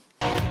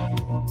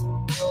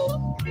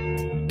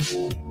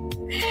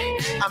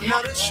I'm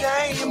not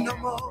ashamed no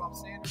more.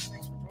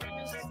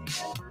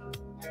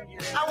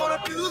 I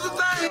want to do the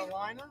thing.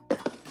 Carolina.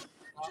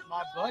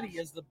 My buddy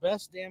is the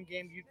best damn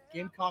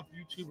Gamecock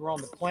YouTuber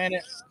on the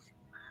planet.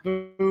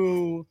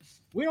 Who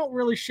we don't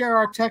really share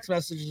our text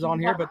messages on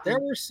here, but there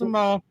were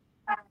some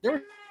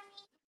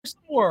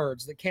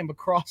words that came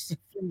across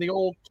from the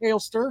old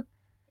Kalester.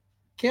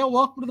 Kale,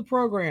 welcome to the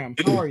program.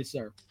 How are you,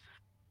 sir?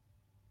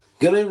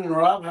 Good evening,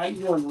 Rob. How you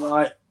doing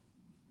tonight?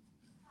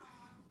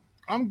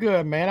 I'm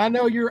good, man. I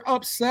know you're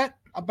upset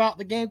about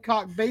the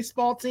Gamecock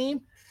baseball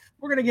team.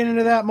 We're going to get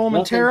into that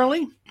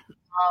momentarily.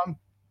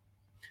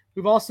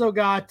 We've also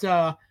got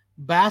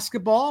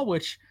basketball,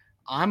 which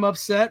I'm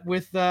upset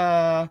with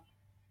the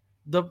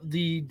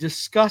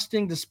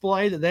disgusting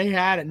display that they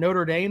had at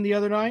Notre Dame the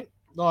other night,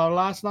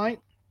 last night.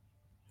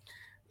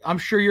 I'm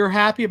sure you're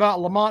happy about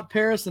Lamont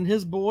Paris and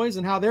his boys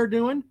and how they're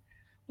doing.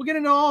 We'll get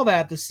into all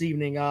that this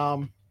evening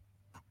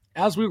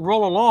as we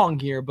roll along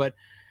here. But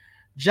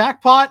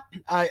Jackpot,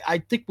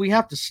 I think we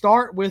have to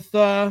start with you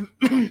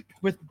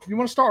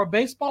want to start with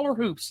baseball or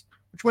hoops?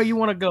 Which way you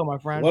want to go, my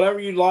friend? Whatever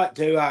you'd like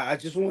to. I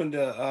just wanted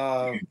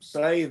to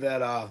say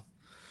that I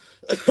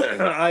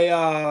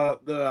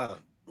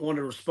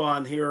wanted to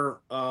respond here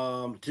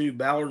to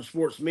Ballard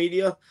Sports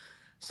Media.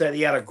 Said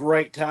he had a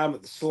great time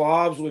at the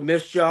Slobs. We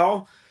missed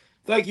y'all.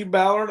 Thank you,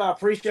 Ballard. I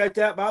appreciate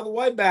that. By the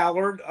way,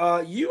 Ballard,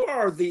 you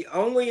are the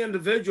only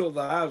individual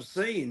that I've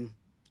seen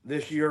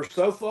this year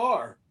so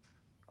far,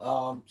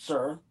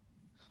 sir,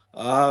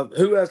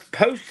 who has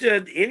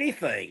posted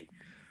anything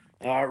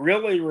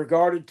really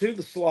regarded to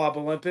the Slob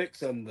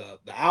Olympics and the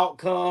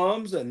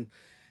outcomes and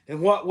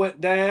what went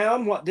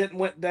down, what didn't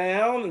went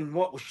down, and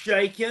what was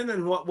shaking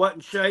and what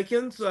wasn't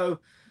shaking. So,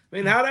 I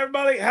mean, how'd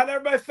everybody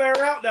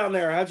fare out down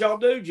there? How'd y'all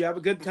do? Did you have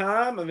a good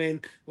time? I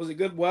mean, was it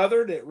good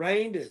weather? Did it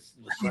rain? Did it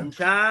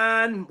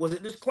sunshine? Was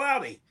it just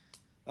cloudy?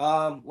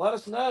 Let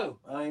us know.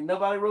 I mean,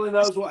 nobody really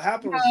knows what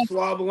happened with the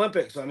Slob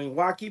Olympics. I mean,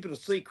 why keep it a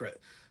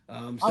secret?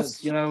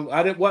 Since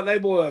I wasn't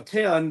able to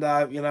attend,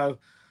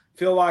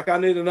 feel like I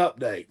need an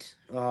update.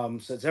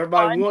 Since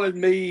everybody wanted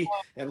me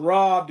and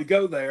Rob to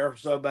go there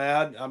so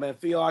bad, I mean, I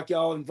feel like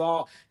y'all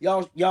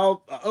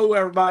owe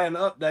everybody an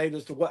update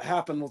as to what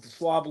happened with the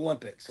Slob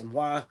Olympics and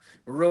why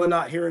we're really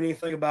not hearing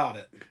anything about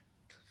it.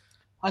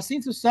 I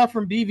seen some stuff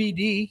from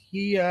BVD.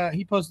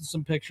 He posted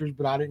some pictures,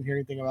 but I didn't hear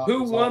anything about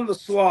who won the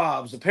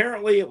Slobs.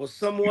 Apparently, it was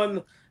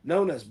someone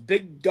known as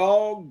Big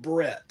Dog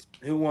Brett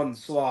who won the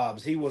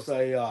Slobs. He was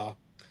a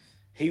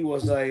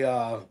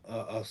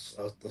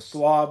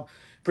slob.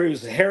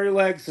 Previously, Harry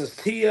Leg says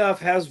TF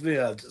has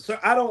vids. Sir,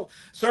 I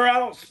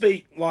don't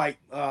speak like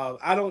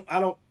I don't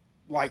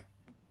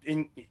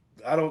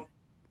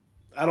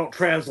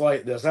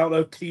translate this. I don't know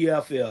what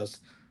TF is.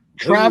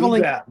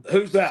 Traveling.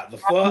 Who's that? The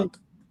fuck?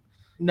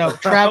 No,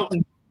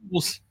 traveling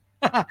fools.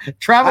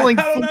 Traveling.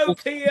 I don't know what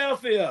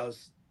TF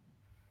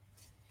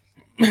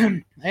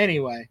is.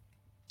 Anyway,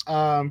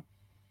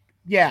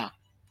 yeah.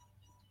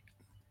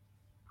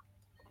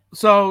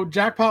 So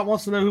Jackpot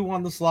wants to know who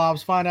won the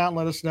Slobs. Find out and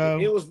let us know.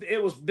 It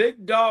was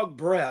Big Dog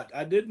Brett.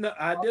 I did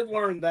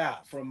learn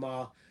that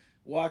from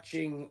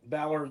watching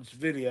Ballard's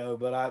video,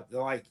 but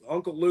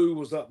Uncle Lou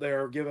was up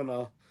there giving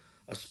a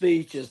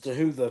speech as to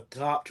who the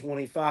top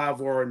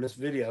 25 were in this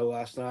video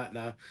last night, and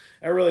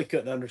I really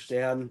couldn't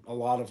understand a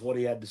lot of what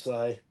he had to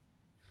say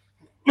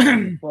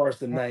as far as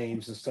the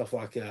names and stuff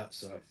like that.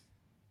 So.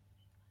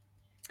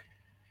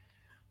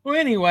 Well,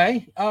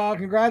 anyway,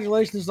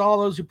 congratulations to all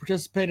those who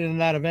participated in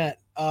that event.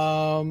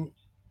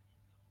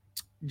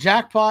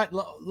 Jackpot,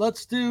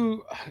 let's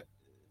do.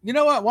 You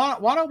know what?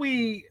 Why don't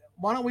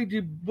we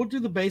do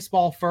the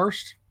baseball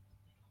first,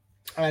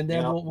 and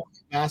then we'll do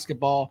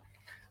basketball.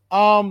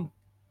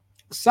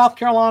 South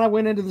Carolina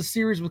went into the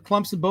series with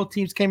Clemson. Both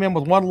teams came in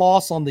with one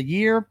loss on the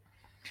year,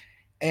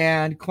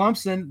 and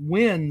Clemson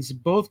wins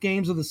both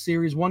games of the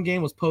series. One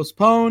game was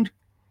postponed.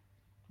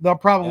 They'll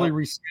probably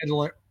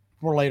reschedule it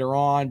for later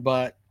on,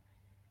 but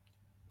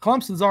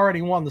Clemson's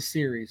already won the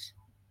series.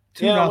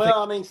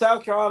 Well, I mean,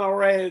 South Carolina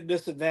already had a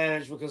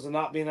disadvantage because of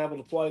not being able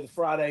to play the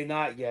Friday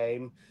night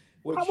game.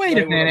 Which wait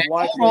a minute.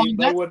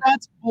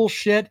 That's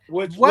bullshit.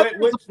 No,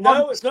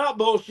 it's not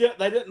bullshit.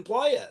 They didn't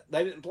play it.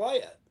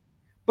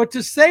 But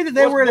to say that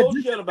they were at a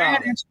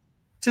disadvantage,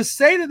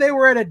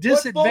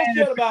 What's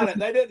bullshit about it?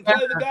 They didn't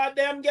play the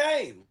goddamn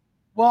game.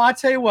 Well, I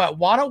tell you what.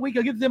 Why don't we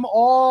go give them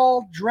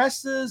all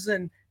dresses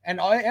and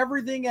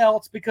everything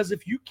else? Because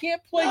if you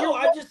can't play,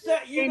 I just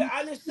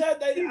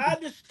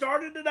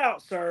started it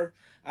out, sir.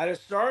 I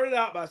just started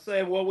out by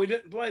saying, well, we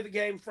didn't play the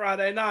game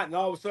Friday night, and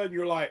all of a sudden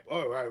you're like,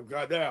 oh,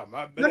 goddamn.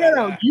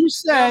 No. You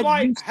said,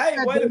 hey,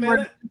 wait a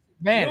minute.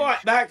 You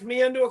backed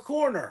me into a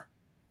corner.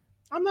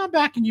 I'm not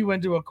backing you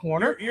into a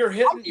corner. You're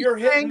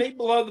hitting me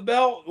below the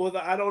belt with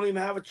I don't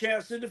even have a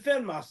chance to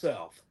defend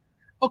myself.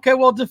 Okay,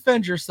 well,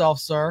 defend yourself,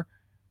 sir.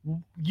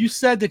 You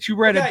said that you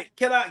read it.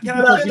 Can I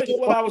finish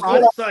what I was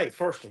going to say,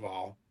 first of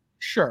all?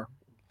 Sure.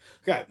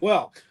 Okay,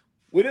 well,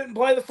 we didn't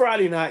play the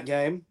Friday night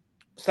game.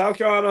 South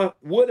Carolina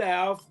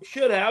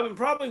should have, and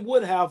probably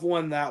would have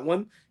won that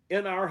one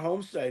in our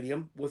home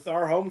stadium with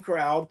our home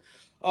crowd.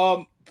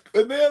 Um,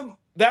 and then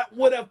that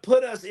would have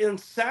put us in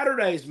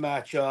Saturday's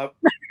matchup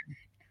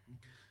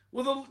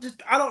with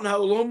just I don't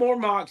know, a little more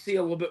moxie,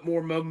 a little bit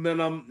more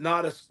momentum,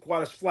 not as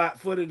quite as flat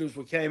footed as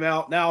we came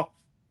out. Now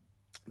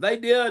they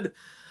did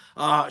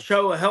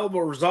show a hell of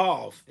a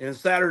resolve in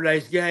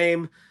Saturday's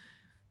game,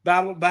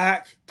 battled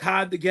back,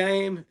 tied the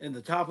game in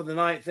the top of the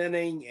ninth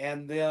inning,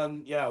 and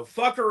then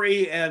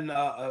fuckery and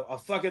a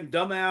fucking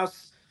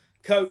dumbass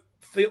coach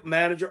field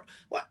manager.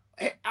 What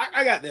hey,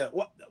 I got this.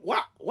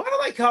 Why do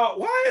they call?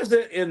 Why is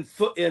it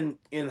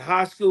in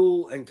high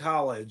school and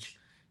college?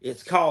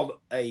 It's called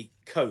a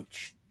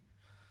coach,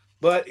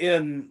 but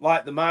in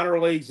like the minor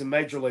leagues and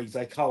major leagues,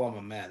 they call him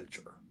a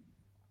manager.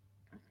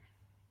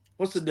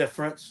 What's the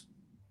difference?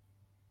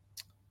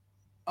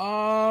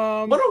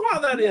 Wonder why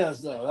that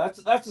is though.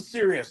 That's a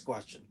serious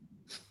question.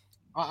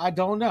 I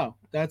don't know.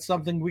 That's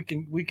something we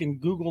can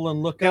Google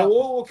and look Yeah, up.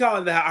 we'll call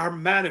it that. Our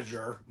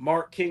manager,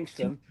 Mark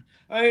Kingston,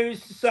 he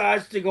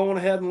decides to go on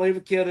ahead and leave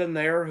a kid in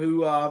there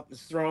who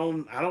is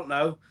thrown. I don't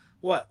know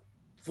what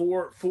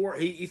four.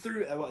 He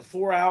threw what,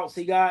 4 outs.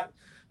 He got,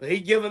 but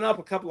he'd given up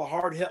a couple of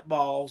hard hit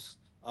balls.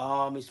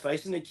 He's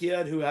facing a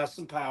kid who has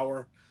some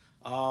power,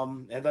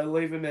 and they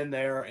leave him in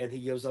there, and he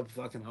gives up a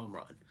fucking home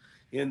run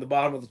in the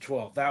bottom of the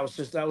 12th. That was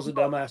a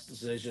dumbass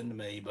decision to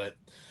me, but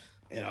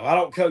I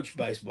don't coach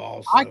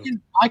baseball, so.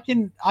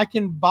 I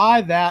can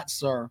buy that,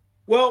 sir.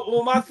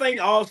 Well, my thing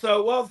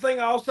also. Well, the thing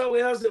also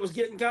is it was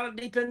getting kind of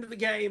deep into the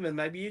game, and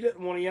maybe you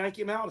didn't want to yank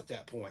him out at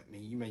that point. I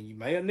mean, you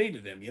may have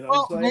needed him. You know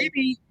Well, what I'm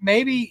saying?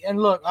 maybe. And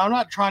look, I'm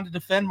not trying to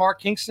defend Mark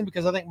Kingston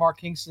because I think Mark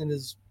Kingston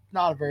is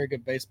not a very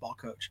good baseball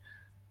coach,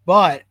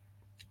 but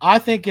I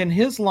think in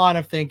his line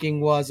of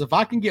thinking was if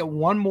I can get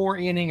one more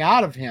inning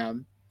out of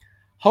him,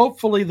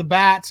 hopefully the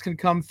bats can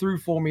come through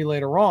for me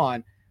later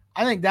on.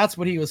 I think that's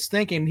what he was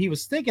thinking. He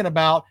was thinking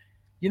about,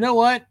 you know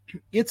what?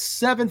 It's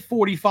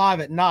 7:45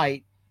 at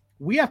night.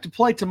 We have to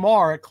play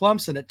tomorrow at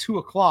Clemson at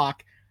 2:00.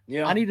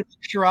 Yeah. I need to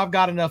make sure I've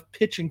got enough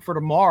pitching for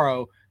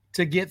tomorrow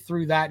to get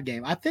through that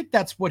game. I think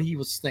that's what he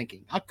was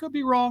thinking. I could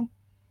be wrong,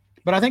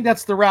 but I think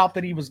that's the route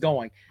that he was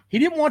going. He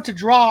didn't want to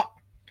drop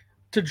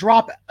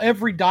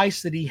every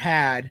dice that he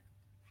had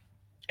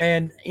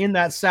and in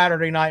that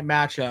Saturday night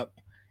matchup,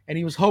 and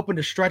he was hoping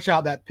to stretch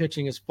out that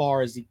pitching as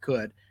far as he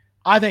could.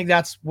 I think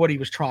that's what he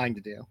was trying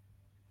to do.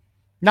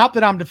 Not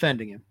that I'm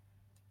defending him.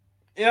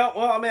 Yeah,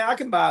 well, I mean, I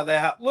can buy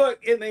that.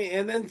 Look, and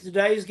then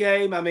today's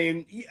game.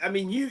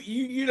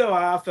 You know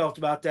how I felt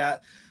about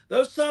that.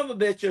 Those son of a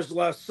bitches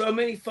left so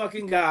many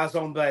fucking guys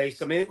on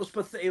base. I mean,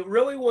 it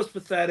really was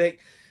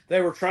pathetic.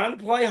 They were trying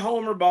to play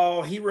homer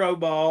ball, hero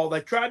ball. They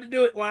tried to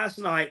do it last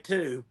night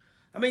too.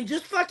 I mean,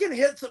 just fucking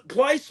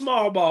play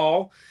small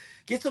ball,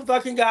 get some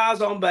fucking guys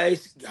on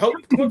base. Hope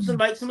Clemson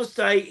makes a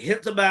mistake,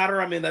 hits a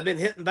batter. I mean, they've been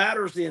hitting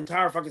batters the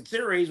entire fucking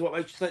series. What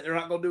makes you think they're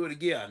not going to do it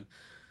again?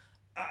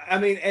 I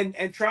mean,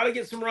 and try to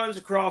get some runs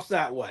across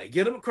that way.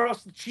 Get them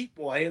across the cheap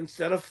way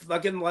instead of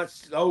fucking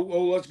let's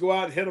go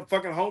out and hit a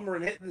fucking homer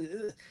and hit.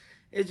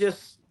 It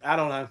just I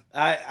don't know.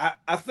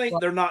 I think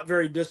they're not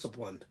very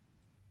disciplined.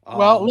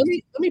 Well, let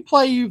me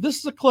play you. This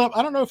is a clip.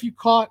 I don't know if you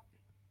caught.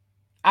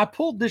 I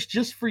pulled this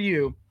just for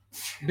you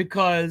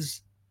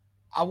because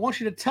I want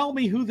you to tell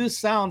me who this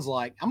sounds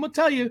like. I'm gonna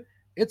tell you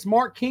it's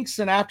Mark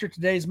Kingston after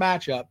today's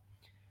matchup.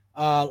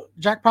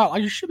 Jack Powell,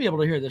 you should be able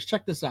to hear this.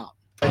 Check this out.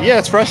 Yeah,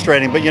 it's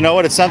frustrating, but you know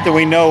what? It's something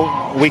we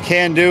know we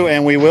can do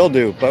and we will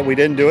do, but we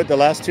didn't do it the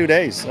last 2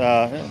 days.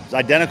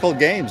 Identical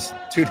games,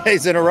 2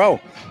 days in a row.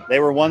 They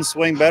were one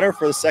swing better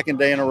for the second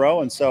day in a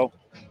row, and so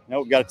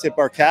we've got to tip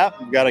our cap.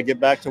 We've got to get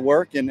back to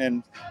work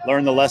and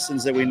learn the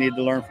lessons that we need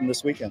to learn from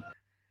this weekend.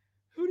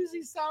 Who does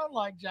he sound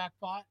like,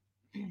 Jackpot?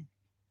 He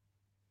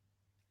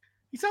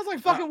sounds like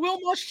fucking Will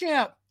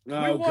Muschamp.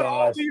 Oh, we won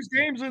all these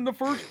games in the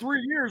first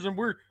 3 years, and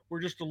we're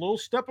just a little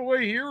step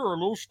away here or a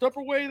little step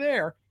away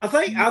there. I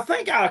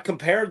think I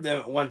compared them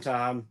at one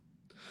time.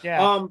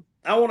 Yeah.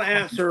 I want to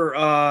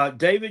answer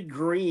David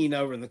Green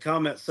over in the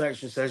comment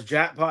section says,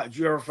 Jackpot, did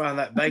you ever find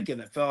that bacon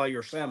that fell out of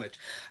your sandwich?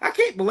 I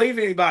can't believe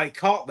anybody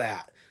caught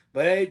that,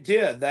 but it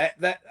did.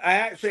 That I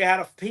actually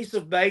had a piece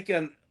of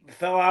bacon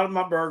fell out of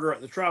my burger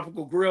at the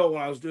Tropical Grill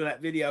when I was doing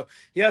that video.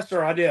 Yes,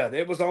 sir, I did.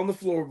 It was on the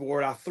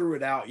floorboard. I threw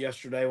it out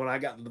yesterday when I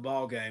got to the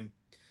ball game.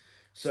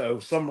 So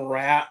some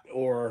rat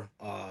or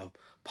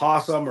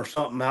possum or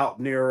something out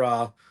near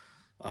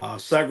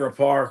Segra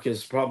Park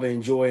is probably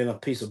enjoying a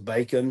piece of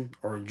bacon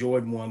or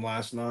enjoyed one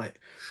last night.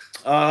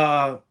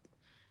 I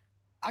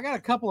got a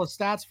couple of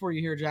stats for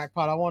you here,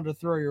 Jackpot. I wanted to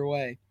throw your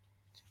way.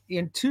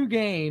 In 2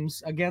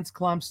 games against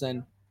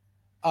Clemson,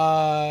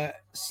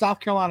 South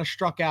Carolina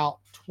struck out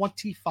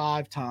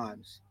 25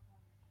 times.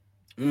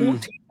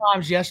 14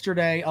 times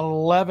yesterday,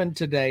 11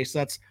 today. So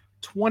that's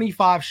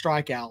 25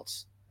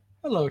 strikeouts.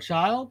 Hello,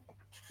 child.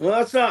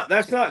 Well,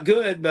 that's not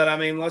good, but I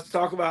mean, let's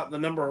talk about the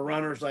number of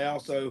runners they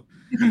also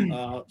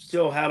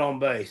still had on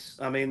base.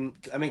 I mean,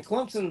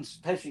 Clemson's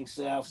pitching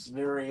staff's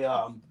very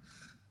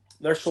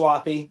they're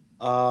sloppy.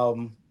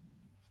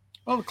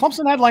 Well,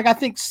 Clemson had I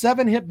think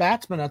 7 hit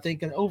batsmen. I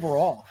think in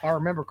overall, if I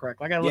remember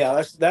correctly. I got to look.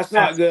 Yeah, that's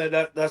not good.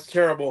 That's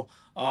terrible.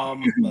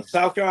 But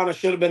South Carolina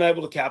should have been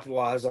able to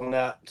capitalize on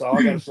that. That's all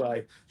I got to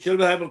say. Should have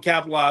been able to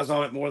capitalize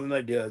on it more than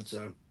they did.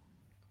 So,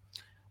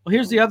 Well,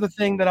 here's the other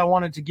thing that I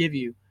wanted to give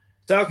you.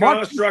 South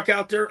Carolina struck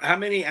out there. How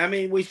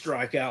many we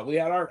strike out? We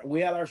had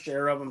our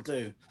share of them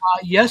too.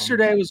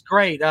 Yesterday was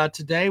great.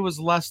 Today was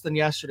less than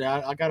yesterday.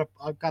 I've got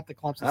the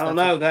Clemson. I don't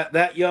know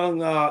that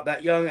young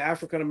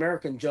African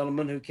American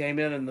gentleman who came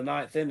in the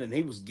ninth inning.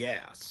 He was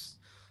gas.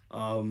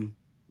 I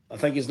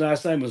think his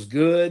last name was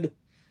Good.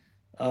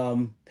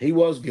 He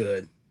was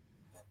good.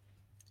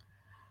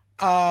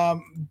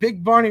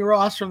 Big Barney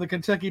Ross from the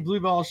Kentucky Blue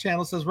Balls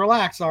channel says,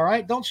 "Relax, all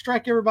right. Don't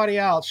strike everybody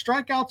out.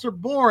 Strikeouts are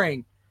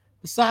boring.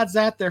 Besides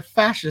that, they're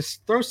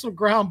fascist. Throw some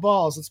ground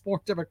balls. It's more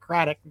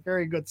democratic."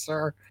 Very good,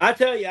 sir. I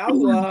tell you,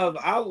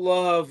 I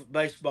love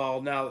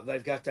baseball now that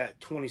they've got that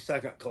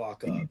 20-second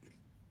clock up.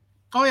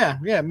 Oh yeah,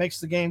 it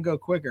makes the game go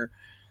quicker.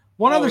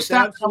 One other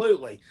stat,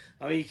 absolutely.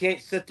 I mean, you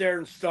can't sit there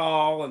and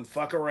stall and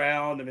fuck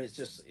around. I mean, it's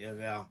just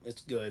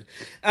it's good.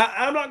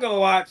 I'm not gonna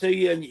lie to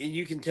you, and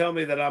you can tell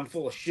me that I'm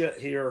full of shit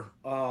here.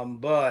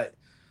 But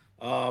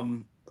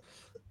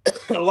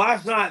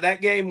last night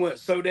that game went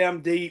so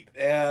damn deep,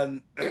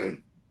 and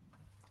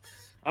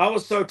I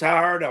was so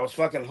tired. I was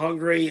fucking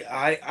hungry.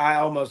 I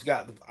almost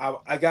got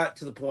I got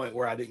to the point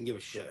where I didn't give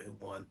a shit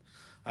who won.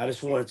 I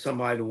just wanted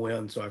somebody to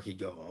win so I could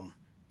go home.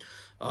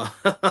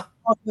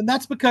 And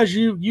that's because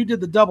you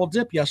did the double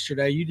dip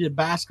yesterday. You did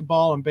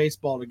basketball and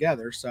baseball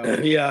together. So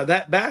yeah,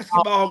 that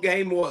basketball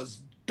game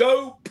was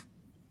dope.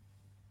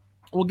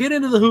 We'll get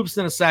into the hoops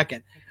in a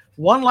second.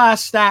 One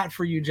last stat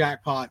for you,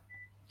 Jackpot.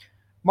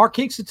 Mark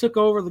Kingston took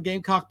over the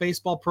Gamecock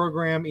baseball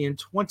program in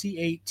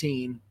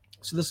 2018.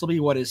 So this will be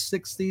his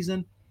 6th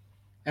season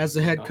as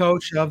the head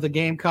coach of the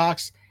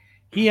Gamecocks.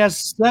 He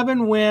has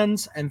 7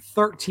 wins and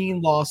 13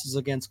 losses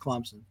against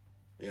Clemson.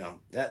 Yeah,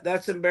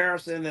 that's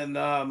embarrassing.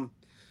 And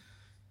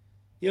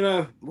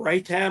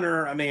Ray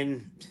Tanner, I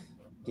mean,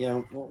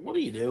 what are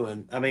you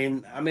doing? I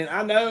mean,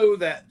 I know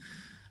that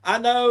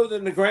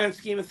in the grand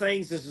scheme of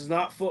things, this is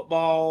not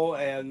football,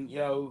 and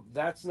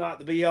that's not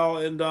the be all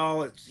end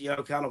all. It's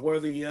kind of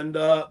where you end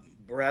up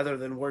rather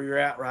than where you're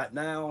at right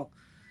now.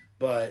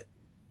 But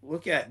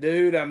look at,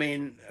 dude. I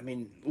mean,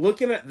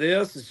 looking at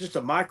this, it's just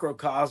a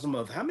microcosm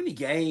of how many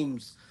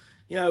games,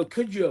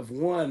 could you have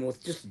won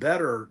with just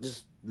better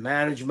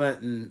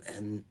management,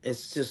 and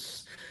it's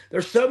just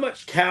there's so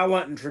much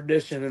talent and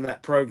tradition in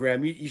that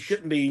program. You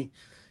shouldn't be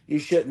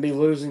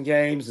losing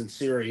games and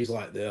series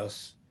like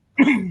this.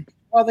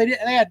 Well, they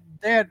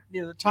had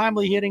the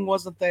timely hitting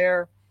wasn't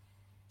there.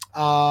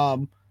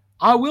 I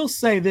will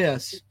say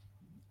this: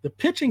 the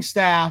pitching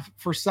staff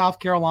for South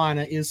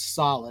Carolina is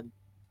solid.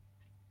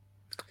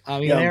 I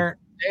mean,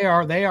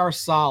 they are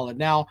solid.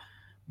 Now,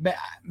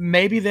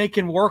 maybe they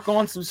can work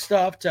on some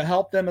stuff to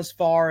help them as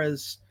far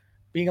as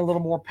being a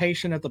little more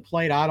patient at the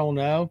plate. I don't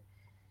know.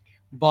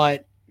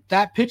 But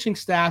that pitching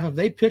staff, if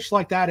they pitch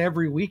like that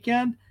every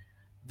weekend,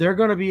 they're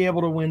going to be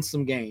able to win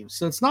some games.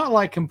 So it's not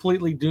like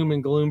completely doom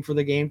and gloom for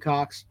the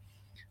Gamecocks.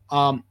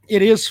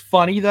 It is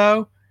funny,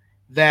 though,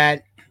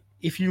 that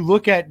if you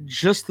look at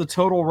just the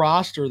total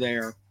roster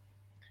there,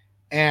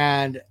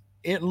 and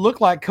it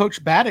looked like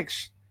Coach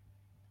Baddox,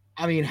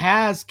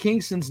 has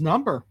Kingston's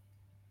number.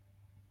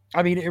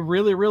 It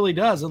really, really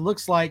does. It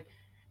looks like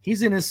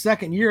he's in his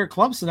 2nd year at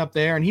Clemson up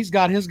there, and he's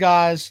got his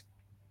guys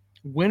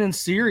winning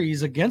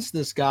series against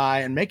this guy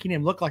and making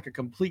him look like a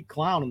complete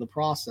clown in the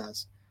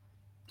process.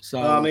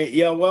 So he's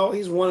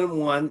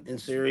 1-1 in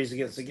series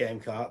against the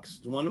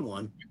Gamecocks.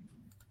 1-1.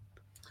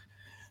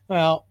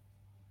 Well,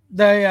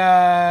 they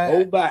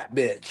old back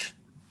bitch.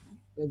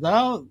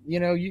 Though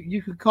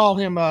you could call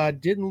him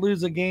didn't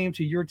lose a game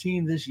to your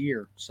team this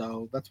year,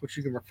 so that's what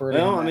you can refer to.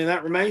 Well,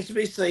 that remains to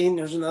be seen.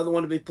 There's another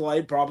one to be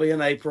played probably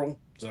in April.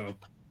 So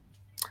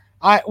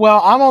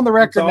I'm on the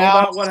record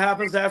now about what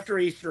happens after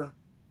Easter.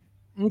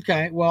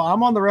 Okay, well,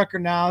 I'm on the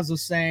record now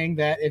as saying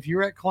that if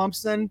you're at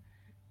Clemson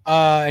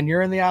and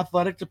you're in the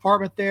athletic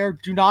department there,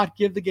 do not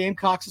give the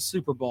Gamecocks a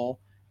Super Bowl.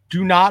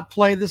 Do not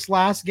play this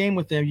last game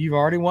with them. You've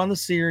already won the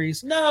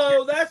series.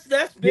 No, that's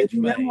bitch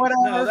made.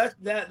 No,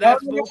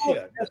 that's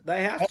bullshit.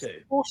 They have to.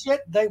 Bullshit.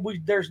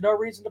 There's no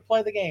reason to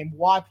play the game.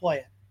 Why play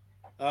it?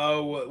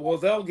 Oh well,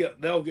 they'll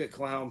get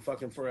clown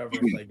fucking forever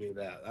if they do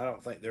that. I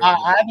don't think they're.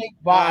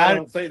 I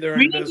don't think they're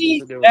in business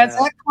to do that. As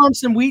at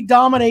Clemson, we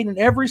dominate in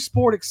every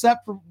sport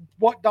except for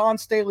what Don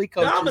Staley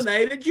coaches.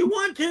 Dominated? You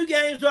won 2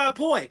 games by a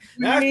point.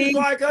 That's just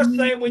like us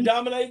saying we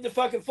dominated the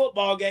fucking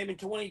football game in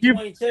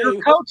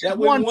 2022. That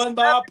we won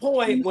by a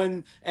point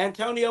when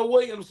Antonio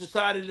Williams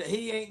decided that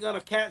he ain't going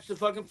to catch the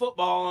fucking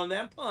football on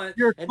that punt.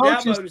 And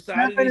Dabo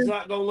decided he's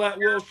not going to let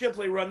Will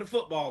Shipley run the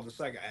football in the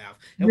second half.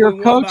 And we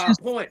won by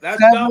a point.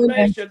 That's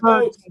domination.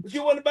 Oh, but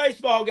you won the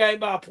baseball game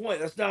by a point.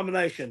 That's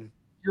domination.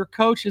 Your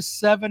coach is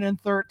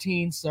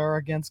 7-13, sir,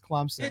 against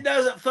Clemson. It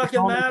doesn't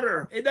fucking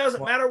matter. It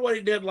doesn't matter what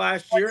he did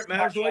last year. It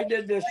matters what he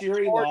did this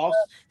year. He lost.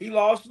 He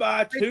lost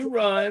by 2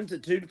 runs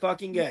in 2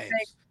 fucking games.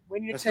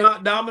 It's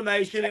not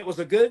domination. It was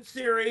a good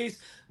series.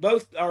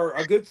 Both are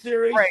a good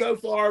series so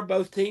far.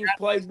 Both teams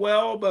played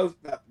well. Both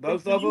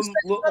of them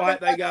look like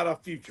they got a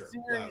future.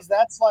 Series,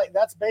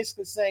 that's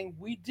basically saying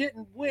we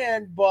didn't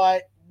win,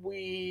 but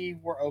we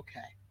were okay.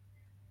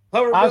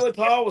 However, Billy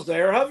Paul was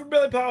there. However,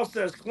 Billy Paul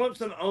says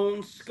Clemson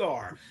owns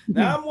Scar.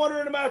 Now, I'm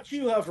wondering about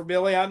you, Huffer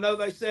Billy. I know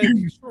they said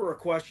you were a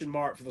question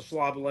mark for the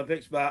Slob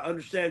Olympics, but I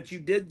understand you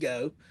did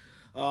go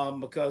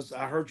because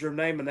I heard your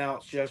name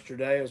announced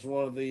yesterday as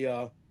one of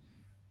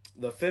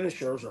the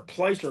finishers or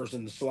placers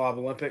in the Slob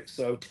Olympics.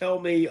 So tell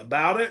me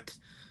about it.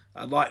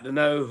 I'd like to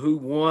know who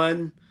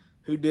won,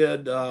 who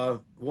did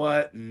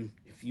what, and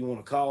if you want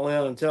to call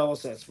in and tell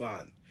us, that's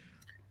fine.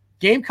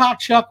 Gamecock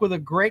Chuck with a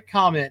great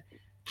comment.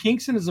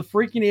 Kingston is a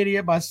freaking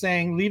idiot by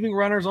saying leaving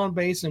runners on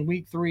base in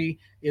week 3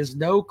 is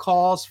no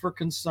cause for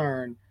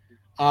concern.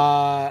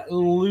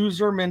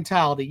 Loser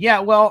mentality. Yeah,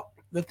 well,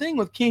 the thing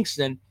with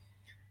Kingston,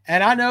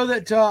 and I know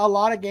that a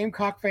lot of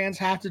Gamecock fans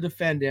have to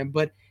defend him,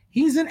 but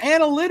he's an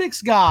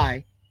analytics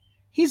guy.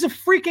 He's a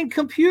freaking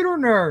computer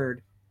nerd.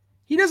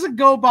 He doesn't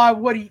go by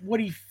what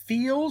he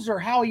feels or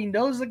how he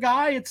knows the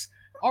guy. It's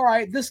all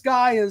right. This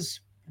guy is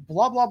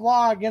blah, blah,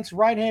 blah against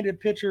right-handed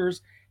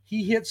pitchers.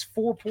 He hits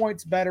 4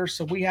 points better,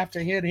 so we have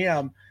to hit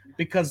him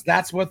because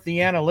that's what the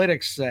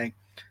analytics say.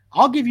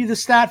 I'll give you the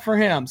stat for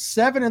him.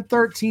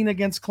 7-13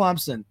 against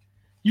Clemson.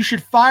 You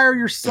should fire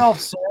yourself,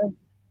 sir,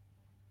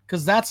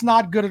 because that's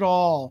not good at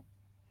all.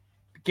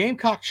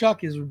 Gamecock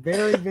Chuck is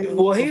very, very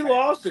well. He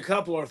lost a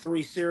couple or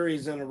 3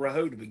 series in a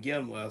row to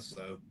begin with,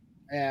 so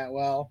yeah.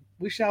 Well,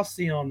 we shall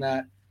see on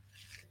that.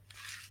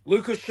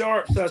 Lucas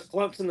Sharp says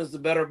Clemson is the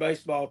better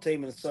baseball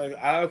team, and so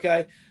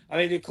okay. I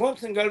mean, did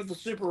Clemson go to the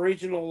Super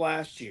Regional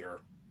last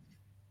year?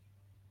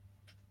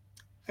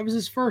 It was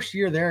his first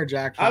year there,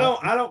 Jack. I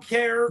don't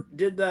care.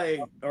 Did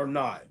they or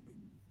not?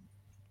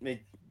 I mean,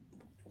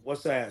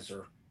 what's the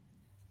answer?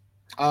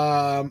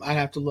 I'd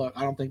have to look.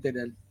 I don't think they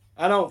did.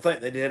 I don't think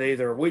they did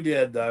either. We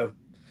did though,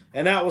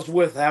 and that was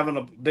with having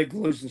a big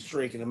losing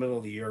streak in the middle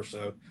of the year.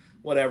 So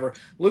whatever.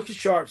 Lucas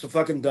Sharp's a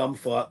fucking dumb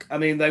fuck. I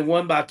mean, they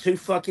won by 2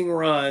 fucking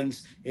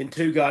runs in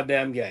 2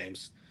 goddamn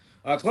games.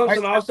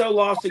 Clemson also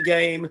lost a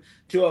game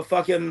to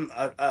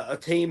a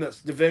team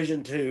that's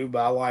Division II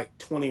by like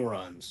 20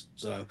 runs.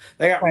 So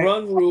they got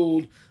run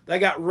ruled. They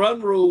got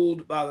run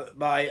ruled by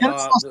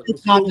the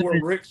school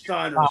where Rick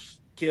Steiner's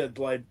kid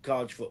played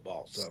college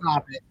football. So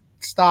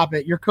Stop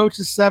it. Your coach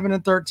is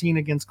 7-13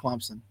 against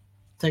Clemson.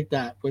 Take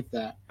that with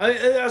that.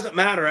 It doesn't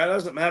matter. It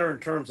doesn't matter in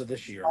terms of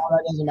this year. Oh,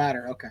 that doesn't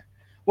matter. Okay.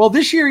 Well,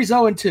 this year he's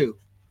 0-2.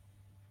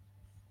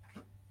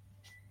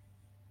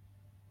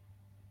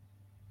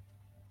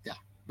 Yeah.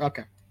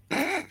 Okay.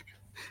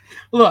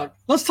 Look,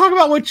 let's talk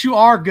about what you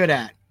are good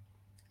at.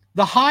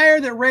 The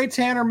hire that Ray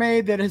Tanner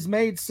made that has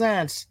made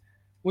sense,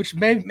 which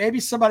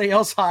maybe somebody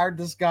else hired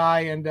this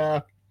guy and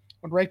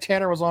when Ray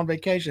Tanner was on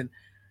vacation.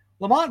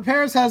 Lamont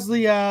Paris has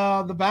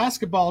the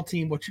basketball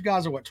team. What you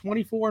guys are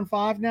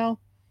 24-5 now?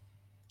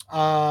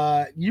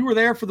 You were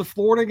there for the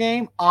Florida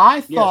game.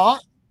 I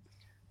thought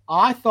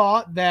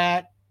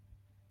that,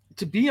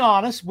 to be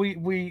honest, we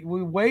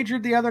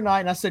wagered the other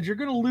night, and I said you're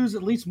going to lose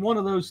at least one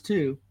of those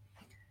 2.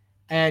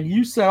 And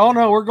you said, "Oh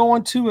no, we're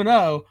going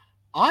 2-0."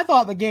 I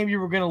thought the game you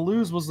were going to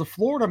lose was the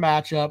Florida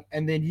matchup,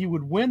 and then you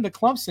would win the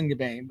Clemson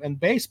game in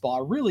baseball.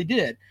 I really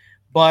did.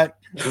 But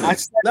I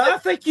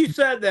think you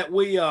said that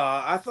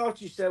I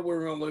thought you said we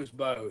were going to lose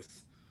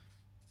both.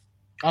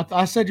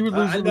 I said you would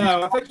lose.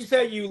 No, I think you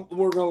said you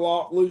were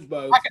going to lose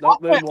both.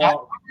 Don't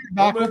moonwalk.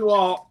 Don't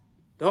moonwalk.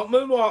 Don't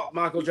moonwalk,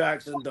 Michael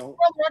Jackson. Don't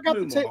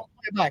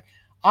moonwalk.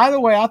 Either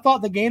way, I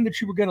thought the game that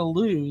you were going to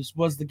lose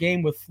was the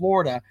game with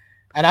Florida,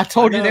 and I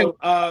told you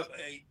that.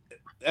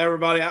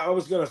 Everybody, I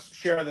was going to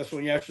share this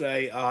one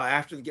yesterday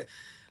after the game.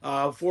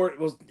 Before it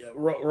was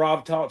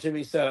Rob talked to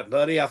me, said,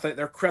 "Buddy, I think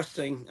they're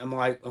cresting." I'm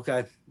like,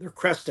 "Okay, they're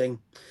cresting."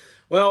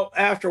 Well,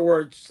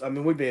 afterwards, I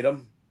mean, we beat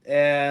them,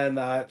 and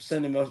I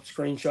sent him a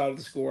screenshot of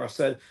the score. I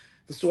said,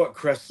 "This is what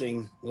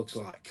cresting looks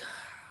like."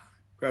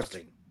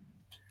 Cresting.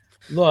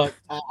 Look,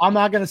 I'm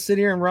not going to sit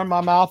here and run my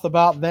mouth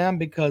about them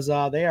because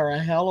they are a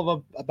hell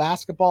of a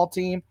basketball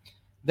team.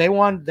 They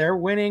won. They're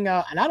winning,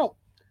 and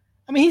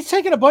I mean, he's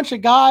taking a bunch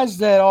of guys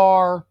that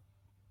are,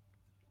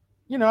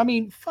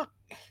 fuck.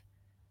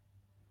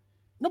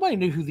 Nobody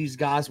knew who these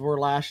guys were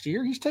last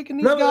year. He's taking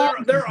these guys.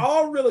 They're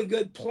all really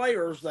good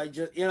players. They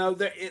just,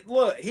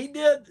 he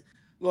did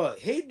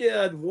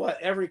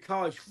what every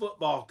college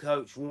football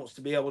coach wants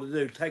to be able to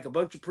do: take a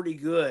bunch of pretty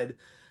good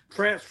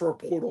transfer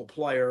portal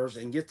players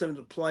and get them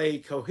to play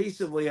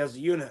cohesively as a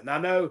unit. And I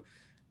know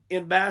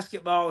in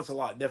basketball it's a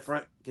lot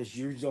different because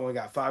you usually only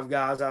got 5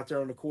 guys out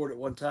there on the court at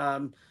one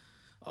time.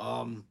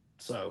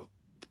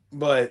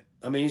 But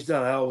I mean, he's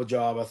done a hell of a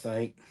job, I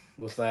think,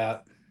 with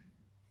that.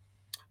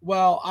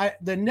 Well,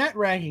 the net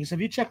rankings, have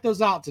you checked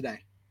those out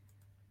today?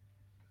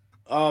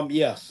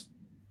 Yes.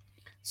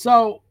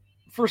 So,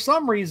 for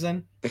some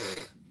reason,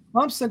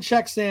 Clemson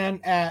checks in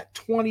at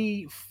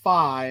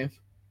 25.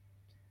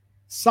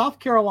 South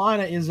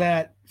Carolina is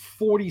at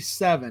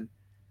 47.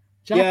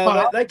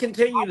 Jackpot. They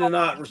continue to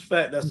not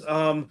respect us.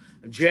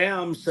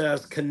 Jam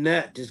says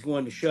Connect is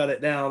going to shut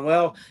it down.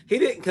 Well, he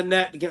didn't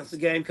connect against the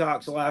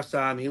Gamecocks last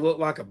time. He looked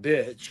like a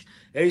bitch.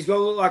 And he's going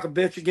to look like a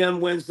bitch again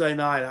Wednesday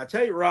night. I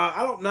tell you, Rob,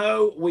 I don't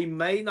know. We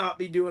may not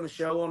be doing a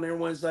show on there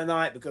Wednesday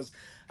night because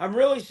I'm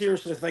really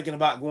seriously thinking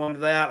about going to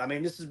that. I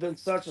mean, this has been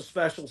such a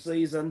special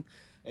season.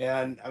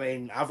 And I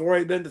mean, I've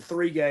already been to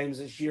 3 games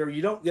this year.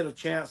 You don't get a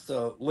chance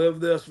to live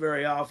this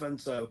very often.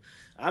 So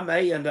I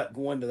may end up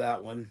going to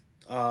that one.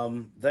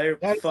 They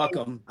fuck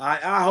them.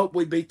 I hope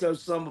we beat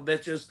those son of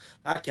bitches.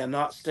 I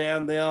cannot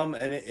stand them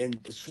and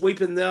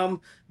sweeping them,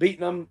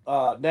 beating them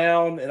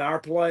down in our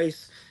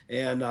place,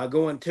 and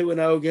going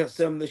 2-0 against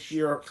them this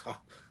year.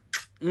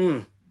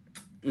 Would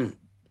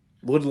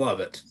love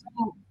it.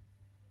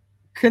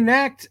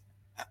 Connect,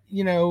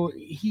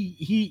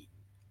 he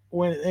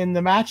when in the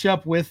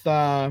matchup with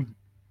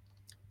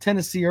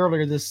Tennessee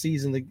earlier this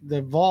season,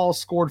 the Vols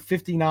scored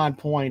 59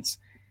 points.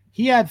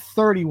 He had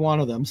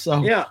 31 of them.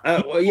 So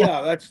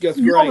that's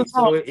great.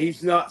 So he's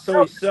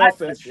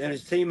selfish, and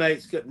his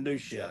teammates couldn't do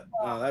shit.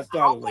 That's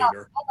not a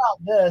leader. How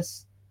about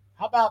this?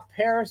 How about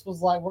Paris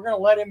was like, we're going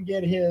to let him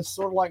get his,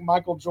 sort of like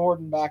Michael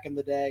Jordan back in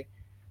the day.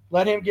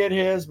 Let him get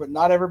his, but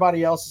not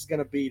everybody else is going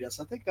to beat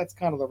us. I think that's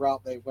kind of the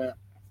route they went.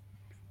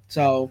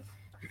 So,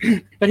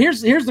 but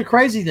here's the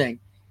crazy thing.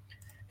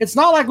 It's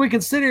not like we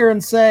can sit here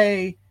and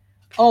say,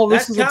 "Oh,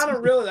 this is kind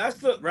of really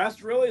that's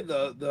really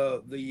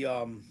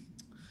the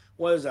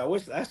what is that? I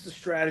wish that's the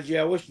strategy.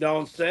 I wish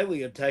Dawn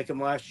Staley had taken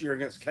last year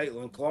against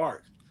Caitlin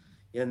Clark.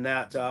 In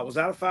that was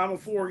that a Final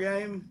Four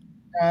game?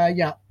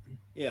 Yeah.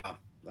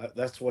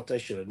 That's what they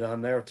should have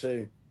done there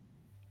too.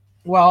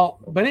 Well,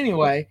 but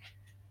anyway,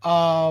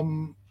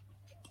 but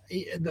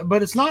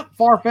it's not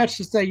far fetched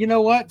to say, you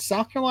know what,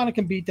 South Carolina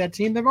can beat that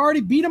team. They've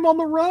already beat them on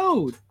the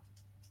road.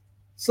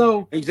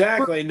 So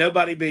exactly,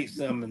 nobody beats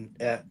them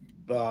at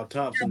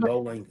Thompson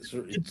Bowling.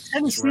 It's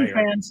Tennessee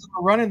fans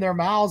are running their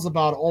mouths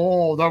about,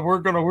 we're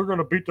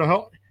gonna beat the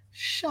hell.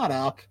 Shut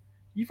up!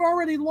 You've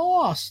already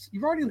lost.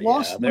 You've already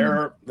lost.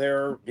 They're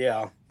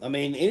I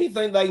mean,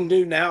 anything they can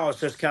do now is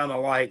just kind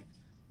of like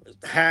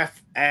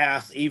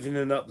half-ass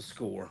evening up the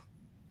score.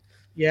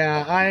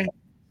 Yeah,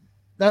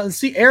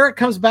 see, Eric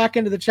comes back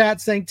into the chat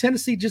saying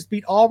Tennessee just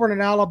beat Auburn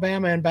and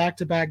Alabama in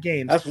back-to-back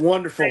games. That's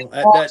wonderful.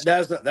 That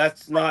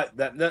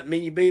doesn't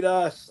mean you beat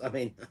us. I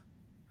mean.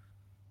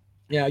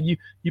 Yeah, you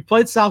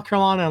played South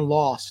Carolina and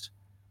lost.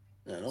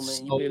 I don't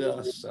mean you beat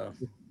us. So.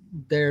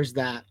 There's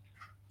that.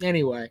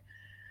 Anyway,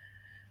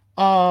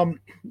 if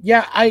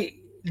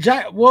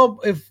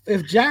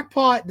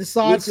Jackpot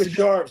decides, Lucas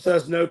Sharp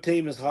says no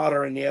team is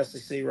hotter in the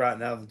SEC right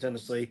now than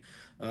Tennessee.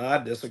 I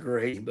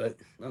disagree, but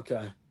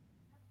okay.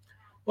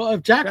 Well,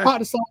 if Jackpot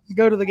decides to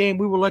go to the game,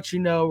 we will let you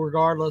know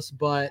regardless.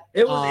 But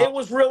it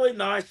was really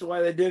nice the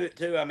way they did it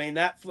too. I mean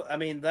I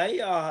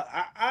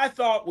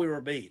thought we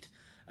were beat.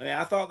 I mean,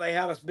 I thought they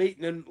had us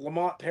beaten in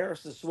Lamont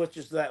Paris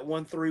switches to that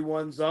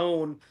 1-3-1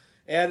 zone,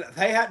 and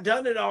they hadn't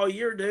done it all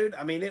year, dude.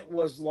 I mean, it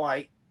was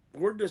like,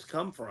 where'd this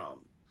come from?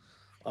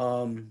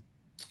 Hold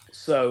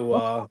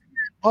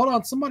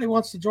on, somebody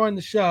wants to join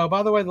the show.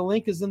 By the way, the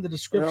link is in the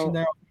description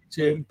there on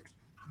YouTube.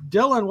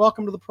 Dylan,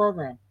 welcome to the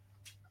program.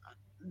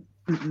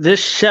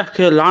 This South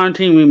Carolina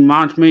team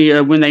reminds me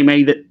of when they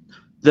made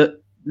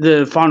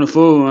the Final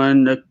Four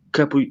and a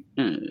couple.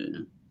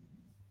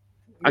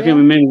 I can't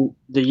remember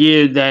the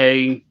year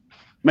they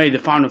made the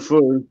Final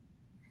Four.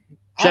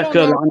 South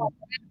Carolina,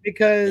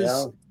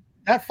 because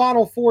that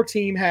Final Four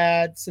team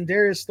had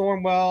Sindarius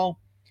Thornwell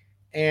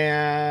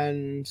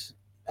and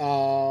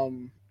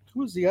who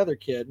was the other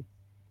kid?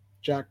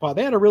 Jackpot.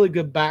 They had a really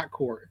good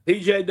backcourt.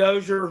 PJ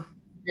Dozier.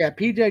 Yeah,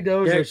 PJ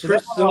Dozier. Yeah,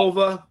 Chris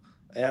Silva.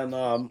 And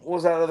what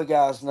was that other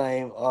guy's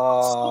name?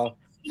 Was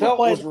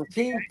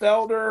Rakeem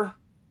Felder.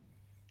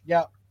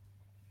 Yeah.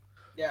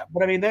 Yeah,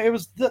 but I mean,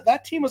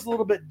 that team was a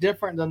little bit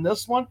different than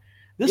this one.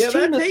 That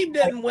team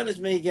didn't win as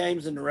many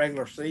games in the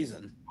regular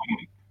season.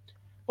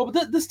 Well,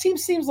 but this team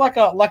seems like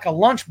a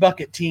lunch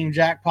bucket team,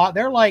 Jackpot.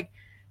 They're like,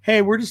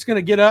 hey, we're just going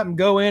to get up and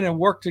go in and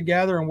work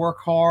together and work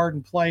hard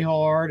and play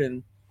hard,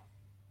 and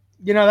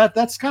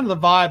that's kind of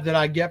the vibe that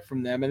I get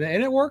from them, and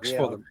it works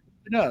for them.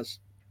 It does.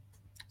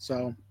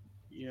 So,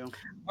 all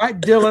right,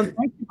 Dylan,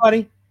 thank you,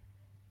 buddy.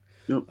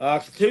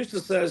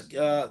 Katusa says,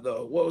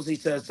 what was he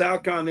said?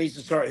 South Carolina needs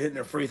to start hitting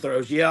their free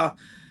throws. Yeah,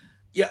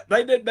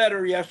 they did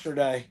better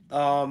yesterday.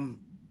 Colin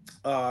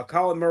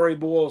Murray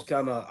Boyles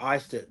kind of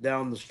iced it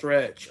down the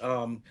stretch.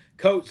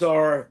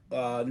 Coatsar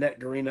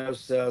Nectarino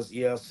says,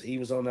 yes, he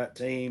was on that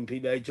team.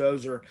 P.J.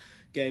 Joser,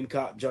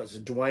 Gamecock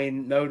Johnson,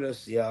 Dwayne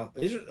Notice. Yeah,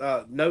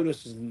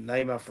 Notice is the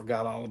name I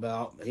forgot all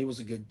about. He was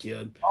a good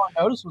kid. Oh,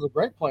 Notice was a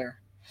great player.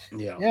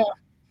 Yeah.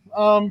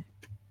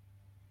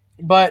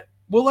 But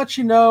we'll let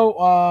you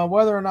know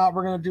whether or not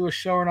we're going to do a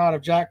show or not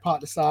if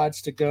Jackpot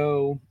decides to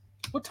go.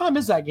 What time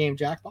is that game,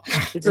 Jackpot?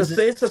 It's a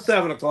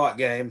 7:00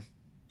 game.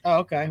 Oh,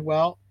 okay.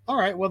 Well, all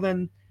right. Well,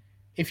 then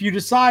if you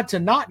decide to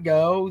not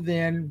go,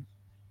 then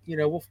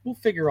we'll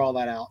figure all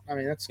that out. I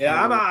mean, that's Yeah,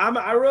 kind of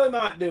weird. I really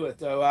might do it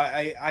though.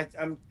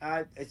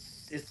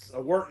 It's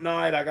a work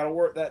night. I got to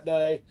work that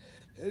day,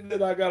 and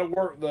then I got to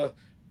work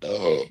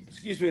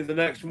excuse me, the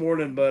next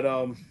morning. But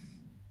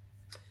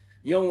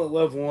you only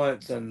live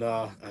once, and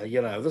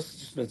this has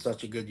just been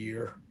such a good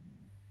year.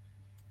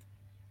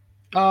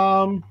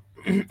 All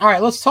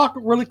right, let's talk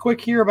really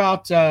quick here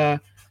about the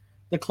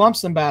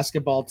Clemson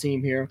basketball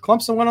team here.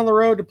 Clemson went on the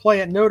road to play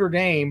at Notre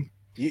Dame.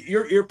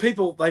 Your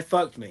people, they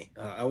fucked me.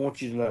 I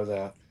want you to know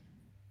that.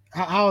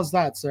 How is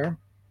that, sir?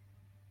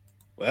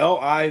 Well,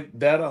 I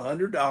bet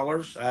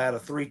 $100. I had a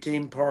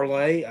 3-team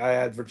parlay. I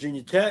had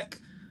Virginia Tech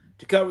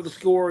to cover the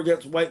score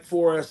against Wake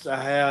Forest.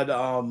 I had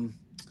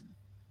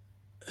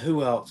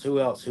who else? Who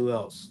else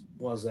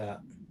was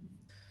that?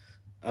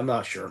 I'm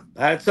not sure.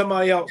 I had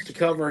somebody else to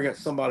cover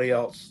against somebody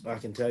else. I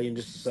can tell you in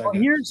just a Well,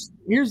 second.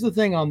 here's the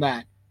thing on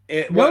that.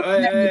 Well,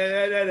 Notre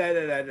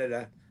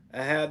Dame,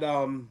 I had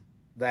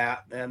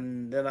that,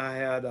 and then I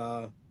had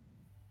I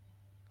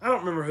don't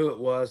remember who it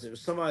was. It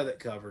was somebody that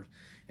covered.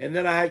 And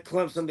then I had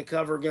Clemson to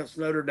cover against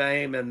Notre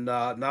Dame, and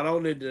not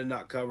only did they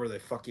not cover, they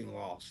fucking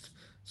lost.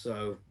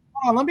 So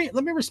let me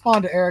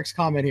respond to Eric's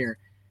comment here.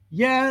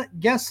 Yeah,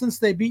 guess since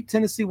they beat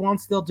Tennessee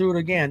once, they'll do it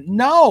again.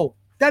 No,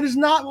 that is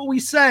not what we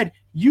said.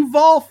 You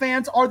Vol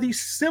fans are the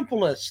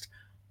simplest.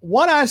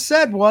 What I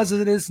said was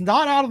that it is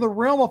not out of the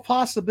realm of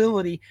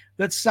possibility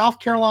that South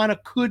Carolina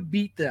could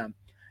beat them.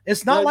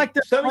 It's not like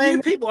they're some of playing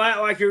you people act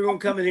like you're going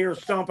to come in here and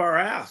stomp our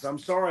ass. I'm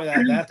sorry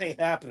that ain't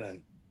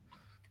happening.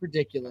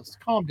 ridiculous.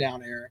 Calm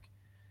down, Eric.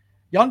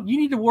 You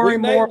need to worry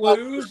We may more.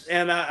 lose,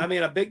 and I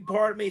mean, a big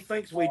part of me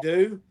thinks we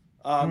do,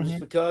 just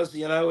because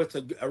it's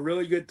a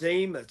really good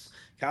team that's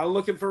kind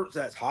of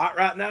that's hot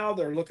right now.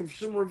 They're looking for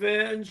some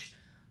revenge.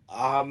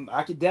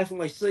 I could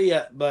definitely see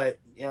it, but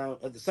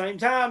at the same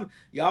time,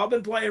 y'all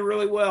been playing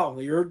really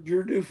well. You're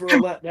due for a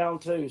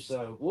letdown too,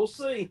 so we'll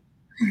see.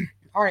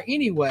 All right.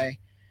 Anyway,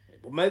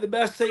 well, may the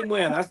best team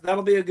win.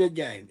 That'll be a good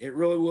game. It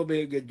really will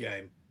be a good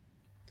game.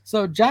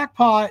 So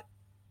Jackpot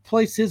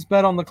placed his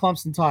bet on the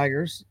Clemson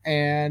Tigers,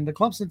 and the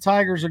Clemson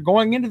Tigers are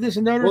going into this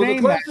Notre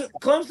Dame match.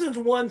 Clemson's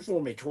won for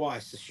me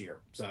twice this year,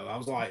 so I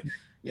was like,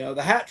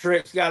 the hat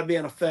trick's got to be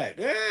in effect.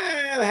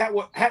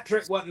 The hat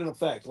trick wasn't in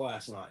effect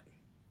last night.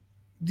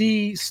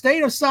 The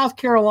state of South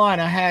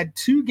Carolina had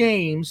 2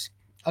 games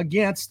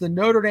against the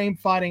Notre Dame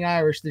Fighting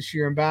Irish this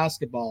year in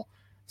basketball.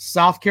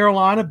 South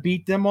Carolina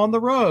beat them on the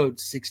road,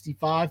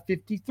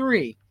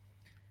 65-53.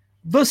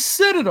 The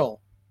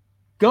Citadel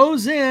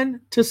goes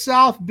in to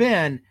South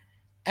Bend,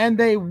 and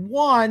they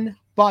won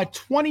by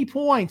 20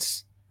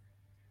 points.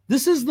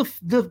 This is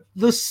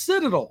the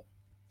Citadel,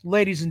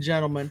 ladies and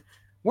gentlemen.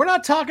 We're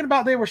not talking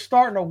about they were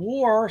starting a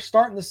war,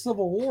 starting the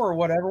Civil War or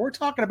whatever. We're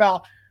talking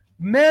about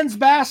men's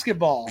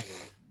basketball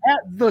at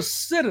the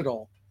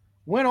Citadel.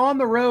 Went on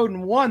the road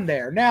and won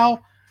there.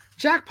 Now,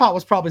 Jackpot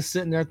was probably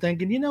sitting there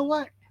thinking, you know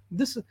what?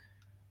 This is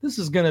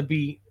it'll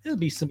be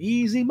some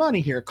easy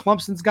money here.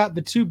 Clemson's got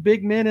the 2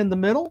 big men in the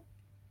middle.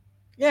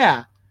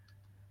 Yeah.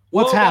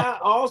 What's happening?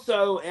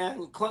 Also,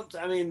 and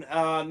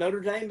Clemson,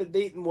 Notre Dame had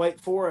beaten Wake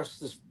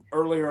Forest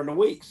earlier in the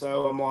week,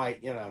 so I'm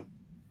like,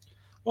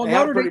 well, they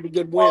had a pretty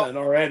good win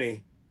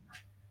already.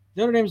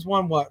 Notre Dame's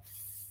won what?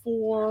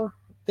 4?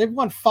 They've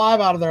won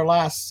 5 out of their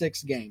last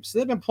 6 games. So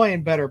they've been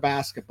playing better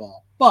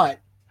basketball.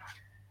 But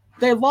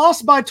they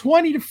lost by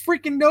 20 to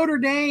freaking Notre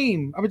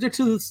Dame.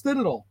 To the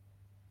Citadel.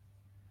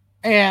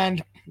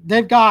 And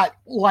they've got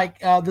like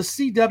the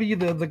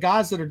CW, the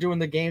guys that are doing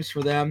the games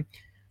for them.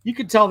 You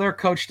could tell they're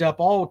coached up.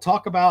 Oh,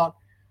 talk about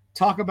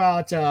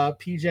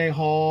PJ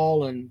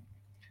Hall and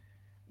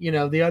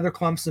the other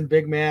Clemson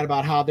big man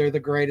about how they're the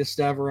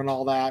greatest ever and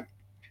all that.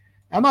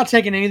 I'm not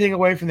taking anything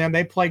away from them.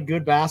 They played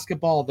good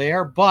basketball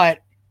there, but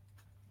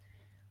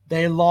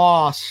they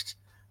lost.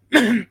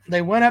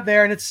 They went up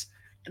there, and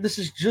this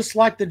is just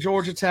like the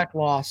Georgia Tech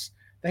loss.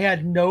 They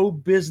had no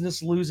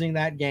business losing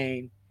that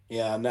game.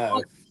 Yeah,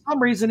 no. For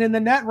some reason, in the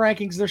net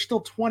rankings, they're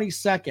still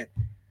 22nd.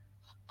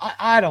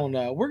 I don't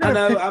know.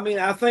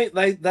 I think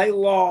they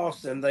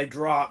lost and they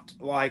dropped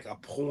like a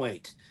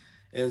point.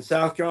 And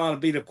South Carolina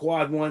beat a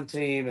quad 1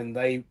 team, and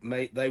they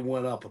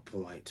went up a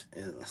point.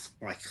 And it's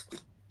like,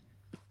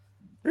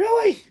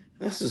 really?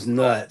 This is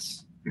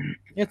nuts.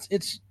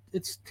 It's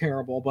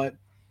terrible, but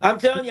I'm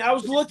telling you, I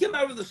was looking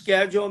over the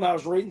schedule and I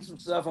was reading some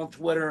stuff on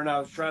Twitter, and I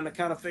was trying to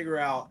kind of figure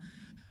out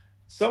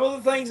some of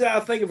the things that I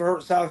think have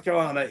hurt South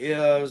Carolina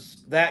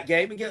is that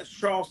game against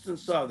Charleston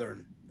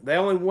Southern. They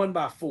only won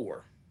by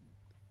 4.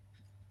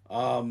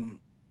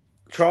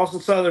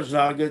 Charleston Southern's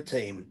not a good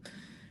team.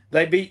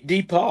 They beat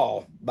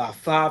DePaul by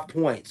 5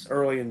 points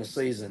early in the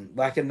season,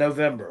 back in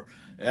November.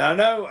 And I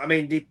know,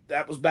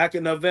 that was back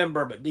in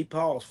November, but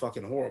DePaul is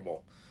fucking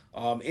horrible.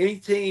 Any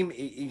team,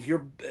 if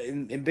you're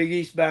in Big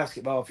East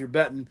basketball, if you're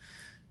betting,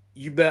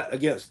 you bet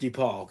against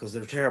DePaul because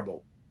they're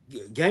terrible.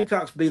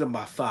 Gamecocks beat them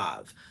by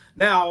 5.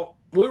 Now,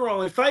 we were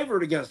only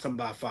favored against them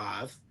by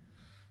 5,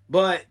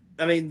 but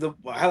how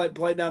they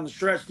played down the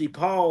stretch,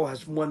 DePaul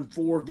has won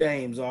 4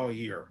 games all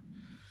year.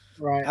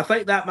 Right. I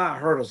think that might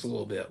hurt us a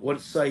little bit.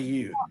 What say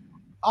you?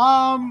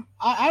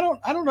 I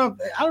don't know.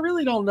 I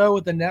really don't know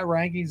what the net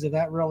rankings if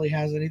that really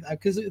has anything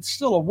because it's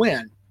still a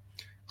win.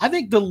 I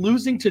think the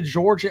losing to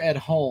Georgia at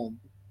home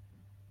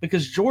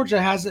because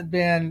Georgia hasn't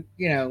been,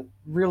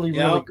 really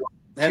Yeah. good.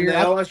 And the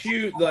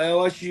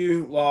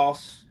LSU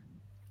loss.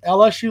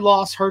 LSU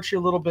loss hurts you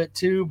a little bit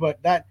too,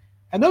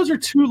 and those are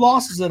two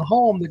losses at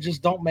home that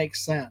just don't make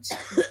sense.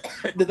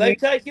 Did they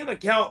take into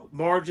account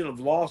margin of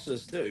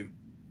losses too?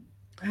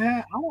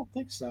 I don't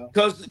think so.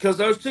 Because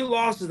those two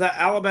losses, that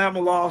Alabama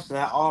loss and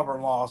that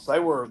Auburn loss, they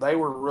were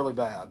really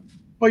bad.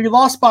 Well, you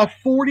lost by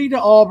 40 to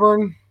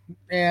Auburn,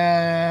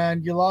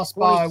 and you lost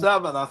by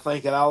 47, I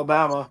think, at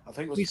Alabama. I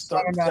think it was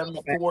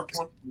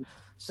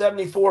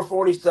 74,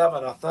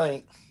 47, I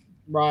think.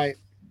 Right.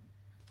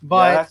 Yeah,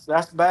 But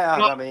that's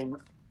bad. I mean,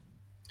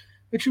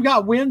 but you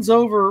got wins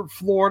over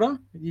Florida.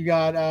 You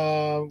got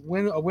a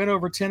win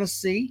over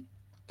Tennessee.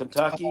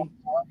 Kentucky.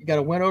 You got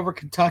a win over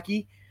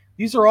Kentucky.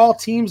 These are all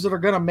teams that are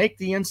going to make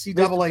the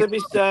NCAA. Mississippi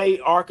State,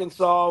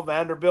 Arkansas,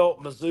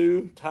 Vanderbilt,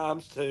 Mizzou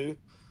 ×2.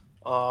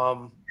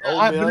 Ole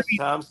Miss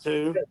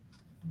 ×2.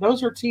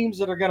 Those are teams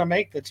that are going to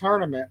make the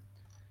tournament.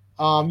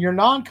 Your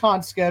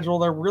non-con schedule,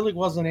 there really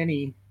wasn't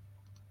any.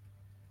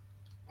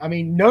 I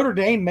mean, Notre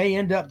Dame may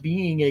end up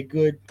being a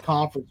good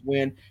conference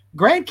win.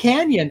 Grand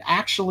Canyon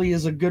actually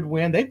is a good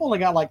win. They've only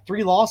got like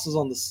 3 losses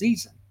on the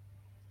season,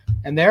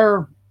 and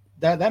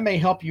that may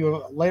help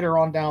you later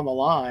on down the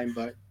line.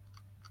 But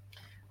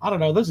I don't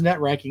know. Those net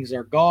rankings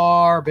are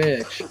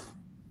garbage.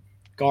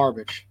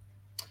 Garbage.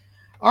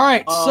 All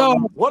right. So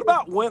what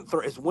about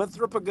Winthrop? Is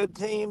Winthrop a good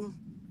team?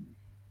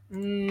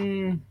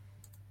 I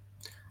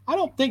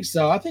don't think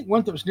so. I think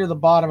Winthrop's near the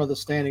bottom of the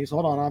standings.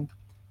 Hold on.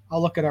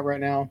 I'll look it up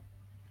right now.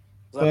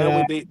 I know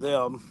we beat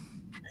them.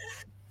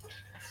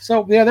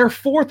 So, yeah, they're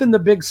 4th in the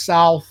Big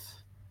South.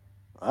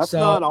 That's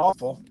not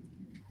awful.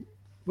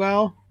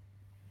 Well,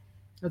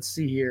 let's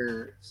see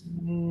here.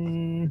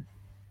 Yeah.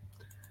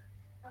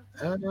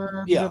 I'm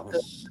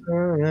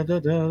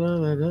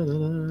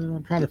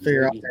trying to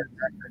figure out their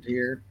record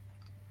here.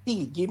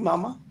 Did you,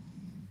 Mama?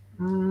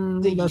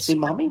 Did you see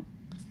Mommy?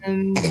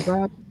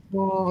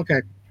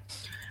 Okay.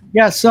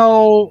 Yeah,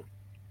 so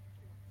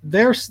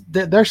they're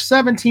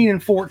 17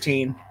 and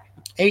 14,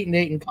 8 and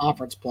 8 in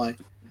conference play.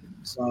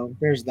 So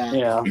there's that.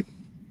 Yeah.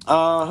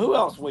 Who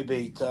else we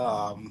beat?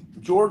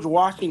 George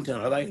Washington.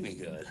 Are they any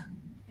good?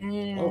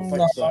 I don't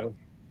think so.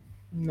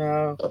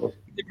 No.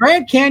 The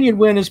Grand Canyon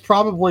win is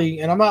probably,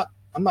 and I'm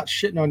not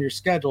shitting on your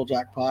schedule,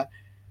 Jackpot.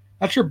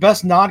 That's your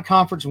best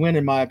non-conference win,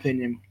 in my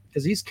opinion,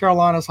 because East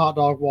Carolina's hot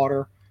dog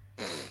water.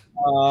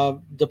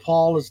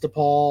 DePaul is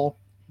DePaul.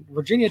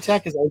 Virginia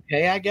Tech is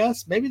okay, I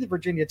guess. Maybe the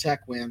Virginia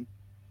Tech win.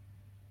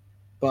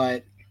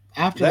 But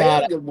after they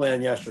that, had a good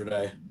win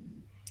yesterday.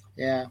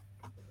 Yeah.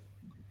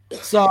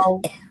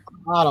 So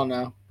I don't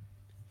know,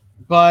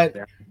 but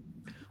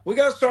we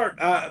got to start.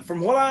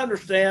 From what I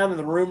understand and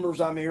the rumors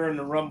I'm hearing,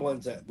 the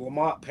rumblings that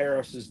Lamont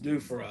Paris is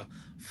due for a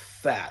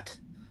fat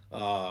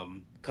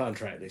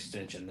contract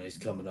extension that's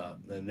coming up,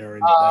 and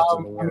that's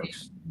in the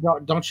works.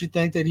 Don't you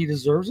think that he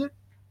deserves it?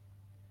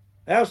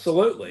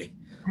 Absolutely.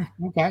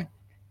 Okay.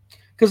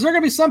 Because there are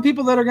going to be some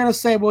people that are going to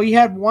say, "Well, he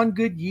had one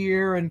good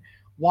year, and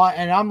why?"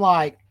 And I'm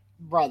like,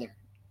 brother.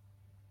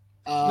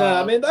 No,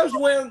 I mean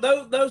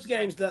those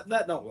games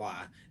that don't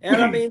lie, and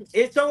I mean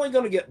it's only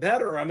going to get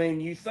better. I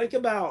mean, you think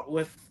about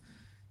with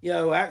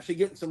actually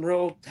getting some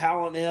real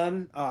talent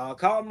in.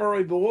 Colin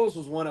Murray Boyles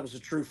was one that was a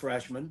true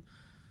freshman,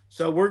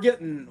 so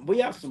we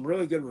have some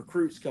really good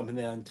recruits coming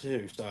in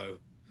too. So,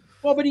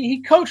 well, but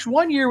he coached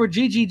one year with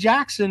G.G.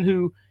 Jackson,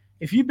 who,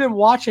 if you've been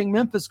watching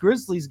Memphis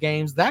Grizzlies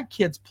games, that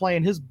kid's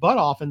playing his butt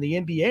off in the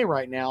NBA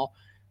right now.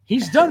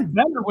 He's done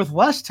better with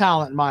less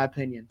talent, in my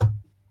opinion.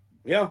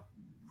 Yeah.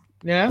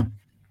 Yeah,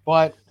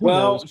 but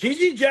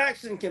G.G.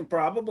 Jackson can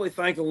probably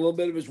thank a little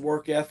bit of his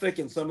work ethic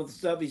and some of the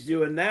stuff he's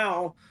doing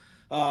now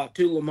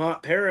to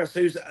Lamont Paris.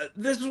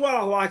 This is what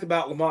I like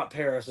about Lamont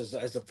Paris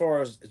as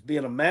far as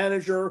being a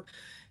manager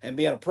and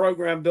being a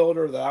program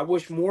builder that I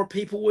wish more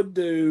people would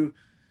do.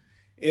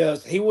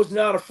 Is he was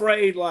not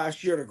afraid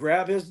last year to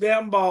grab his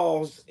damn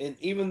balls, and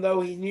even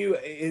though he knew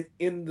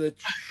in the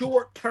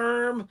short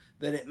term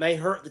that it may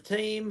hurt the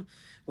team.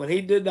 When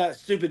he did that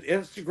stupid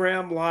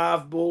Instagram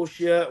live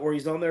bullshit where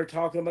he's on there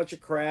talking a bunch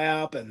of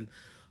crap and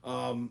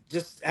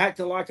just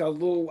acting like a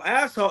little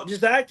asshole,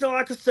 just acting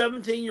like a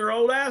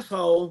 17-year-old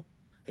asshole,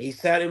 he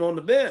sat him on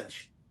the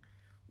bench.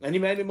 And he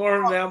made him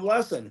learn a damn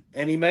lesson.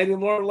 And he made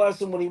him learn a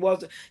lesson when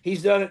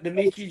he's done it to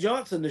Demetri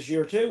Johnson this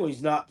year too. When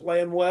he's not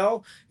playing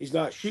well, he's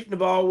not shooting the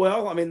ball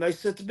well. I mean, they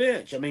sit the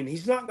bench. I mean,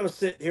 he's not going to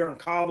sit here and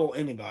coddle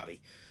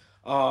anybody.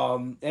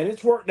 And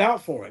it's worked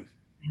out for him.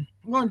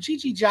 Well,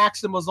 G.G.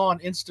 Jackson was on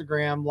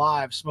Instagram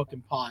live smoking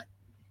pot.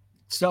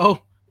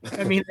 So,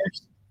 I mean,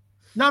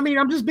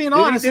 I'm just being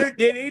honest.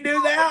 Did he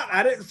do that?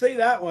 I didn't see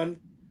that one.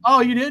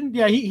 Oh, you didn't?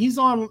 Yeah, he's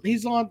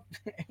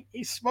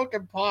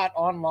smoking pot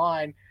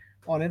online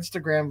on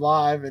Instagram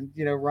live and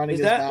running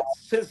his mouth.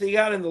 Since he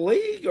got in the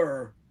league,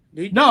 or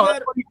no?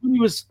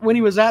 When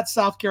he was at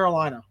South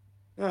Carolina.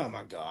 Oh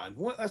my God!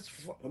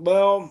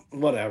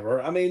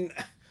 Whatever. I mean,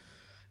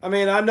 I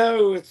mean, I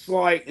know it's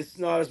like it's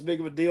not as big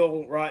of a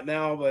deal right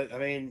now, but I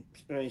mean,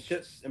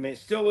 shit's. I mean,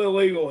 it's still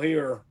illegal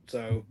here,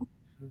 so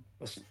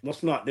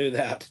let's not do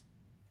that.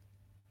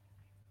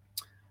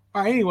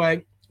 All right.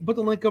 Anyway, put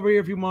the link over here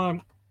if you want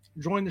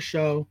to join the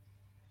show.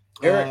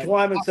 Eric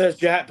Twyman says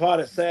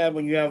jackpot. It's sad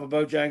when you have a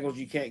Bojangles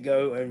you can't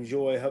go and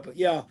enjoy.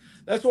 Yeah,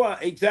 that's why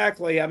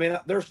exactly. I mean,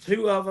 there's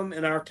two of them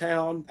in our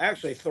town.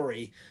 Actually,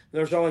 three.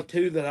 There's only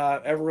two that I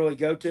ever really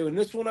go to, and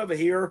this one over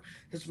here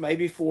is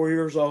maybe 4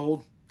 years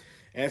old,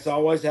 and it's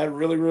always had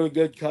really really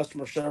good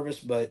customer service.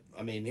 But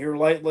I mean, here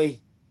lately,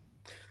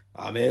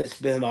 I mean, it's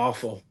been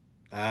awful.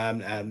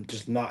 I'm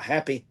just not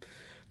happy.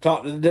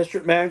 Talked to the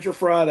district manager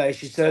Friday.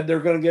 She said they're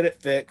going to get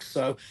it fixed.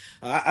 So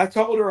I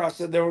told her, I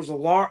said there was a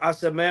large, I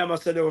said, ma'am, I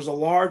said there was a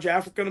large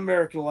African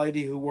American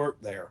lady who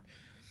worked there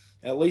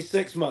at least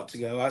 6 months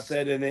ago. I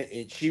said,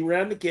 and she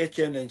ran the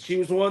kitchen, and she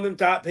was one of them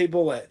type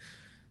people that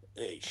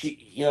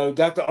she,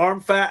 got the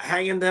arm fat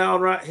hanging down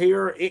right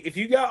here. If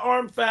you got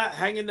arm fat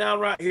hanging down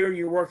right here,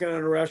 you're working in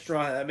a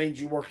restaurant. That means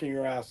you're working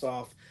your ass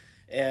off,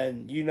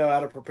 and you know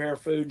how to prepare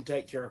food and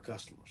take care of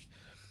customers.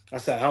 I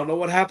said, I don't know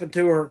what happened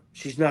to her.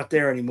 She's not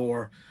there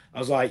anymore. I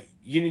was like,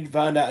 you need to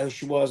find out who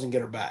she was and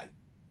get her back.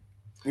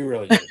 You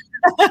really do.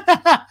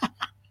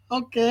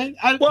 Okay.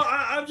 Well,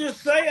 I'm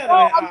just saying.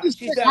 Well,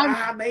 She said,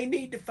 I may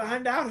need to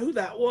find out who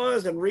that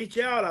was and reach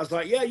out. I was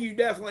like, yeah, you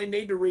definitely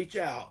need to reach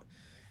out.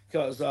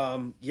 Because,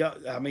 yeah,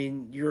 I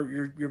mean,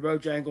 your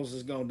Bojangles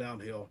is going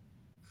downhill.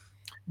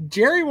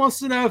 Jerry wants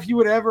to know if you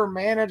would ever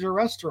manage a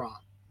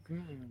restaurant.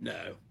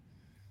 No.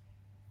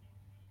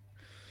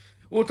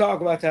 We'll talk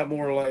about that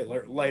more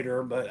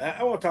later, but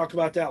I want to talk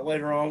about that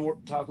later on.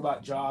 We'll talk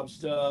about job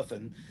stuff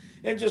and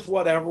just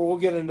whatever. We'll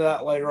get into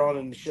that later on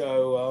in the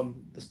show.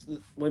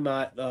 We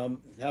might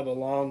have a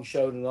long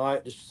show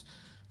tonight, just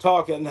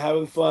talking,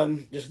 having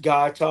fun, just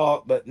guy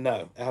talk, but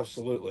no,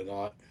 absolutely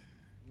not.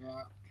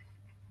 Yeah.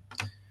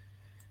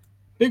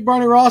 Big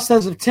Barney Ross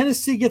says if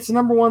Tennessee gets the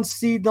number 1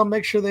 seed, they'll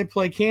make sure they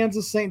play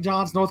Kansas, St.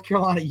 John's, North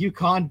Carolina,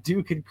 UConn,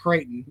 Duke, and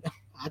Creighton.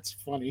 That's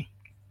funny.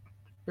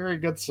 Very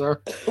good,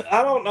 sir.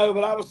 I don't know,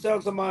 but I was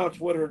telling somebody on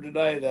Twitter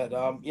today that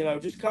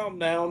just calm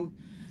down.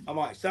 I'm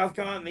like, South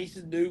Carolina needs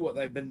to do what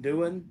they've been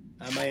doing.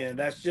 I mean,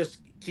 that's just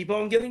keep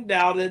on getting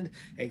doubted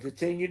and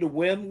continue to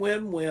win.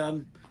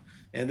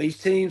 And these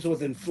teams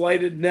with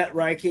inflated net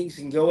rankings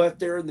can go out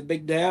there in the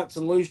big dance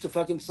and lose to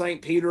fucking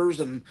St. Peter's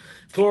and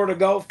Florida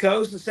Gulf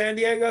Coast and San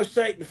Diego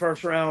State in the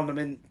first round. I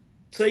mean,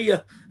 see ya.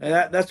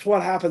 And that's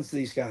what happens to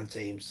these kind of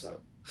teams.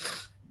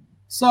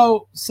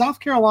 So South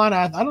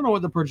Carolina, I don't know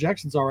what the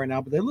projections are right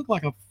now, but they look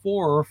like a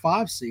 4 or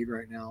 5 seed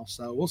right now.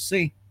 So we'll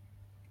see.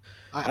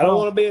 I don't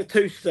want to be a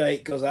 2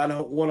 state because I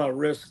don't want to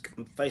risk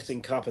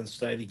facing Coppin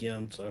State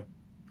again. So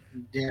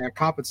yeah,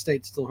 Coppin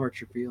State still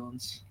hurts your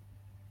feelings.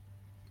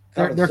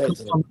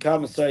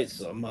 Coppin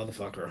State's a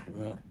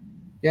motherfucker.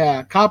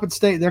 Yeah, Coppin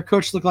State. Their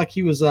coach looked like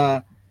he was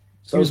one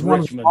of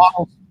the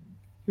models.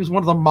 He was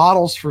one of the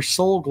models for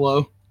Soul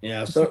Glow.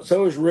 Yeah,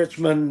 so is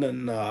Richmond,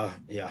 and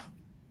yeah.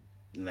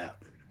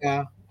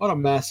 Yeah, what a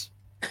mess.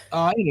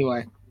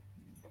 Anyway,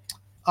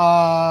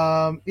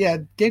 yeah,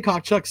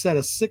 Gamecock Chuck said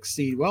a 6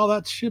 seed. Well,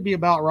 that should be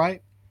about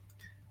right.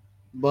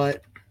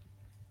 But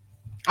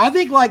I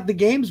think like the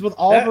games with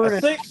Auburn,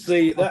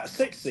 that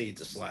 6 seed's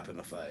a slap in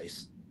the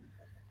face.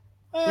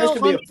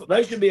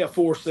 They should be a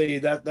 4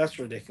 seed. That's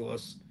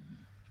ridiculous.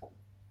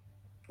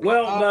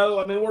 Well, no,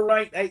 I mean we're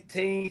ranked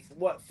 18th.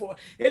 What for?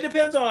 It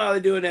depends on how they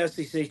do an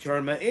SEC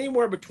tournament.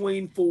 Anywhere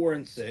between 4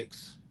 and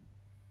 6.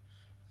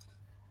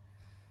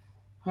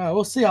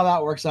 We'll see how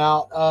that works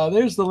out.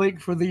 There's the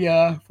link for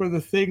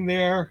the thing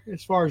there.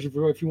 As far as if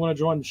you want to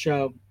join the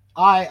show,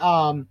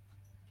 the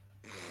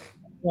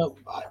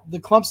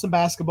Clemson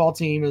basketball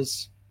team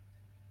is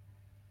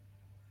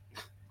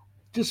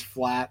just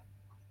flat.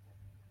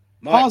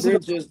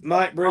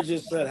 Mike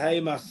Bridges said, "Hey,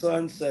 my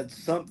son said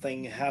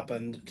something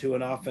happened to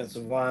an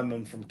offensive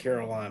lineman from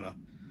Carolina.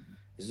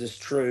 Is this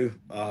true?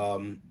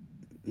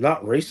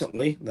 Not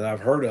recently that I've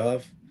heard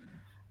of.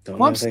 Don't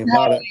know anything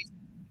about it."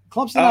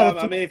 Clemson.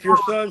 I mean, if your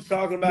son's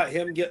talking about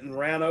him getting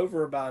ran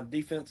over by a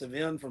defensive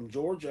end from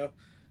Georgia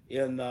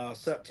in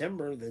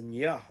September, then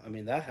yeah, I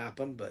mean that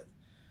happened. But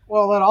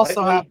that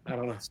also happened. I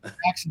don't know.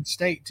 Jackson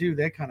State too.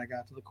 They kind of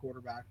got to the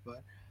quarterback,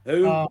 but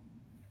who?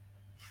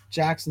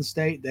 Jackson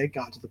State, they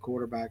got to the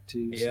quarterback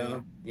too. Yeah,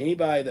 so.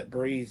 Anybody that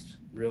breathed,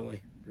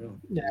 really.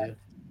 Yeah.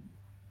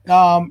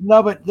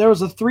 No, but there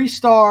was a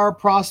 3-star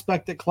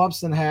prospect that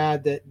Clemson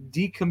had that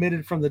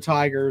decommitted from the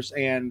Tigers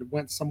and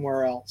went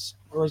somewhere else,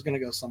 or was going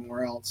to go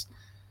somewhere else.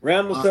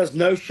 Randall says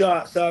no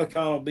shot. South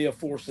Carolina will be a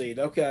 4 seed.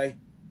 Okay.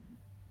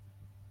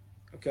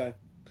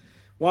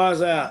 Why is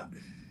that?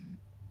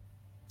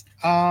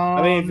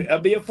 I mean, if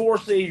it'd be a 4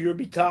 seed, you'd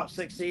be top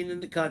 16 in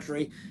the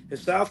country.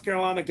 If South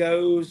Carolina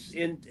goes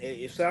into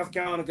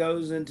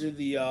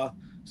the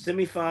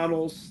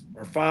semifinals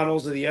or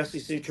finals of the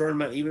SEC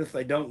tournament, even if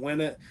they don't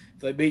win it, if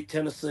they beat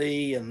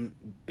Tennessee and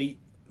beat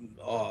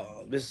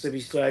Mississippi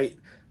State,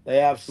 they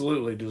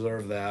absolutely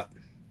deserve that.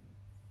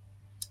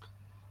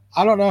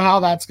 I don't know how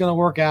that's going to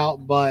work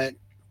out, but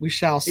We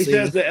shall He see.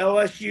 says the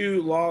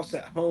LSU loss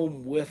at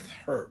home with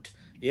hurt.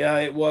 Yeah,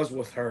 it was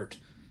with hurt.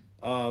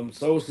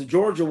 So it's the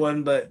Georgia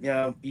one, but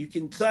you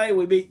can say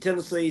we beat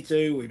Tennessee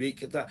too. We beat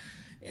Kentucky.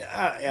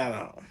 I don't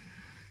know.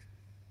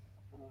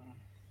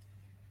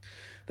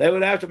 They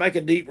would have to make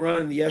a deep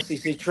run in the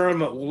SEC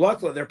tournament. Well,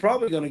 luckily, they're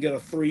probably going to get a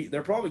 3.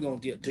 They're probably going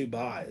to get 2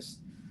 buys.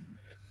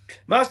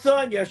 My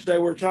son yesterday,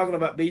 we were talking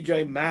about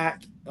B.J.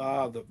 Mack,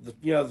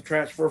 the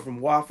transfer from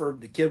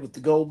Wofford, the kid with the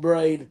gold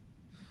braid.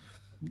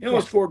 He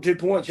only scored 2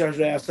 points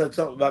yesterday. I said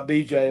something about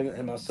BJ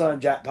and my son,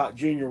 Jackpot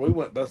Jr. We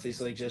went both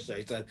these leagues yesterday.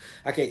 He said,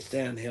 I can't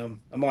stand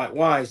him. I'm like,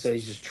 why? He said,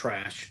 he's just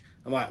trash.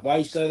 I'm like, why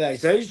you say that? He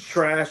said, he's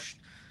trash.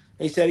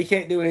 He said, he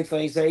can't do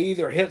anything. He said, he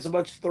either hits a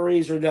bunch of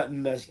threes or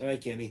doesn't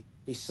make any.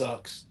 He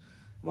sucks.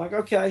 I'm like,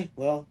 okay,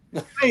 well.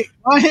 Hey,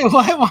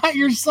 why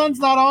your son's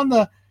not on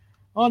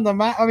the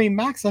Mac? I mean,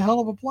 Mac's a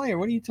hell of a player.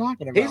 What are you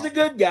talking about? He's a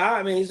good guy.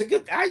 I mean, he's a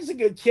good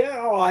kid.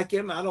 I like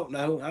him. I don't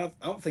know. I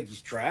don't think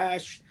he's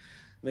trash.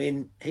 I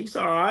mean, he's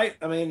all right.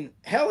 I mean,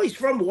 hell, he's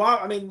from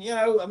Wofford.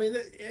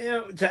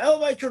 To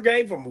elevate your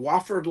game from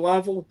Wofford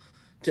level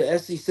to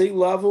SEC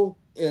level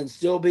and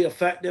still be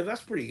effective,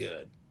 that's pretty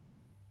good.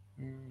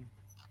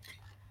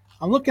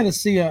 I'm looking to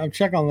see. I'm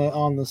checking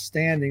on the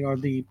standing or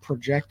the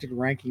projected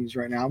rankings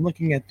right now. I'm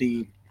looking at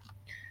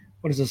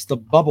what is this? The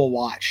Bubble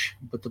Watch,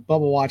 but the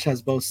Bubble Watch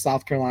has both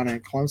South Carolina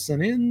and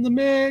Clemson in the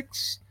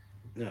mix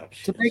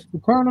to make the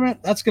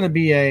tournament. That's going to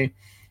be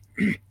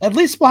at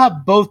least we'll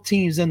have both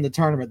teams in the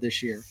tournament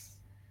this year,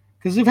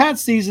 because we've had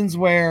seasons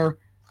where,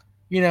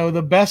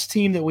 the best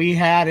team that we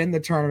had in the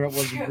tournament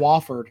was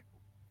Wofford.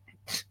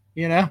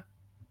 In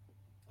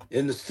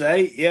the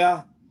state,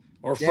 yeah,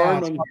 or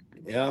Furman,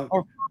 yeah.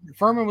 Or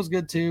Furman was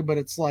good too, but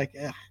it's like,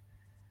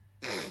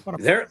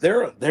 they're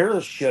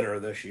a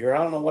shitter this year. I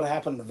don't know what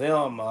happened to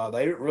them.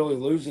 They didn't really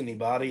lose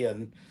anybody,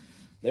 and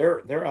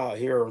they're out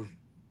here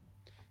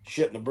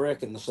shitting a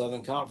brick in the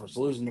Southern Conference,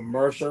 losing to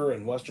Mercer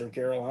and Western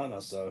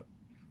Carolina. So,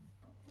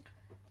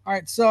 all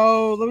right.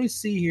 So let me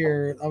see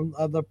here.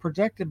 The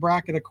projected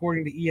bracket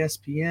according to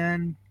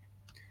ESPN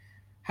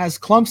has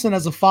Clemson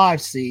as a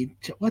 5 seed.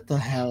 What the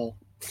hell?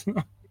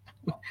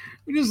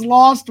 We just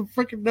lost to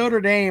freaking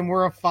Notre Dame.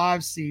 We're a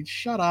 5 seed.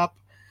 Shut up.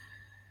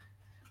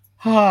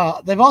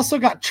 They've also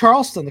got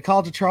Charleston, the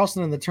College of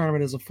Charleston in the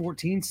tournament as a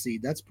 14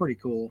 seed. That's pretty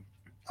cool.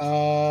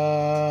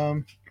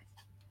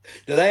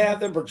 Do they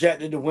have them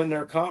projected to win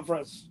their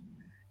conference?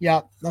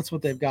 Yeah, that's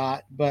what they've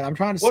got. But I'm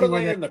trying to see. What are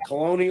they in the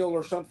Colonial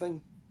or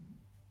something?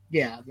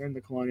 Yeah, they're in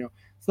the Colonial.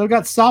 So they've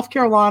got South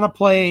Carolina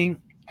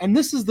playing, and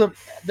this is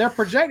their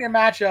projected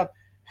matchup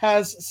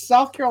has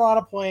South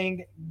Carolina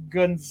playing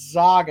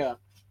Gonzaga.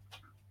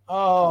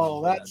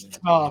 Oh, that's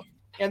tough.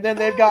 And then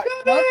they've got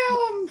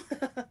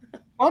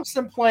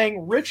Clemson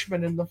playing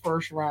Richmond in the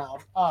first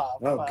round.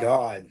 Oh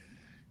God.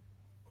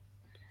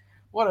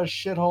 What a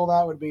shithole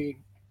that would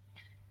be.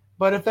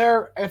 But if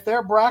their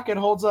bracket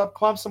holds up,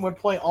 Clemson would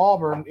play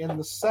Auburn in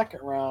the second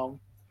round.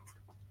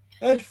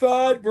 That's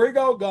fine. Bring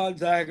on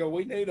Gonzaga.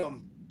 We need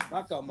them.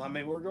 I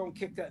mean, we're going to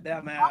kick that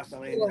damn ass. I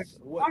mean,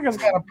 Gonzaga's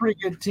got a pretty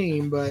good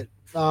team, but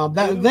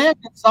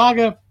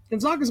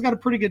Gonzaga's got a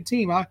pretty good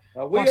team.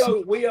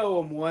 We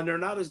owe them one. They're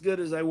not as good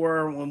as they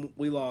were when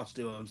we lost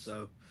to them.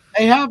 So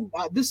they have.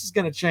 This is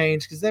going to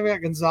change because they've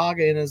got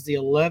Gonzaga in as the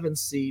 11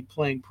 seed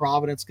playing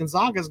Providence.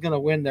 Gonzaga's going to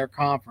win their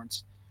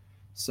conference,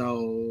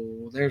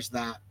 so there's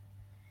that.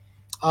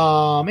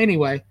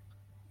 Anyway,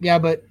 yeah,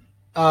 but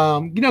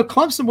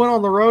Clemson went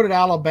on the road at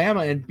Alabama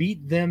and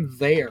beat them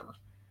there.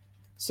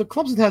 So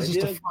Clemson has a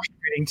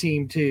frustrating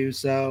team too.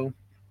 So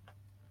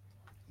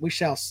we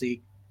shall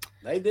see.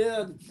 They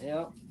did,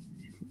 yeah.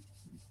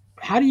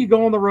 How do you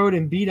go on the road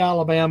and beat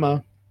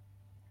Alabama,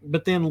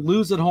 but then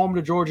lose at home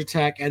to Georgia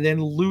Tech and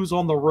then lose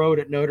on the road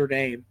at Notre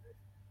Dame?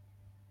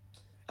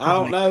 I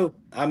don't know.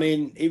 I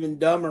mean, even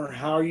dumber,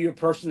 how are you a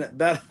person that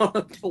bet on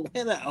them to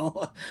win it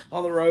on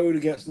the road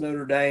against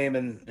Notre Dame?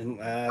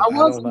 I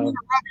wasn't going to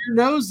rub your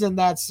nose in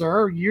that,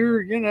 sir.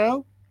 You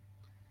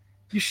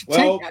should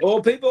take that.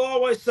 Well, people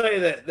always say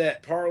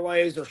that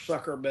parlays are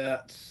sucker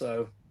bets.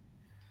 So,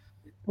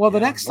 the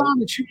next time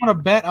that you want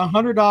to bet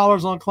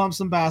 $100 on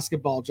Clemson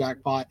basketball,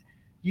 Jackpot,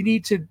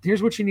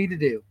 here's what you need to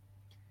do.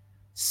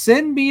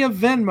 Send me a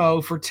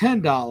Venmo for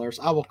 $10.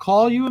 I will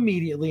call you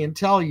immediately and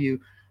tell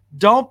you,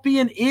 don't be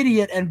an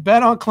idiot and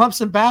bet on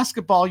Clemson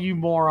basketball, you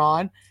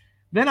moron.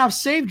 Then I've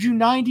saved you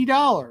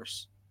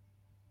 $90.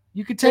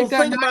 You could take that.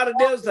 The thing about it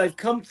is they've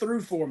come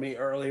through for me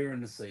earlier in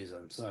the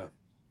season. So,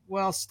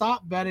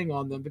 stop betting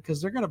on them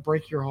because they're going to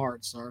break your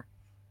heart, sir.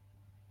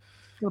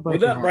 It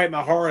doesn't break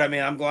my heart. I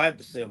mean, I'm glad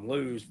to see them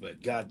lose,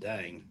 but god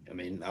dang. I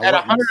mean,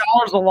 at $100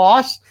 a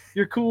loss,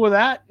 you're cool with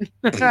that?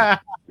 Yeah.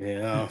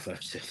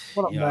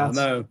 What a mess. I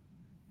know.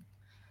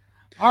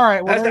 All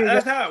right. Well,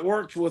 that's how it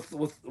works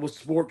with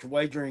sports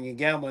wagering and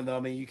gambling, though. I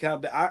mean,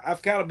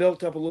 I've kind of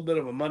built up a little bit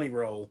of a money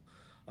roll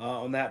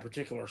on that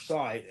particular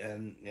site,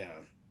 and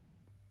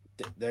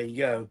there you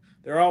go.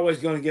 They're always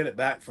going to get it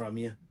back from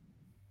you.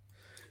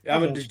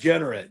 I'm a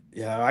degenerate.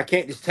 I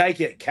can't just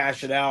take it,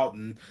 cash it out,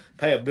 and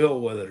pay a bill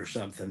with it or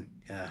something.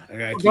 Yeah, I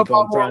gotta keep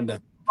on trying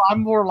to buy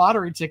more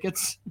lottery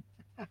tickets.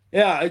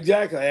 Yeah,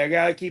 exactly. I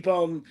gotta keep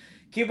on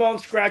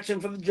scratching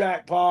for the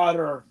jackpot,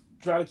 or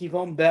try to keep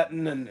on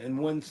betting and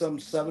win some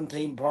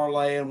 17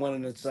 parlay and win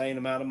an insane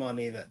amount of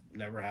money that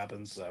never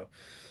happens. So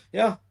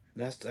yeah,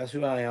 that's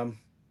who I am.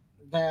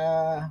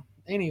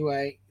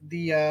 Anyway,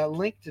 the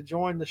link to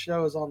join the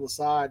show is on the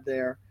side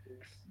there.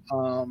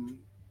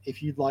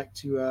 If you'd like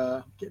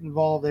to get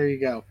involved, there you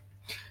go.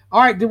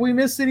 All right. Did we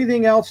miss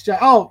anything else, Jack?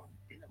 Oh,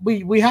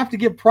 we have to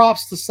give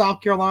props to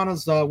South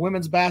Carolina's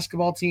women's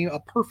basketball team. A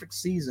perfect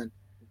season.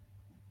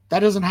 That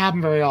doesn't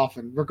happen very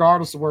often,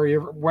 regardless of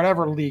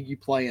whatever league you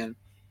play in.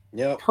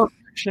 Yep.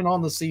 Perfection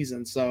on the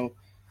season. So,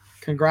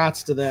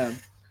 congrats to them.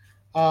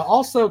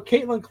 Also,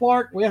 Caitlin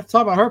Clark. We have to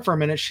talk about her for a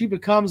minute. She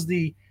becomes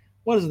the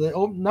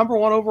number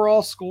one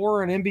overall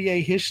scorer in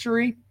NBA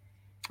history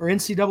or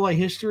NCAA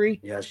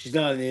history. Yeah, she's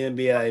not in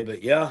the NBA,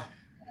 but yeah.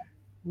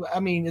 I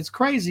mean, it's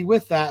crazy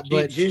with that,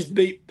 but She's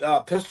beat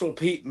Pistol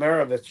Pete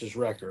Maravich's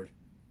record.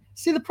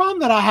 See, the problem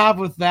that I have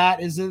with that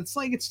is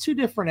it's two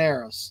different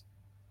eras.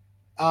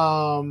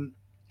 And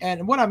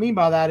what I mean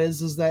by that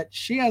is that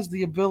she has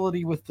the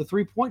ability with the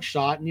 3-point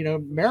shot, and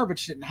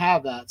Maravich didn't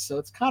have that, so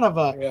it's kind of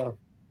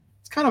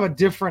a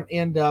different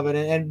end of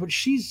it. But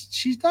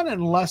she's done it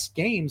in less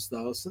games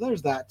though, so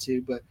there's that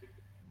too. But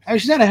I mean,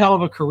 she's had a hell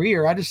of a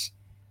career.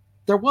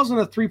 There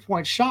wasn't a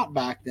 3-point shot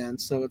back then,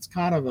 so it's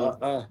kind of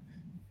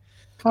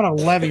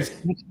levies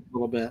a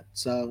little bit.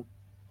 So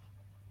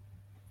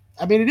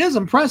I mean, it is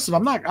impressive.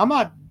 I'm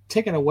not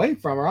taking away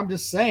from her. I'm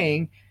just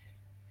saying,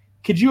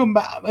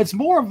 it's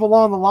more of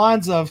along the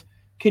lines of,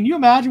 can you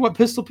imagine what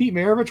Pistol Pete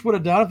Maravich would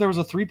have done if there was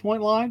a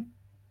 3-point line?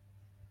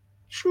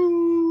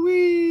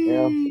 Shoo-wee.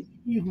 Yeah.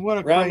 What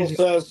a Randall crazy.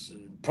 says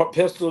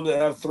Pistol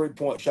didn't have a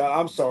 3-point shot.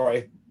 I'm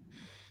sorry.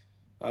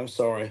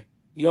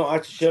 You don't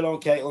have to shit on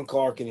Caitlin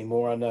Clark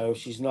anymore. I know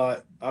she's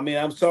not. I mean,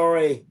 I'm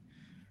sorry.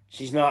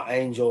 She's not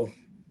Angel.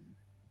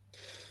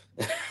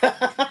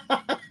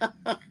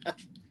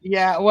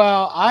 Yeah,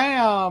 well,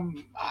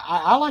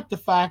 I like the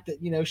fact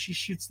that she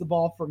shoots the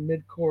ball from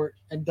midcourt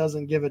and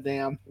doesn't give a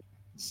damn.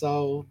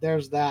 So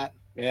there's that.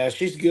 Yeah,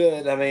 she's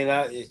good. I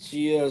mean,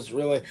 she is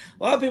really.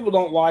 A lot of people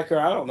don't like her.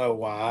 I don't know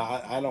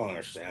why. I don't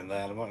understand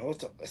that. I'm like,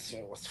 it's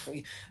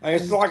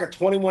like a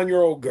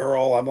 21-year-old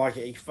girl. I'm like,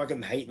 you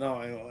fucking hating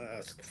on me.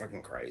 That's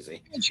fucking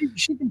crazy.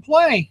 She can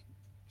play.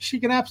 She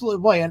can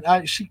absolutely play,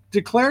 and she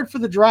declared for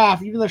the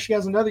draft, even though she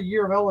has another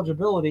year of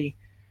eligibility,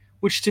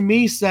 which to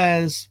me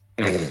says.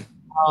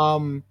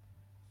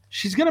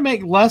 She's going to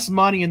make less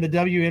money in the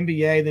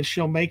WNBA than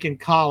she'll make in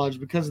college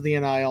because of the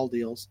NIL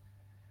deals.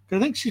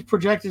 Because I think she's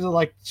projected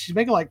to she's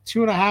making like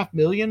 $2.5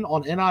 million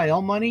on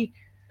NIL money.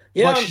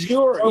 Yeah, I'm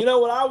sure. You know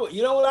what I would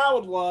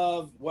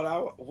love.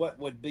 What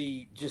would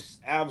be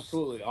just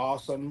absolutely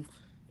awesome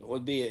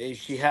would be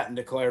if she hadn't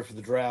declared for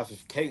the draft.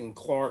 If Caitlin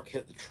Clark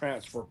hit the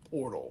transfer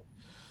portal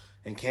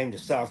and came to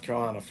South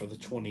Carolina for the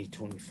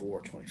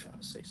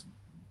 2024-25 season.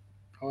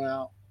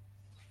 Well.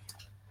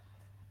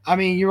 I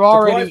mean, you're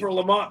already to play for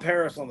Lamont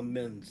Paris on the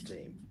men's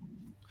team.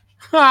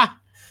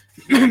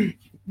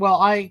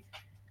 Well, I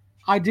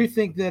do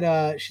think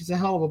that she's a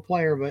hell of a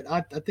player, but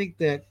I think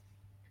that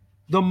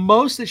the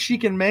most that she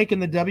can make in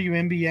the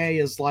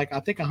WNBA is I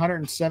think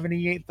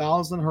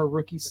 $178,000 her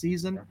rookie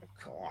season. Oh,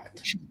 God.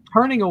 She's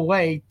turning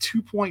away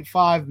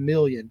 $2.5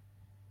 million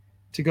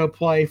to go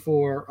play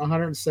for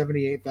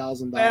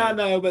 $178,000. Yeah, I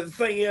know, but the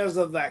thing is,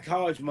 of that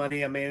college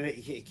money, I mean,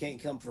 it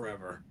can't come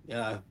forever.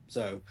 Yeah,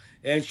 so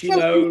and she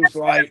knows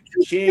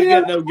she ain't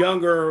getting no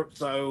younger,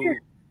 so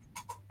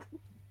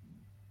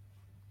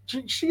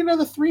she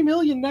another $3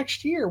 million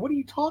next year. What are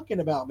you talking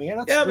about,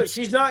 man? But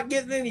she's not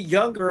getting any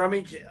younger. I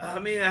mean,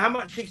 how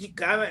much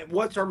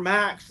what's her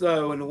max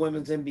though in the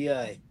women's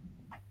NBA?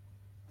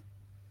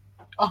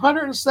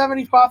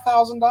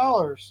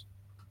 $175,000.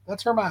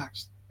 That's her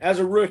max As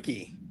a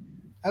rookie.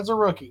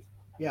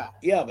 Yeah.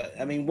 Yeah, but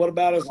I mean, what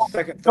about as a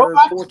second, third,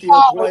 fourth-year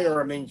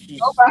player? I mean,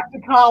 she's go back to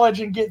college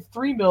and get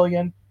 $3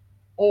 million,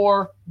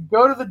 or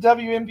go to the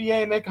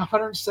WNBA and make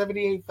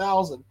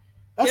 $178,000.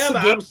 But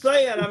I'm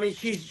saying, I mean,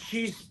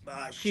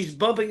 she's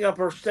bumping up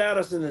her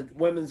status in the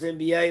women's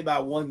NBA by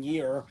 1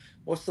 year.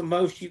 What's the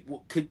most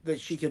that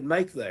she could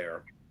make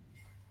there?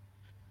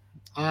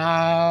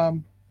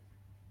 Well,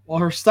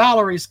 her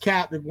salary's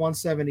capped at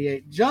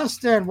 $178.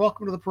 Justin,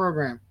 welcome to the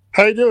program.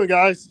 How you doing,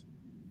 guys?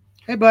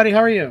 Hey, buddy, how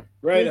are you?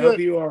 Great, I hope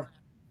you are.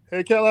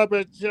 Hey,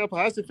 Carolina,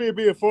 how's it feel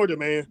being Florida,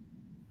 man?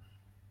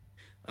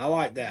 I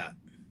like that.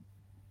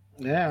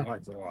 Yeah. I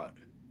like it a lot.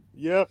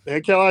 Yep.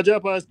 Hey, Carolina,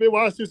 it's been a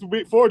while since we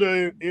beat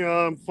Florida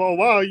for a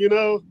while,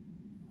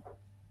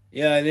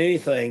 Yeah, and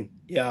anything.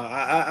 Yeah,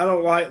 I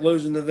don't like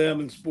losing to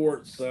them in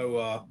sports,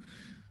 so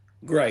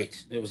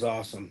great. It was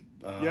awesome.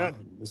 Yeah.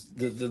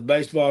 The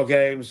baseball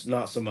games,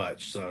 not so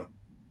much, so.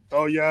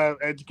 Oh, yeah.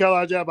 And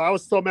Carolina, I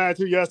was so mad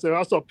too yesterday. I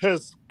was so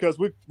pissed because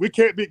we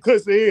can't beat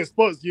Clemson in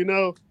sports,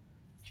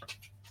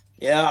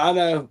 Yeah, I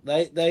know.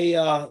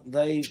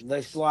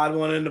 They slide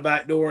one in the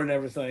back door and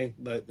everything,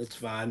 but it's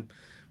fine.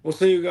 We'll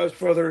see who goes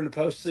further in the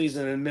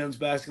postseason in men's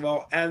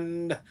basketball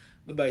and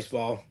the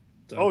baseball.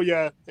 So, Oh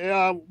yeah.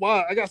 Yeah.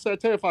 Wow. I got to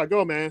tell you if I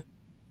go, man.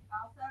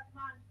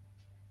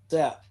 what's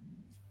that?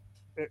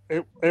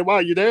 Hey, wow,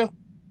 you there?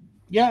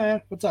 Yeah,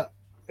 man. What's up?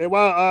 Hey,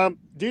 wow.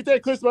 Do you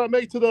think Clemson might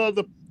make it to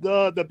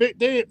the big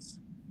dance?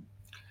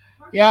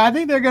 Yeah, I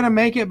think they're going to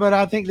make it, but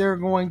I think they're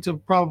going to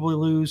probably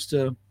lose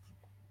to,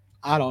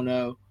 I don't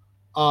know,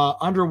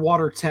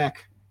 Underwater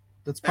Tech.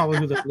 That's probably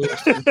who they're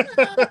lose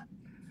to.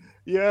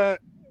 Yeah.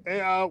 Hey,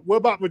 what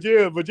about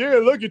Virginia? Virginia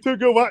looking too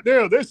good right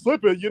now. They're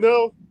slipping, you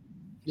know.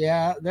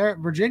 Yeah,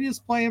 Virginia's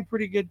playing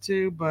pretty good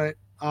too, but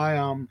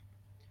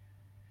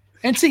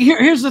and see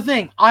here's the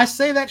thing. I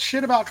say that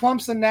shit about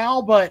Clemson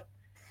now, but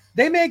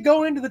they may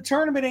go into the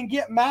tournament and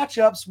get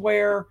matchups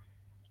where,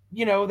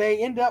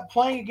 they end up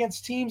playing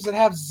against teams that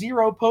have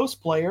 0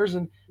 post players,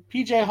 and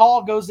PJ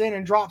Hall goes in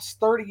and drops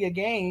 30 a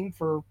game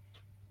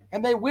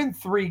and they win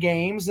 3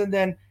 games, and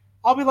then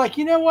I'll be like,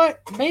 you know what?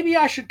 Maybe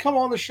I should come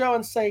on the show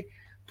and say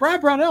Brad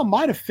Brownell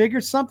might have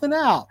figured something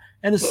out.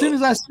 And as soon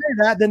as I say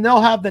that, then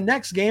they'll have the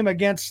next game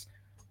against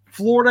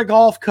Florida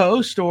Gulf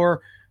Coast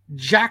or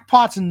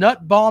Jackpot's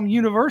Nut Bomb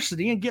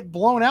University and get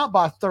blown out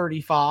by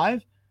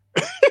 35.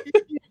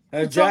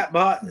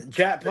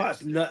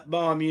 Jackpot's Nut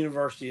Bomb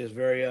University is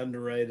very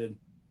underrated.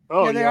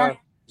 Oh Yeah, they yeah. are.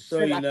 So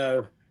you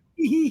know.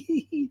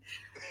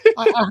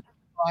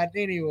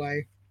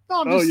 Anyway,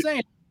 no, I'm Oh, just yeah.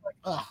 saying,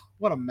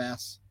 what a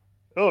mess.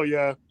 Oh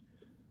yeah.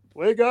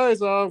 Well, guys,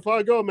 before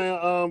I go,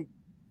 man,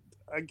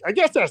 I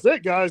guess that's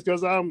it, guys,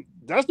 because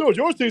that's no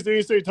George team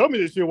you told me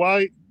this year,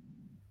 White.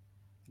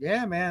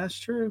 Yeah, man, that's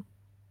true.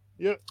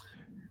 Yep.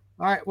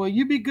 All right, well,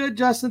 you be good,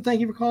 Justin.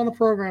 Thank you for calling the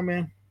program,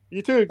 man.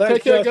 You too. Thanks,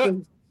 Take care, guys.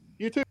 Justin.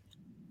 You too.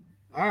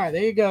 All right,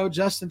 there you go,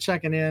 Justin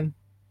checking in.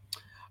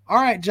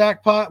 All right,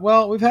 Jackpot.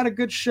 Well, we've had a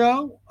good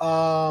show.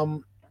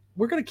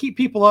 We're going to keep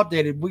people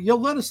updated.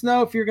 You'll let us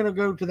know if you're going to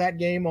go to that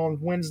game on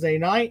Wednesday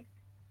night,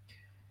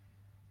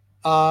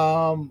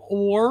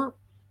 or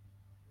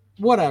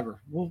whatever.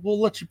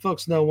 We'll let you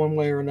folks know one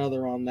way or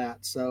another on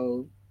that.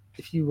 So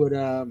if you would,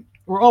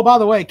 by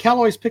the way,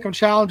 Callaway's Pick'em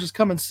Challenge is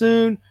coming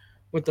soon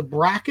with the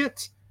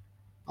bracket.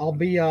 I'll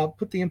be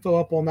put the info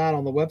up on that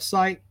on the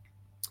website.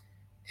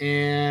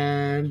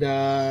 And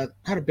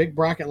had a big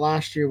bracket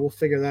last year. We'll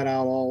figure that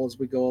out all as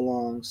we go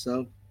along.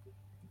 So,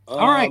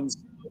 all right.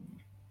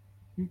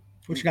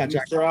 What you got,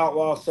 Jack? Mr.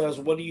 Outlaw says,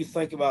 what do you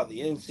think about the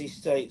NC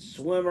State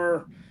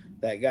swimmer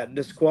that got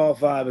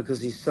disqualified because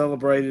he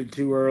celebrated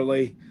too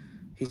early?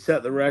 He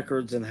set the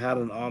records and had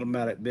an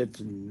automatic bid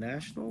to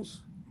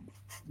nationals.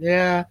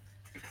 Yeah.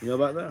 You know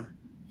about that?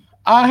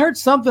 I heard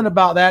something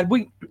about that.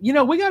 We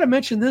got to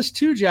mention this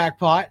too,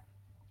 Jackpot.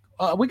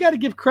 We got to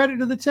give credit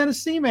to the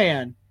Tennessee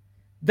man.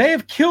 They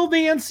have killed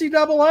the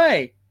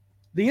NCAA.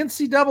 The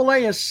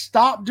NCAA has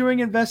stopped doing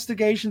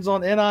investigations on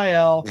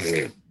NIL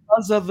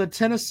because of the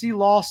Tennessee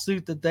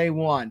lawsuit that they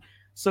won.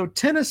 So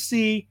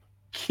Tennessee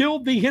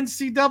killed the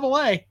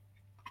NCAA.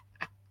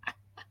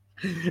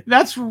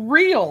 That's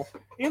real.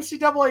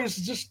 NCAA is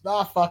just,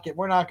 fuck it.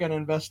 We're not going to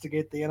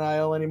investigate the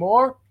NIL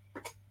anymore.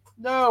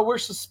 No, we're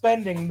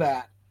suspending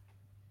that.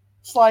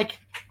 It's like,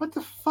 what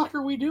the fuck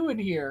are we doing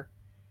here?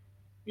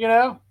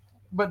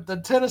 But the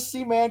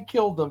Tennessee man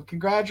killed them.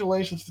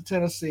 Congratulations to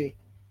Tennessee.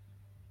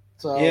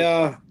 So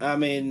yeah, I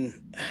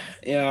mean,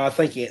 I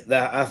think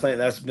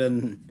that's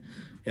been,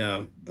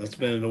 that's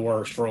been in the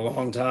works for a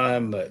long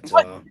time. But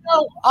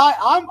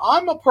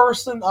I'm a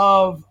person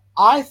of,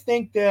 I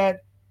think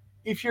that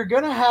if you're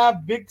going to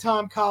have big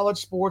time college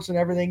sports and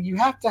everything, you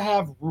have to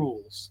have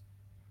rules.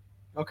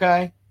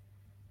 Okay,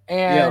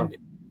 and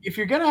if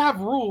you're going to have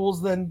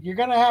rules, then you're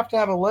going to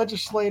have a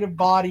legislative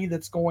body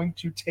that's going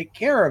to take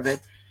care of it.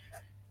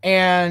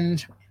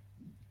 And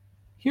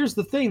here's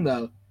the thing,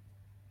 though.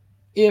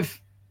 If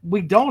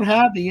we don't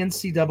have the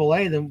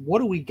NCAA, then what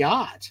do we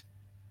got?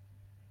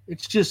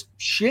 It's just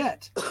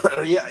shit.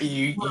 Yeah,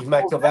 you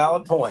make a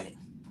valid point.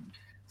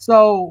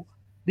 So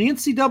the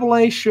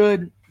NCAA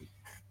should,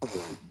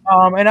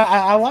 and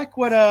I like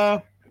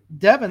what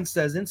Devin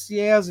says.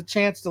 NCAA has a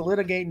chance to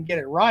litigate and get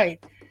it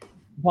right,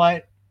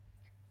 but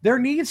there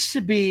needs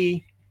to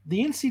be,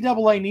 the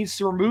NCAA needs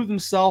to remove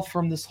themselves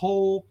from this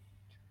whole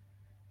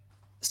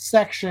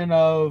section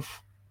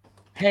of,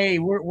 hey,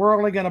 we're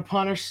only going to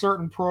punish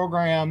certain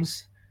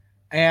programs.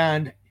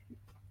 And,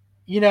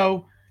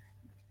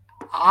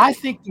 I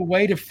think the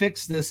way to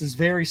fix this is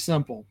very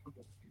simple.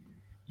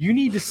 You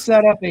need to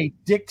set up a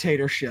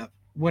dictatorship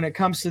when it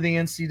comes to the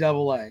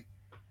NCAA.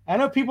 I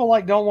know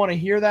people don't want to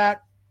hear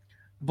that,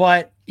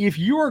 but if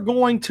you are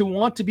going to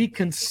want to be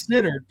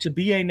considered to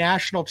be a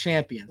national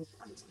champion,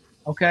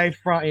 okay,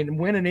 and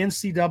win an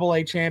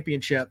NCAA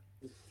championship,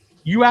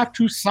 you have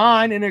to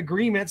sign an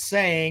agreement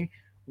saying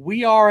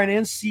we are an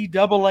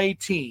NCAA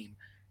team.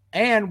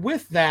 And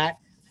with that,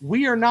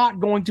 we are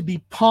not going to be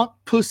punk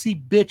pussy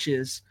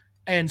bitches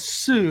and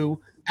sue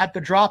at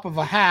the drop of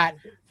a hat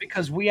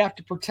because we have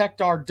to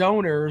protect our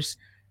donors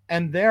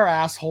and their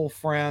asshole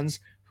friends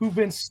who've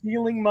been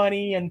stealing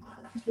money and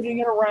putting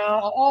it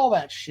around, all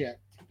that shit.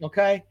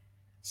 Okay?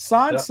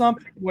 Sign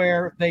something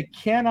where they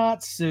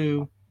cannot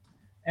sue,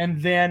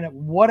 and then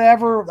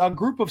whatever, a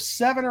group of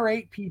 7 or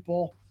 8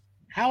 people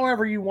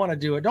however you want to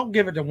do it. Don't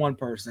give it to one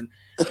person.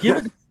 Give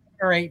it to 7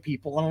 or 8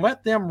 people and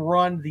let them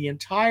run the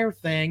entire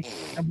thing.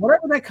 And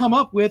whatever they come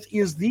up with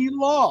is the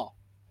law.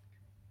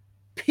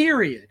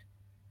 Period.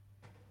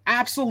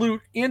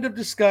 Absolute end of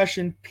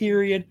discussion,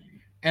 period.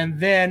 And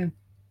then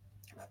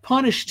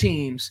punish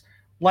teams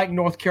like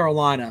North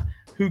Carolina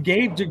who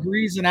gave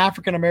degrees in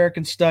African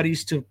American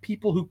studies to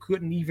people who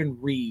couldn't even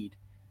read.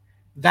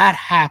 That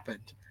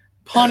happened.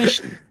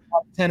 Punish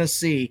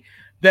Tennessee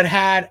that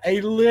had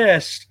a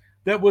list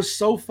that was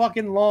so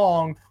fucking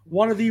long,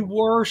 one of the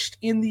worst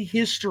in the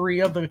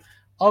history of the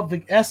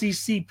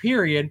SEC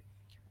period.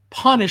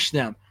 Punish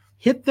them.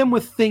 Hit them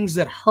with things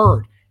that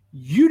hurt.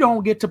 You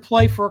don't get to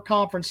play for a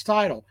conference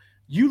title.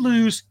 You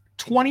lose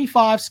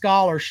 25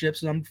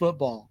 scholarships in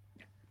football.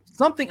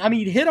 Something, I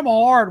mean, hit them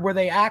hard where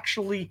they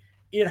actually,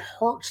 it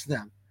hurts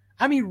them.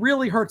 I mean,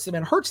 really hurts them.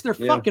 It hurts their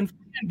fucking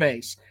fan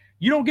base.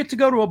 You don't get to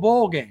go to a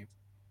bowl game.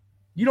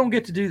 You don't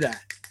get to do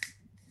that.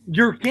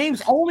 Your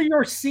games only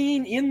are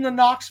seen in the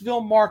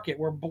Knoxville market.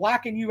 We're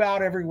blacking you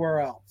out everywhere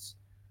else.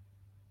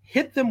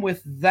 Hit them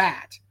with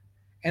that.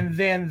 And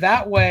then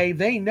that way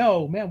they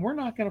know, man, we're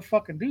not going to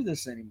fucking do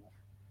this anymore.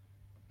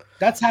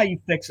 That's how you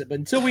fix it. But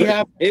until we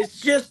have.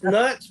 It's just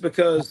nuts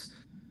because,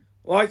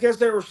 like as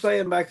they were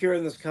saying back here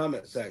in this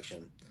comment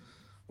section,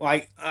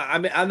 like, I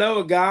mean, I know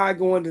a guy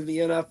going to the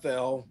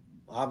NFL.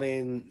 I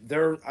mean,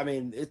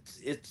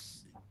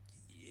 it's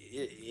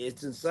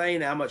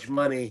insane how much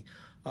money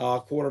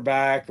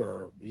quarterback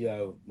or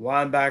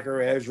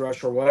linebacker, edge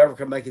rusher, or whatever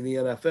can make in the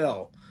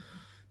NFL.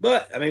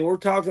 But I mean,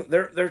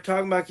 they're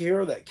talking about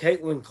here that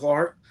Caitlin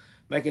Clark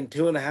making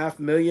 $2.5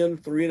 million,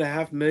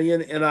 $3.5 million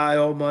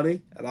NIL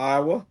money at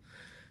Iowa,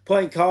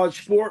 playing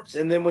college sports,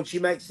 and then when she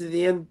makes it to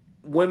the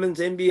women's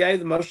NBA,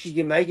 the most she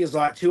can make is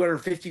like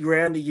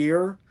 $250,000 a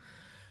year.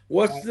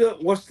 What's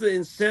the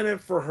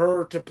incentive for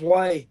her to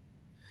play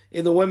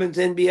in the women's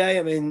NBA?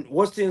 I mean,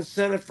 what's the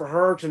incentive for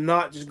her to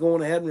not just go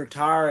on ahead and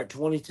retire at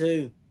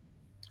 22?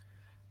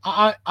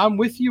 I'm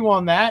with you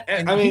on that.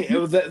 And I mean,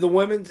 the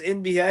women's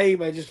NBA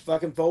may just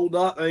fucking fold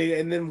up. I mean,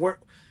 and then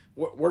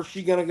where's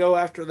she going to go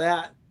after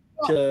that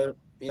to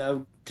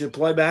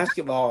play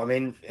basketball? I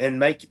mean, and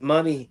make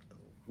money.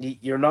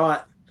 You're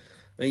not.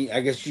 I mean, I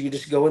guess you could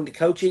just go into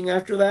coaching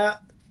after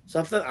that.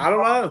 Something, I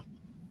don't know.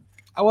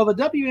 Well, the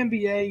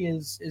WNBA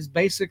is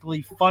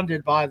basically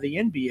funded by the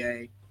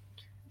NBA,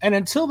 and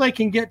until they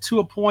can get to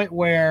a point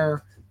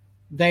where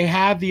they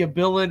have the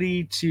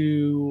ability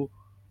to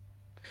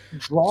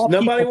draw,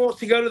 nobody wants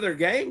to go to their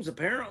games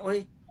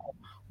apparently.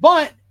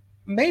 But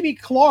maybe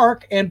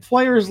Clark and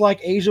players like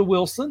Asia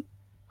Wilson,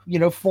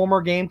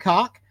 former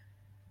Gamecock,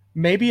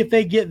 maybe if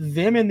they get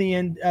them in the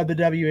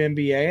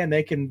WNBA and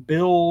they can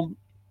build,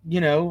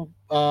 where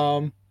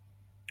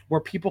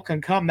people can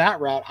come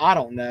that route. I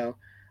don't know.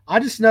 I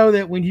just know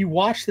that when you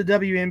watch the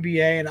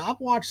WNBA, and I've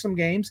watched some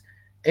games,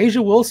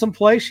 Asia Wilson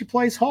plays. She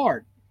plays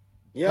hard.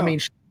 Yeah, I mean,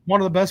 she's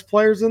one of the best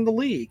players in the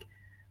league.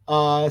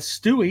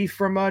 Stewie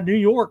from New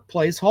York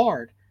plays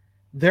hard.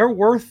 They're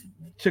worth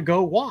to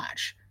go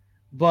watch,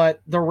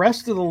 but the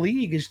rest of the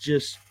league is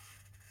just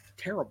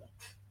terrible.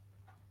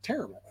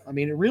 I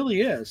mean, it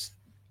really is.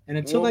 And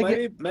until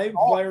maybe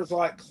players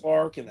like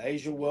Clark and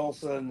Asia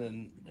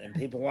Wilson and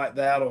people like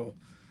that will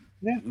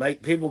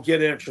make people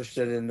get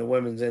interested in the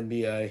women's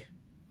NBA.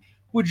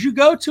 Would you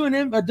go to a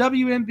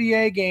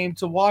WNBA game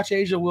to watch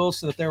Asia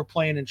Wilson if they were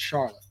playing in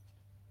Charlotte?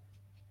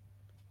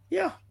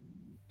 Yeah.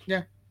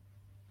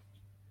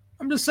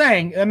 I'm just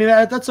saying. I mean,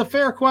 that's a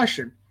fair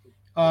question,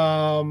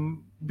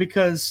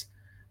 because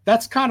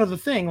that's kind of the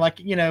thing. Like,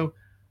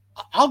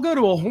 I'll go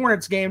to a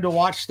Hornets game to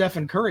watch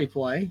Stephen Curry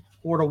play,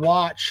 or to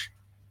watch,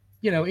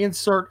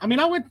 insert. I mean,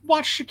 I would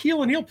watch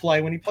Shaquille O'Neal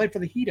play when he played for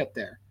the Heat up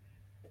there.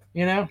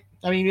 I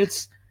mean,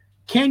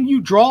 can you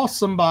draw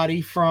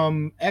somebody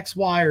from X,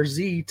 Y, or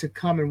Z to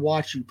come and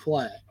watch you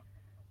play?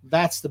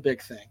 That's the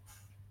big thing.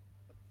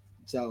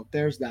 So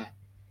there's that.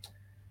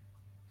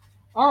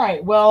 All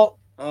right. Well,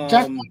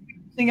 Jeff,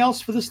 anything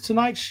else for this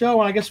tonight's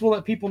show? And I guess we'll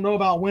let people know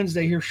about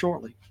Wednesday here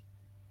shortly.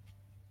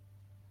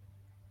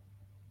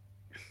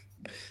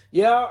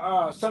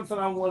 Yeah, something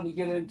I wanted to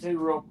get into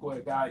real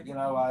quick.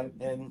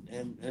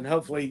 And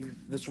hopefully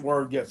this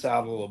word gets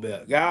out a little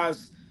bit,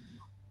 guys.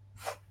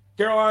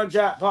 Carolina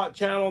Jackpot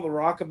channel, the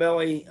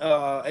Rockabilly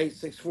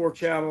 864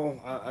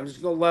 channel. I'm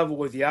just gonna level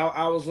with you.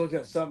 I was looking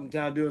at something,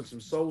 kind of doing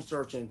some soul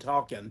searching,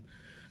 talking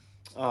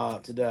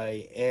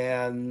today,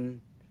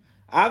 and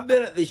I've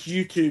been at this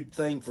YouTube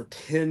thing for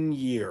 10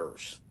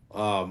 years.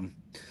 I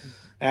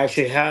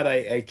actually had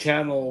a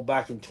channel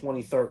back in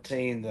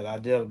 2013 that I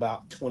did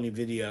about 20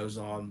 videos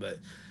on, but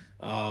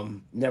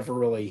never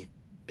really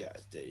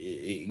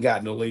it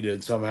got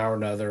deleted somehow or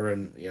another,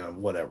 and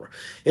whatever.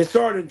 It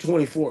started in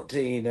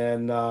 2014,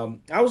 and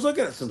I was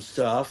looking at some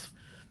stuff.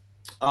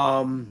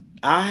 I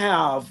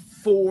have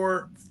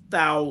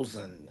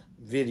 4,000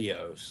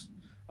 videos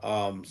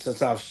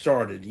since I've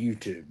started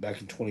YouTube back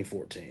in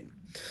 2014.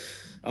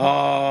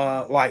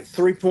 Like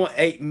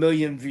 3.8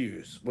 million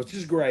views, which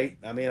is great.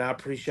 I mean, I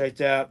appreciate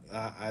that.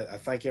 I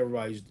thank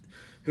everybody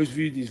who's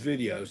viewed these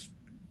videos.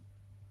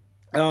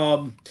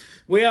 Um,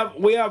 we have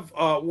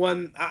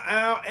one.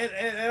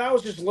 And I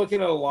was just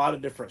looking at a lot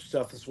of different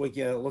stuff this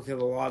weekend. Looking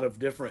at a lot of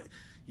different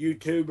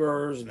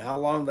YouTubers and how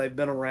long they've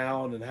been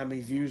around and how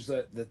many views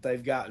that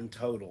they've gotten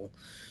total.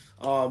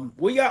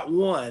 We got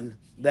one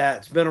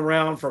that's been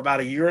around for about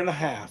a year and a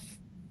half.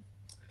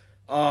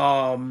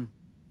 Um,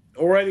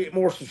 Already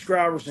more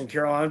subscribers than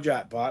Carolina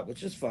Jackpot,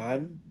 which is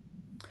fine.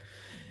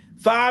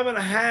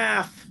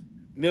 5.5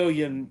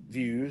 million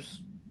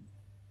views.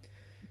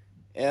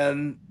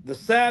 And the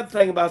sad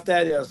thing about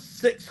that is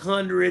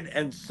 600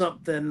 and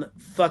something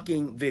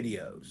fucking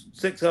videos.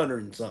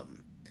 600 and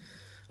something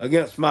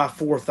against my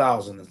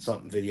 4,000 and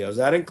something videos.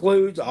 That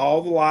includes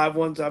all the live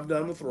ones I've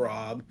done with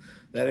Rob.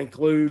 That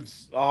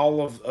includes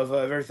all of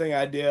everything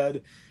I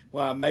did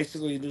when I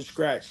basically did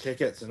scratch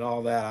tickets and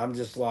all that. I'm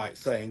just like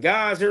saying,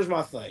 guys, here's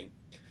my thing.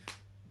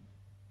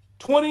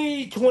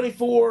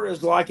 2024 is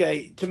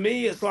to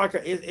me,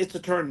 it's a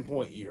turning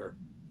point year.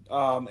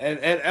 And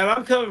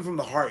I'm coming from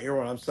the heart here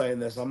when I'm saying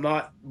this. I'm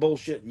not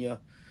bullshitting you.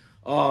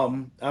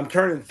 I'm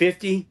turning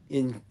 50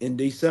 in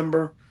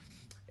December,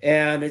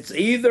 and it's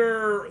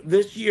either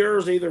this year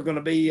is either going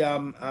to be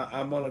I'm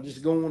going to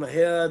just go on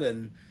ahead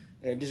and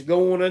just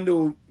go on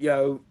into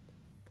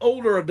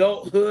older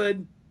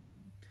adulthood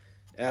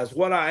as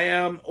what I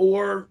am,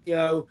 or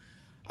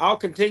I'll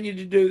continue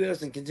to do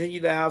this and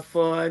continue to have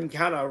fun,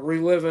 kind of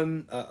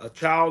reliving a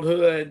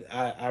childhood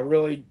I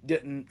really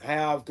didn't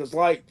have. Because,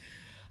 like,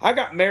 I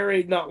got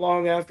married not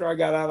long after I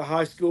got out of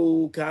high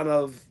school, kind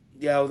of,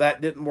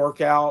 that didn't work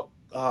out.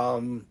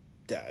 And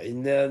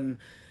then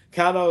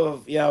kind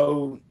of,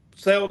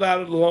 sailed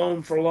out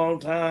alone for a long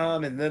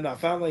time. And then I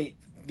finally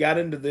got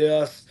into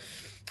this.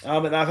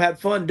 And I've had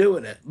fun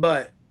doing it.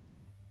 But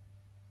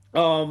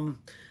um,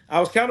 I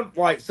was kind of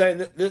like saying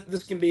that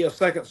this can be a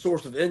second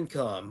source of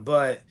income,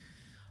 but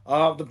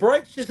the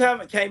breaks just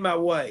haven't came my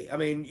way. I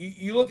mean,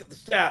 you look at the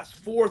stats: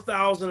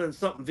 4,000 and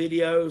something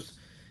videos,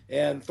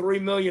 and 3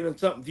 million and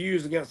something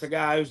views against a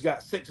guy who's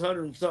got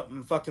 600 and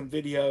something fucking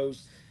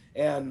videos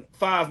and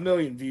 5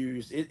 million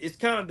views. It's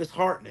kind of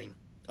disheartening.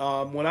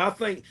 When I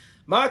think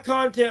my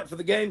content for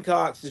the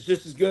Gamecocks is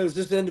just as good as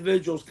this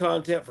individual's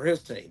content for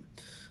his team.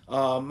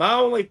 My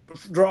only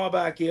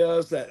drawback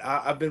is that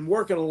I've been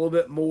working a little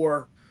bit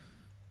more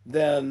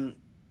than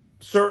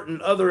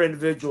certain other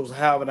individuals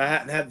have, and I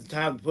hadn't had the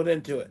time to put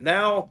into it.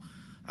 Now,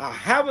 I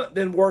haven't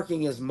been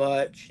working as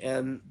much,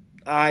 and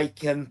I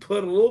can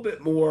put a little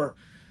bit more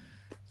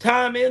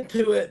time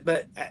into it.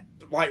 But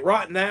like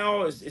right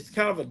now, it's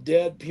kind of a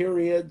dead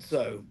period.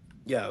 So,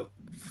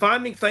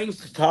 finding things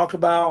to talk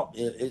about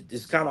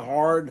is kind of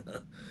hard.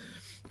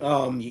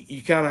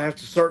 You kind of have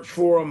to search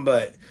for them,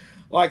 but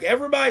like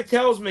everybody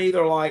tells me,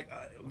 they're like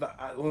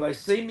when they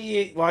see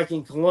me like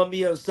in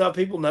Columbia and stuff,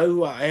 people know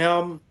who I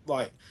am.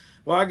 Like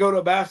when I go to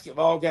a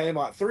basketball game,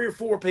 like 3 or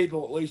 4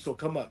 people at least will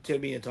come up to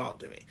me and talk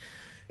to me,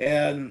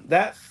 and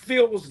that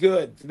feels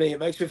good to me. It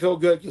makes me feel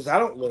good because I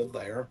don't live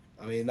there.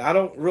 I mean, I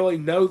don't really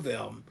know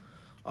them,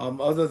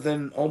 other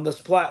than on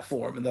this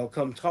platform, and they'll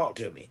come talk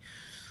to me.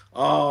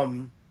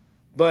 Um,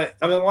 but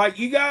I mean, like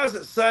you guys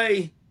that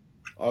say,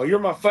 "Oh, you're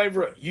my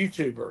favorite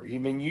YouTuber." You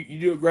mean you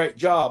do a great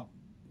job.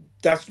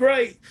 That's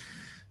great.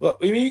 Look,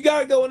 I mean, you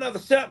got to go another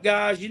step,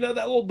 guys. You know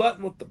that little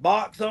button with the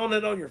box on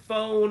it on your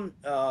phone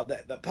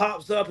that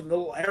pops up and the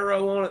little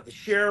arrow on it, the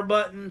share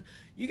button.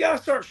 You got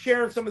to start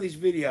sharing some of these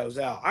videos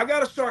out. I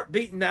got to start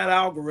beating that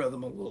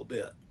algorithm a little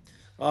bit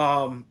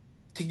um,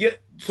 to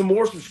get some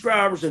more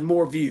subscribers and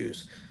more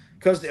views.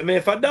 Because, I mean,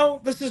 if I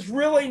don't, this is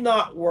really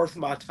not worth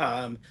my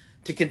time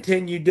to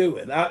continue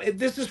doing.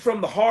 This is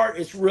from the heart.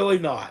 It's really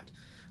not.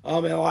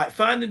 And like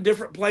finding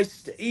different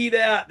places to eat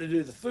at, to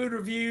do the food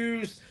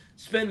reviews,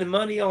 spending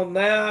money on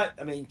that.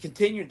 I mean,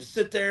 continuing to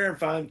sit there and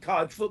find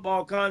college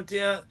football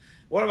content.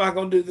 What am I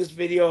going to do this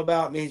video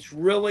about? I mean, it's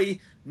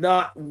really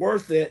not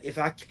worth it if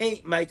I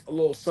can't make a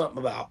little something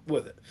about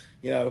with it.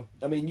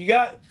 I mean, you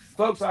got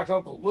folks like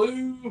Uncle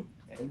Lou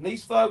and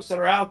these folks that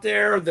are out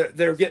there that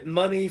they're getting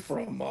money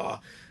from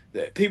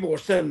that people are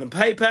sending them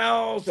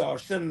PayPals or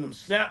sending them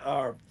Snap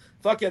or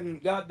fucking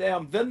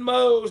goddamn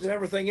Venmos and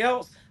everything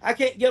else. I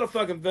can't get a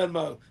fucking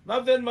Venmo. My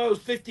Venmo is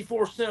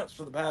 54 cents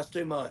for the past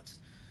 2 months.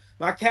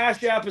 My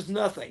Cash App is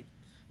nothing.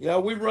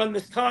 We run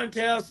this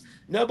contest.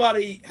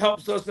 Nobody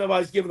helps us.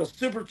 Nobody's giving us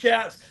super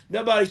chats.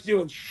 Nobody's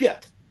doing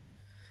shit.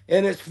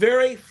 And it's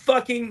very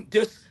fucking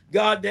just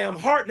goddamn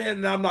heartening.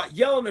 And I'm not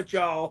yelling at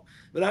y'all,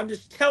 but I'm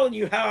just telling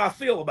you how I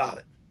feel about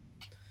it.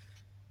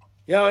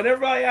 And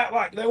everybody act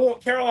like they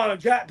want Carolina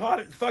Jackpot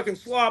at the fucking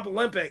Slob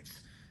Olympics.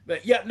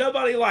 But yet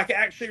nobody like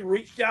actually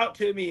reached out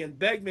to me and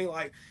begged me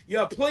like,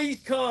 please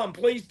come,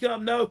 please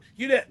come. No,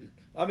 you didn't.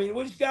 I mean,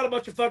 we just got a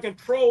bunch of fucking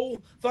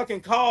troll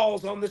fucking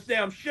calls on this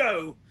damn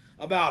show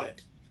about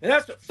it. And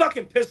that's what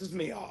fucking pisses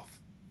me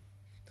off.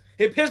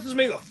 It pisses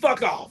me the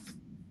fuck off.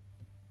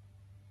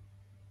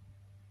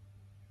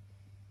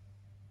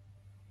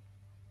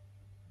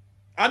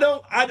 I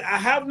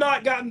have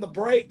not gotten the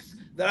breaks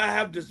that I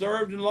have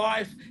deserved in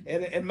life.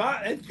 And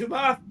to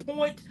my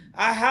point,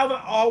 I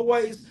haven't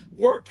always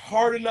worked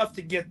hard enough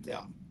to get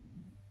them.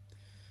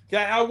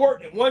 Okay, I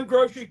worked at one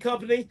grocery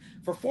company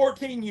for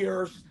 14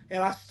 years,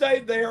 and I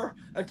stayed there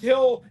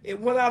until it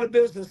went out of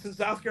business in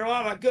South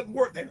Carolina. I couldn't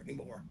work there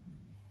anymore.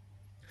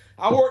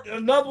 I worked at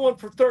another one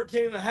for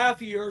 13 and a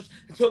half years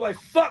until they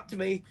fucked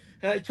me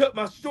and they took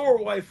my store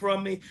away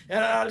from me,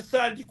 and I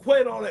decided to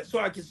quit on it so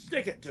I could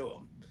stick it to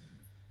them.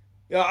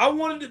 I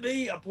wanted to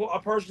be a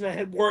person that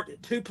had worked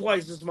at two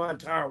places my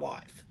entire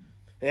life,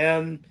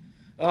 and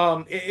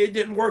it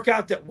didn't work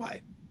out that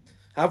way.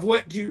 I've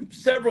went to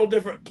several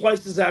different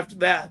places after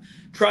that,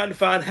 trying to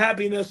find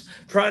happiness,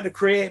 trying to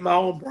create my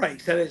own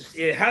breaks, and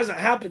it hasn't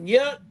happened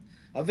yet.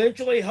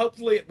 Eventually,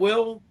 hopefully, it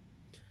will.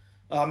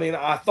 I mean,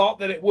 I thought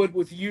that it would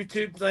with the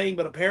YouTube thing,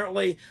 but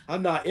apparently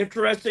I'm not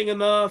interesting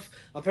enough.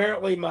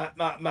 Apparently,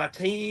 my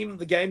team,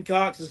 the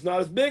Gamecocks, is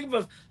not as big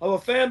of a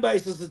fan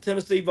base as the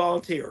Tennessee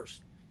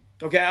Volunteers.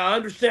 Okay, I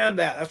understand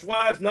that. That's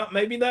why it's not.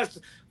 Maybe that's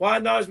why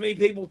not as many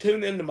people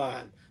tune into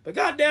mine. But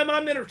goddamn,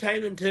 I'm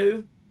entertaining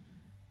too.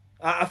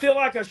 I feel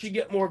like I should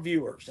get more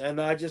viewers,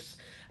 and I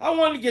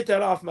wanted to get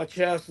that off my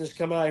chest and just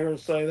come out here and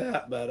say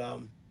that. But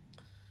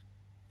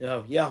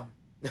yeah.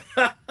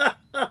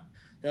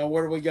 Now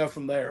where do we go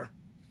from there?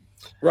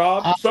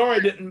 Rob, Uh, sorry,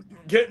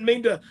 didn't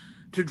mean to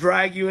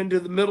drag you into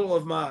the middle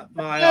of my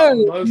no, no,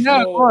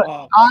 emotional look,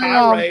 I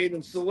tirade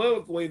and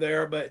soliloquy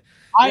there, but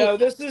I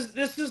this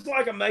is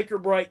like a make or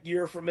break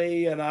year for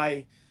me, and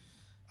I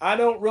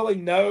don't really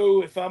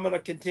know if I'm going to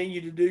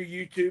continue to do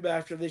YouTube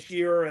after this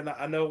year. And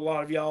I know a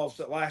lot of y'all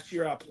said last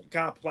year I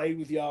kind of played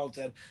with y'all and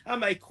said I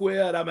may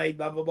quit, I may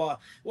blah blah blah.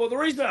 Well, the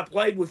reason I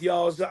played with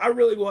y'all is that I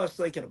really was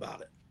thinking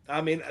about it.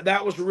 I mean,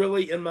 that was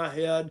really in my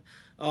head.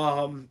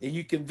 And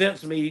you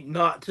convinced me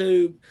not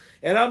to,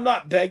 and I'm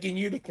not begging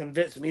you to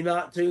convince me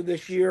not to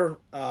this year.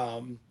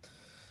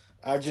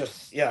 I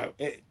just, you know,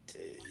 it,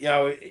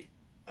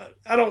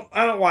 I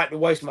don't like to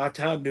waste my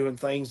time doing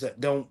things that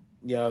don't,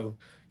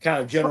 kind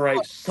of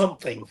generate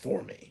something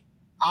for me.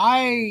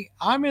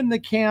 I'm in the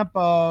camp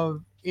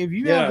of if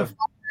you have the Yeah,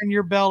 fire in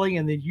your belly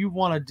and that you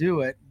want to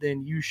do it,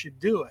 then you should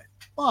do it.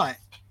 But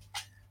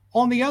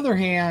on the other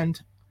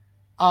hand,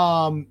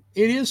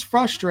 it is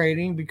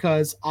frustrating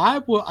because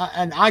I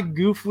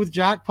goof with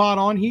Jackpot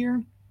on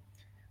here,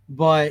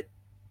 but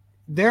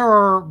there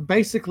are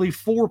basically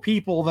four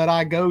people that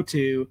I go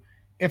to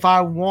if I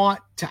want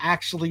to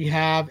actually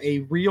have a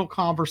real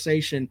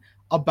conversation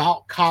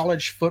about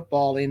college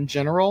football in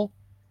general.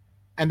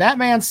 And that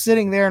man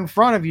sitting there in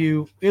front of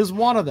you is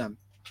one of them.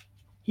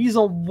 He's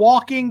a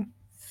walking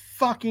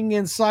fucking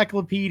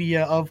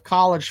encyclopedia of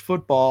college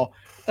football,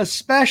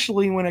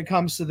 especially when it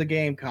comes to the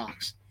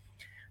Gamecocks.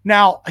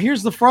 Now,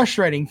 here's the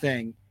frustrating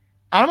thing.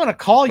 I'm going to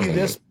call you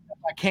this if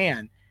I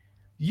can.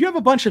 You have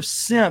a bunch of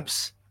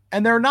simps,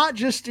 and they're not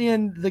just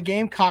in the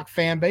Gamecock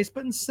fan base,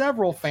 but in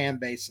several fan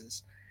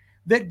bases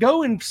that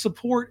go and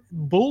support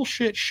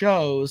bullshit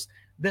shows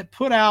that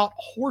put out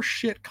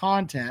horseshit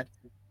content.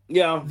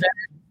 yeah,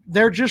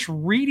 They're just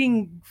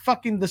reading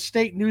fucking the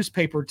state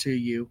newspaper to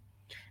you,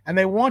 and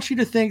they want you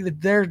to think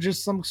that they're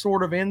just some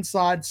sort of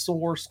inside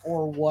source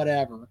or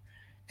whatever.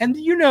 And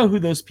you know who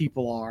those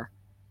people are.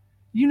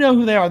 You know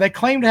who they are. They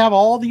claim to have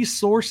all these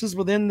sources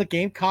within the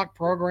Gamecock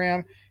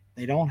program.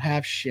 They don't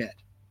have shit.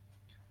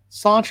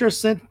 Sancho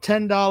sent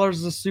 $10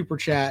 as a super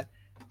chat.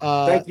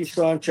 thank you,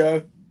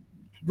 Sancho.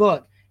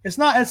 Look, it's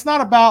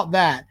not about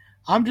that.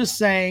 I'm just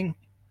saying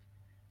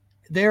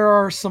there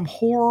are some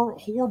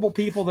horrible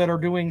people that are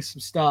doing some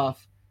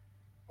stuff,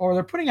 or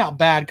they're putting out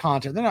bad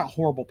content. They're not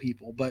horrible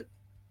people, but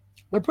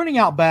they're putting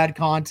out bad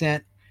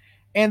content,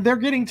 and they're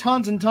getting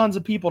tons and tons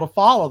of people to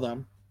follow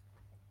them,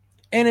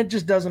 and it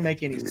just doesn't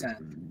make any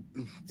sense.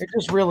 It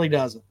just really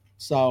doesn't.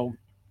 So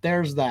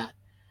there's that.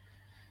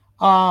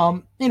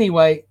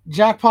 Anyway,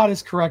 Jackpot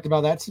is correct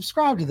about that.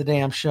 Subscribe to the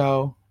damn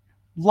show,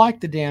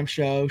 like the damn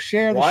show,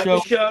 share the Like the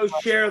show. show,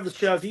 share the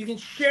show. If you can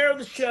share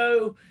the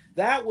show,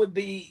 that would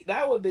be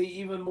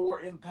even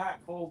more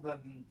impactful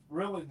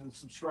than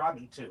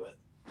subscribing to it.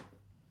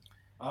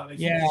 If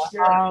you Yeah, can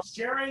share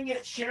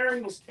it,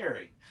 sharing is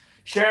caring.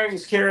 Sharing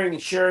is caring,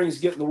 and sharing is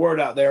getting the word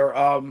out there.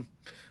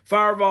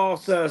 Fireball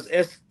says,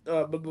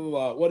 blah, blah,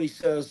 blah, what he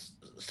says,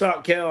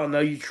 Stock Cal, I know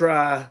you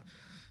try,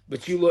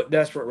 but you look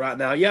desperate right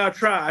now. Yeah, I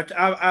try.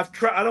 I've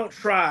tried. I don't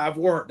try. I've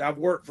worked. I've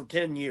worked for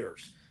 10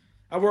 years.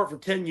 I've worked for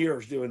 10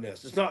 years doing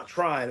this. It's not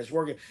trying. It's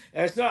working.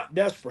 And it's not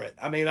desperate.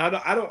 I mean, I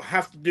don't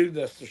have to do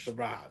this to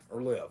survive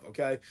or live.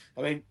 Okay.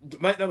 I mean,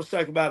 make no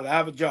mistake about it. I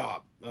have a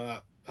job.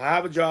 I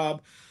have a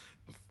job,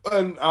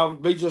 and I'll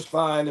be just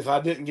fine if I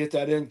didn't get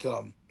that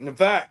income. And in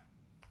fact,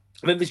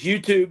 I mean, the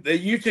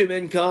YouTube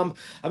income,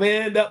 I mean,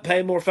 I end up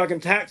paying more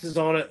fucking taxes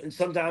on it, and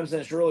sometimes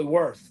that's really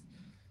worth.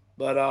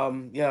 But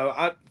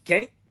I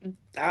can't.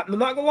 I'm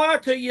not gonna lie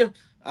to you.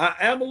 I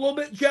am a little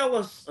bit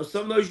jealous of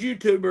some of those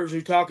YouTubers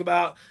who talk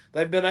about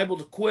they've been able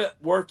to quit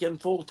working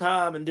full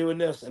time and doing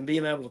this and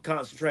being able to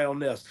concentrate on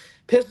this.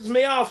 Pisses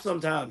me off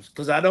sometimes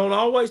because I don't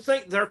always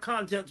think their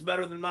content's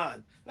better than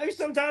mine. Maybe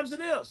sometimes it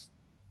is.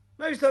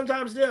 Maybe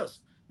sometimes it is.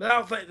 But I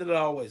don't think that it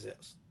always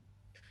is.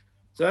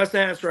 So that's the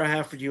answer I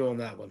have for you on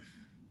that one.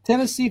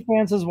 Tennessee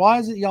fan says, why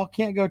is it y'all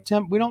can't go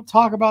we don't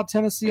talk about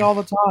Tennessee all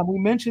the time. We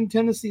mentioned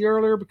Tennessee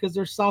earlier because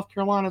they're South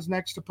Carolina's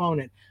next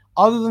opponent.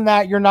 Other than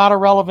that, you're not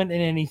irrelevant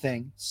in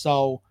anything.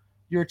 So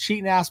you're a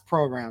cheating ass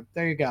program.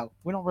 There you go.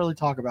 We don't really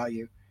talk about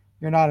you.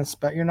 You're not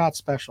you're not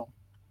special.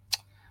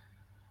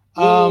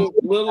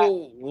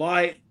 Little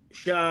light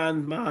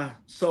shine my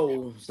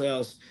soul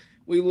says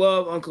we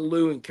love Uncle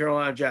Lou and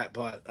Carolina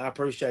Jackpot. I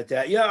appreciate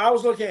that. Yeah, I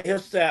was looking at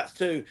his stats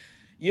too.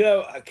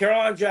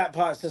 Carolina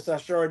Jackpot since I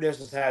started this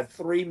has had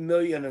 3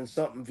 million and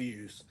something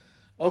views.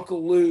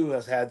 Uncle Lou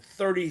has had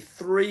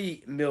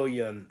 33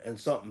 million and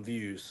something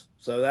views.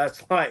 So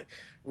that's like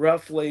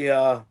roughly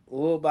a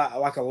little bit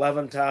like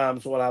 11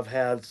 times what I've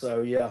had.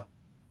 So yeah.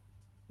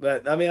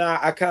 But I mean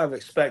I kind of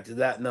expected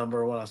that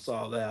number when I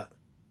saw that.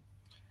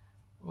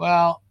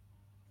 Well,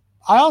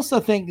 I also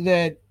think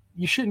that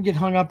you shouldn't get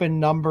hung up in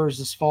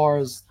numbers as far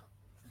as,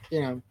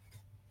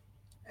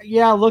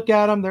 yeah, look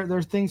at them.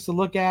 There's things to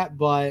look at,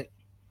 but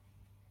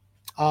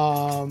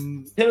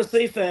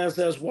Tennessee fan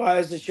says, "Why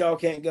is it y'all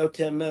can't go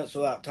 10 minutes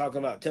without talking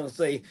about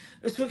Tennessee?"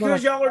 It's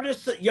because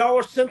y'all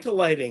are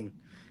scintillating.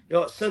 You know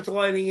what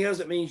scintillating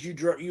is? It means you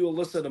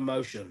elicit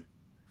emotion.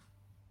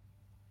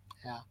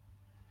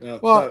 Yeah.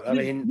 Well, so I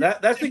mean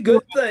that's a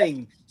good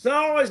thing. It's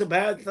not always a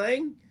bad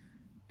thing.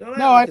 Don't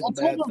act like it's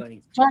a bad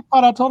thing.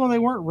 Jackpot, I told them they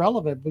weren't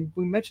relevant.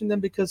 We mentioned them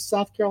because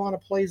South Carolina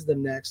plays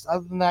them next.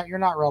 Other than that, you're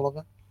not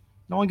relevant.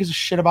 No one gives a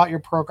shit about your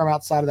program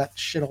outside of that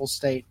shithole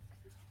state.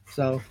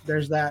 So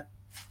there's that.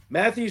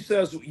 Matthew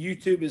says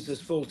YouTube is his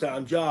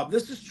full-time job.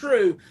 This is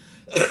true.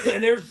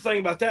 And here's the thing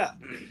about that.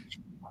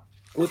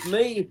 With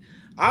me,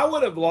 I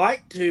would have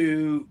liked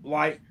to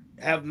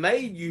have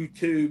made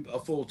YouTube a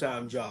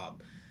full-time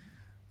job.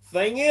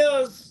 Thing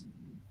is,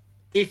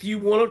 if you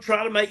want to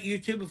try to make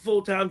YouTube a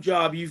full-time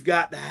job, you've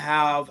got to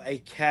have a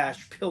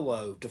cash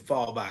pillow to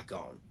fall back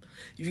on.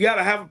 You've got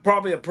to have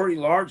probably a pretty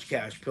large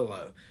cash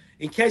pillow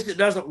in case it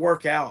doesn't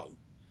work out.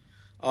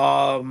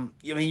 I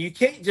mean, you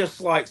can't just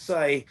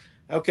say,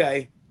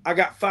 okay, I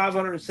got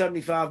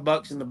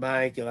 $575 in the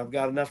bank and I've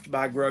got enough to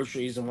buy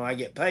groceries, and when I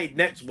get paid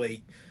next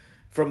week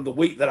from the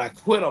week that I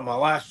quit on my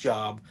last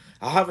job,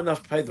 I'll have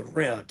enough to pay the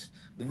rent.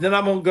 And then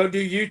I'm gonna go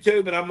do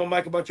YouTube and I'm gonna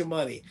make a bunch of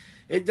money.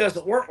 It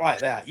doesn't work like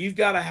that. You've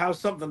got to have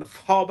something to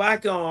fall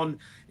back on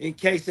in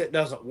case it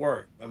doesn't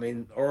work. I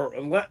mean, or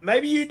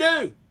maybe you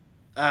do.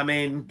 I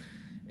mean,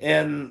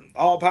 and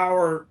all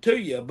power to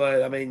you.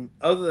 But I mean,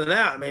 other than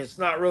that, I mean, it's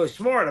not really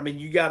smart. I mean,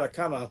 you got to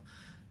kind of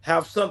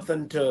have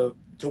something to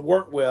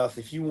work with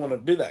if you want to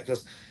do that,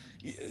 because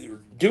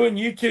doing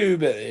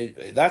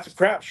YouTube, that's a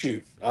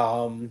crapshoot.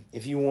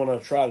 If you want to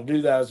try to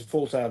do that as a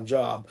full-time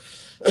job,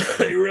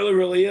 it really,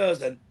 really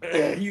is, and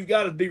you've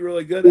got to be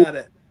really good at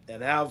it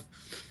and have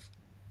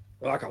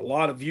like a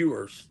lot of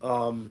viewers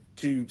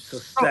to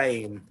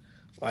sustain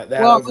like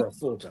that over a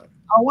full time.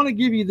 I want to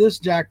give you this,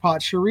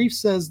 Jackpot. Sharif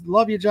says,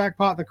 "Love you,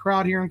 Jackpot. The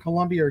crowd here in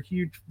Columbia are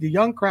huge. The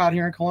young crowd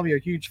here in Columbia are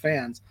huge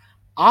fans.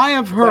 I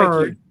have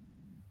heard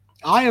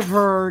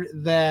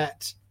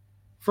that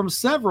from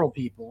several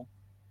people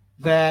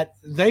that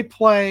they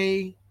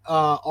play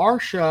our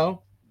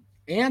show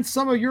and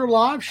some of your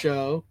live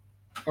show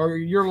or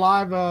your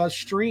live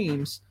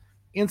streams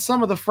in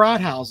some of the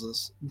frat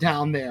houses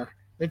down there.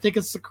 They think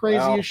it's the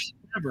craziest shit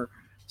ever.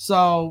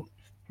 So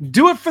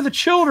do it for the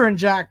children,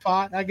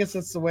 Jackpot. I guess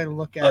that's the way to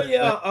look at it.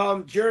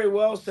 Yeah. Jerry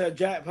Wells said,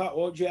 Jackpot,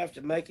 what would you have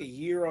to make a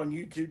year on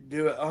YouTube to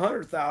do it?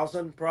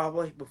 100,000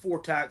 probably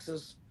before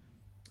taxes.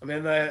 I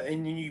mean,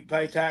 and you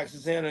pay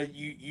taxes in, and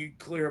you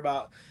clear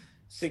about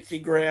 60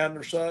 grand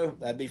or so.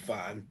 That'd be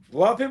fine. A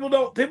lot of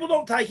people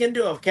don't take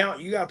into account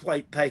you got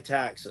to pay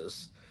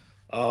taxes.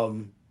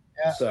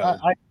 So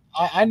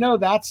I know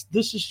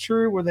this is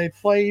true where they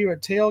play you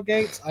at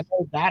tailgates. I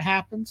know that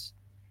happens.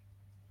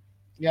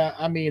 Yeah,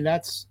 I mean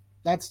that's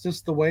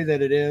just the way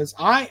that it is.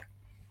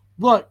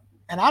 Look,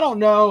 and I don't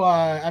know.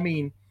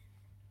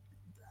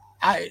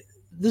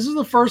 This is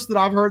the first that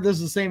I've heard this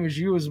is the same as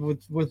you as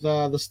with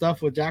the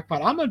stuff with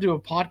Jackpot. I'm gonna do a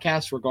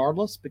podcast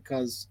regardless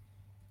because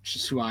it's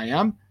just who I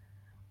am.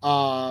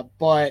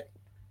 But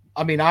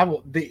I mean,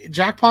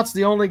 Jackpot's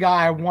the only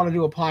guy I want to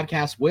do a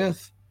podcast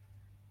with.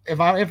 If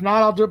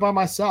not, I'll do it by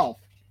myself.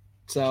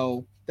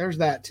 So there's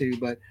that too.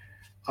 But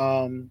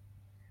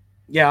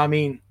yeah, I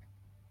mean,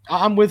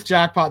 I'm with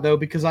Jackpot though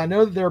because I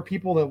know that there are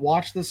people that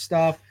watch this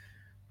stuff,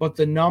 but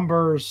the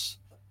numbers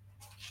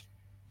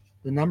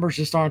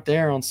just aren't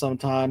there on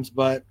sometimes.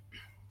 But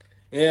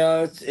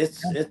yeah,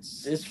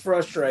 it's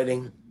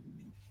frustrating,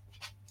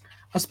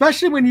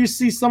 especially when you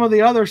see some of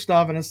the other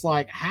stuff and it's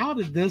like, how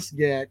did this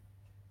get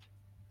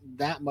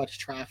that much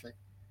traffic?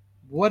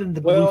 What in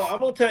the I'm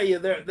gonna tell you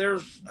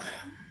there's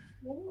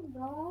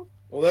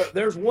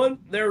one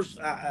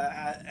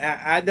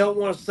I don't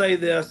want to say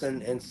this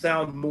and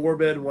sound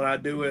morbid when I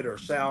do it or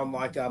sound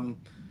like I'm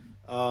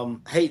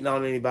hating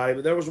on anybody,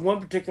 but there was one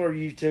particular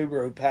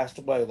YouTuber who passed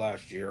away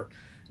last year,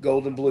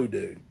 Golden Blue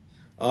Dude.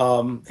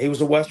 He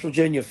was a West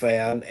Virginia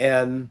fan,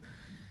 and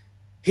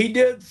he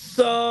did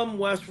some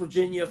West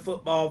Virginia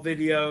football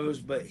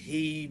videos, but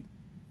he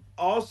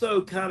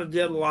also kind of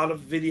did a lot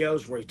of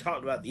videos where he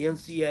talked about the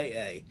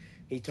NCAA.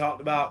 He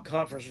talked about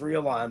conference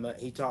realignment.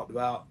 He talked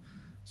about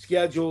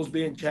schedules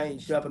being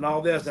changed up and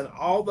all this. And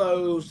all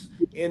those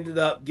ended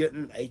up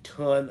getting a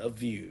ton of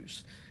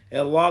views.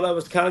 And a lot of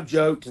us kind of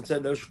joked and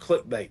said those are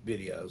clickbait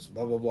videos,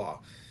 blah, blah, blah.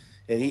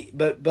 And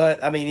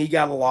but I mean, he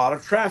got a lot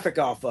of traffic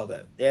off of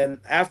it. And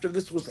after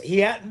this was, he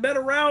hadn't been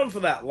around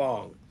for that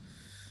long.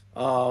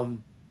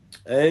 Um,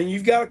 and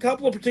you've got a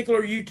couple of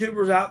particular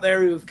YouTubers out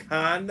there who've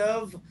kind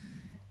of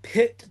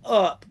picked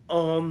up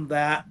on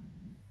that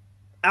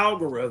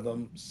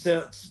algorithm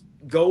since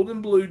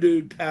Golden Blue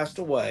Dude passed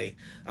away.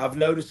 I've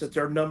noticed that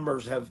their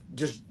numbers have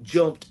just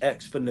jumped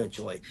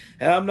exponentially.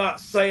 And I'm not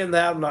saying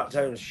that, I'm not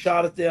taking a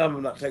shot at them,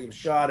 I'm not taking a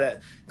shot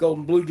at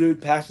Golden Blue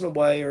Dude passing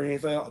away or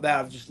anything like that.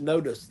 I've just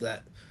noticed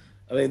that.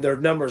 I mean, their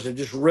numbers have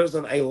just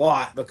risen a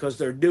lot because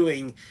they're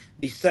doing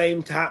the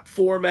same type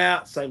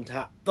format, same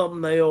type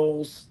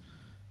thumbnails,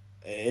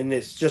 and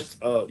it's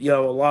just a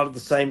lot of the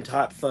same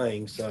type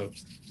thing. So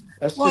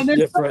that's Well, and just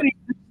different.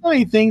 there's so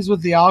many things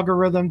with the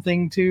algorithm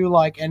thing too,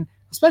 like, and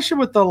especially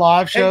with the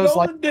live And shows,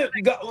 like,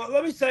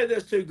 let me say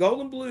this too.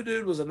 Golden Blue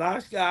Dude was a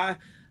nice guy.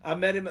 I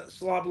met him at the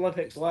Slob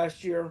Olympics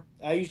last year.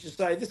 I used to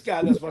say this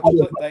guy does a bunch of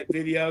clickbait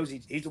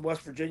videos. He's a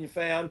West Virginia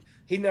fan.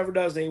 He never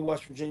does any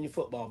West Virginia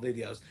football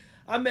videos.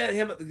 I met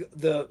him at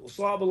the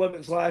Slob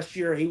Olympics last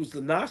year. He was the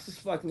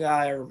nicest fucking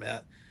guy I ever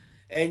met,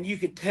 and you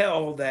could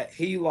tell that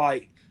he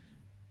I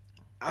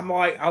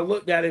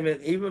looked at him,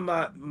 and even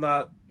my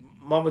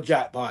mama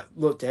jackpot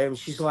looked at him.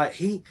 She's like,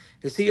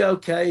 is he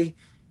okay?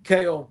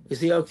 Kale,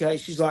 is he okay?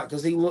 She's like,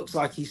 because he looks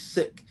like he's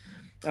sick.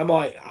 I'm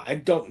like, I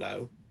don't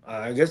know.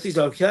 I guess he's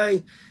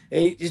okay.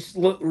 And he just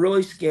looked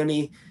really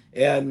skinny,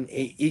 and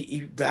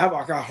he had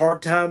like a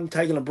hard time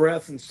taking a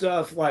breath and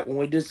stuff. Like when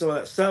we did some of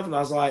that stuff, and I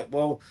was like,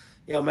 well,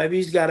 maybe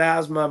he's got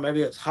asthma,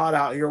 maybe it's hot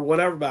out here,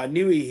 whatever. But I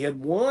knew he had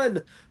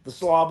won the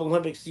Slob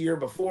Olympics the year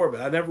before,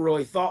 but I never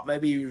really thought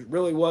maybe he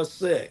really was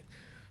sick.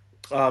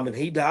 And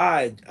he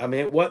died. I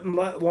mean, it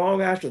wasn't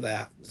long after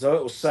that, so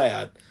it was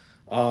sad.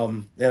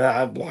 And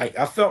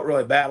I felt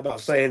really bad about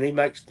saying he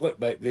makes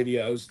clickbait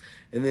videos,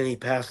 and then he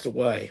passed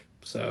away.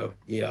 So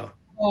yeah.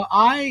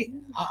 I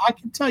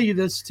can tell you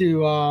this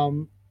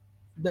too.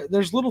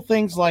 There's little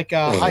things like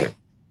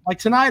like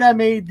tonight I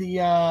made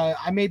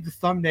the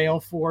thumbnail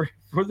for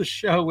the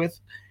show with.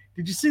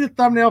 Did you see the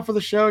thumbnail for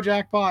the show,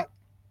 Jackpot?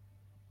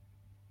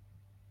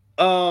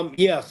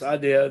 Yes, I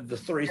did the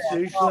Three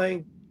Stooges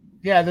thing.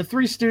 Yeah, the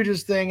Three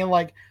Stooges thing, and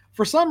like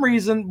for some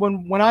reason,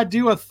 when I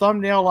do a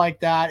thumbnail like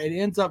that, it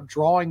ends up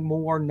drawing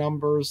more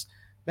numbers.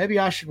 Maybe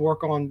I should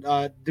work on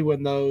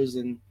doing those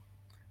and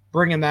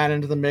bringing that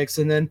into the mix.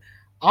 And then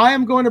I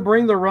am going to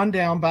bring the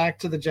rundown back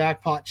to the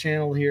Jackpot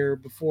channel here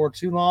before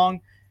too long.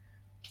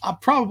 I'm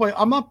probably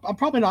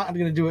not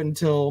going to do it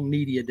until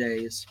media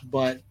days,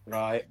 but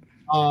Right.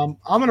 I'm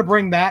going to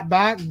bring that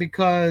back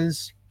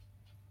because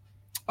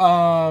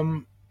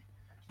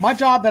my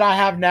job that I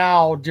have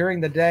now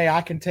during the day,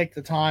 I can take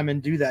the time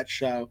and do that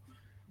show.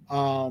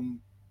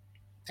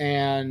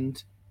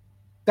 And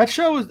that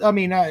show was, I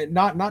mean,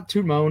 not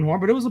to my own horn,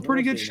 but it was a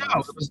pretty good show.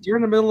 Nice. It was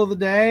during the middle of the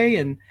day,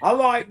 and I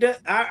liked it.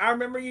 I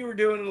remember you were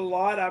doing it a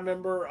lot. I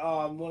remember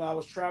when I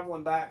was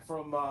traveling back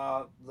from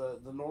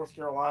the North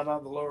Carolina,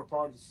 the lower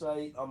part of the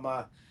state, on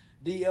my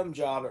DM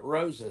job at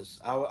Rose's.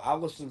 I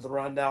listened to the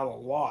rundown a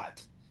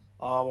lot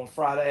on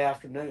Friday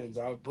afternoons.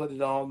 I would put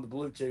it on the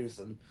Bluetooth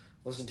and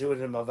listen to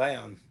it in my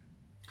van.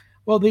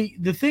 Well,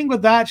 the thing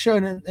with that show,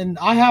 and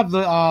I have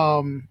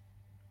the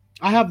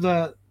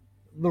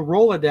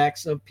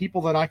Rolodex of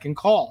people that I can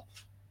call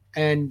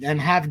and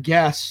have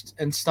guests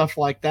and stuff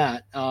like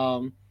that.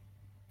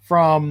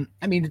 From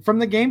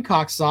the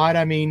Gamecock side,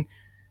 I mean,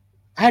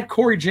 I had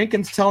Corey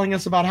Jenkins telling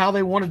us about how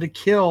they wanted to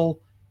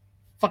kill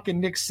fucking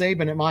Nick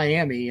Saban at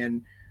Miami,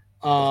 and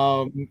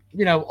all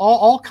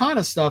kind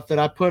of stuff that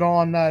I put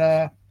on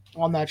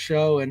that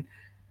show. And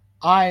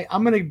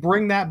I'm going to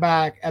bring that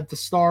back at the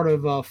start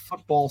of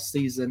football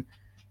season.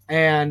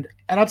 And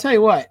I'll tell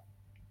you what,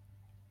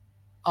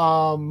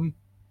 I'm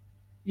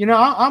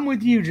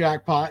with you,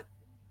 Jackpot.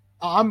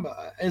 I'm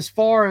as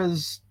far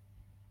as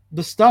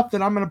the stuff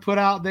that I'm going to put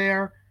out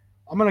there,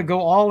 I'm going to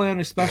go all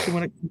in, especially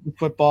when it comes to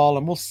football,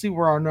 and we'll see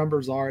where our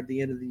numbers are at the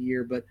end of the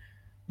year. But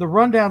the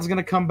rundown is going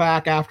to come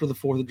back after the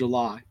 4th of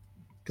July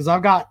because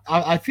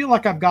I feel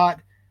like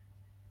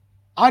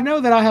I know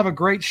that I have a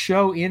great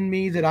show in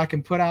me that I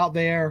can put out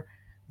there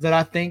that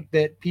I think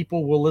that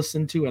people will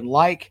listen to and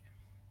like.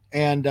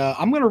 And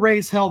I'm going to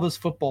raise hell this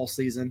football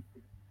season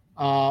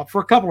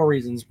for a couple of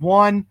reasons.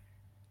 One,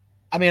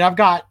 I mean, I've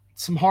got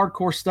some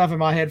hardcore stuff in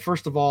my head.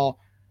 First of all,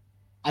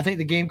 I think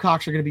the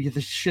Gamecocks are going to be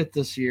the shit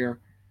this year.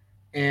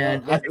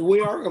 And we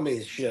are going to be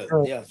the shit.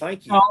 Yeah,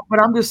 thank you.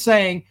 But I'm just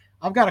saying,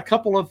 I've got a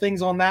couple of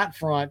things on that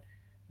front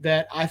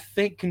that I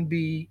think can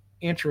be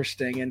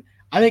interesting. And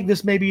I think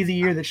this may be the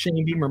year that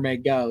Shane Beamer may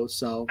go.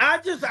 So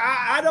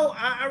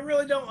I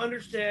really don't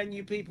understand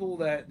you people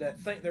that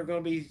think they're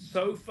going to be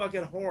so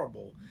fucking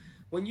horrible.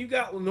 When you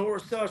got Lenore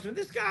Sussman,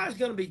 this guy's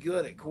going to be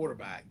good at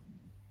quarterback.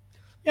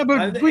 Yeah,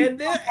 but And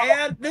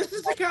this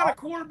is the kind of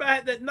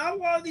quarterback that not a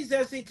lot of these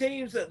SC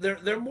teams that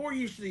they're more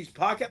used to these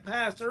pocket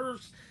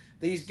passers,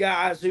 these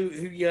guys who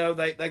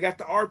they got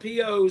the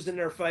RPOs in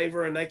their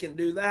favor and they can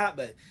do that.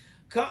 But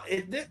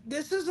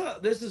this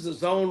is a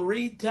zone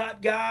read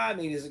type guy. I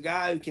mean, he's a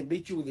guy who can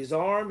beat you with his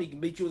arm. He can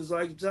beat you with his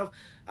leg himself.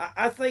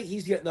 I think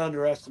he's getting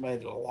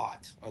underestimated a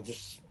lot.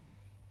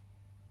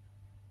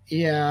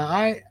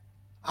 yeah,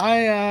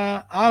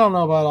 I don't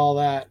know about all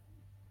that.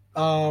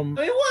 I mean,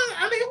 what?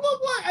 I mean,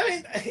 what? I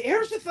mean,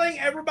 here's the thing.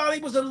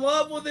 Everybody was in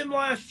love with him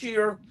last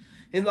year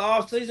in the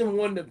offseason,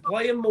 wanted to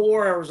play him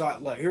more. I was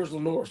like, look, here's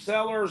Lenore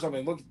Sellers. I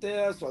mean, look at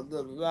this. Blah,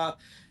 blah, blah.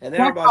 And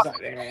everybody's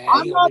like,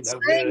 I'm he's not no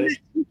saying good.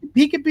 that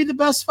he could be the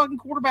best fucking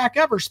quarterback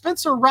ever.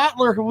 Spencer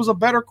Rattler, who was a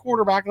better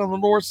quarterback than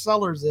Lenore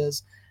Sellers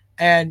is,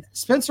 and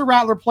Spencer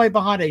Rattler played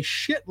behind a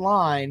shit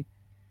line,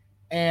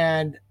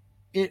 and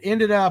it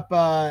ended up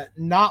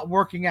not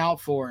working out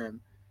for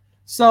him.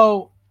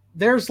 So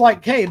there's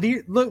like, hey,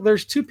 look,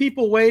 there's two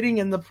people waiting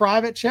in the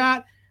private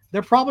chat.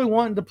 They're probably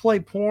wanting to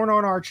play porn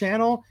on our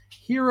channel.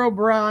 Hero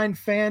Brian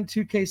Fan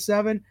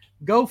 2K7,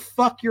 go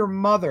fuck your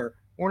mother.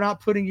 We're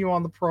not putting you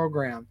on the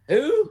program.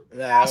 Who?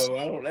 No, I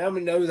don't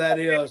even know who that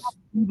is.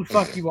 Who the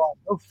fuck you are?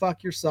 Go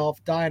fuck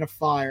yourself. Die in a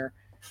fire.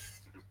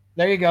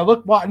 There you go.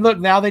 Look,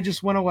 now they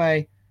just went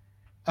away.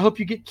 I hope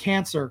you get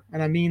cancer,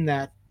 and I mean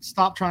that.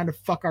 Stop trying to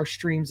fuck our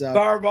streams up.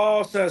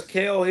 Fireball says,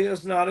 Kale, he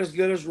is not as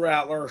good as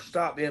Rattler.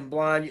 Stop being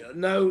blind.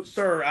 No,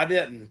 sir, I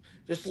didn't.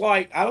 Just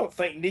like I don't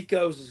think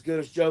Nico's as good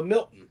as Joe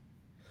Milton.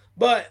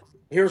 But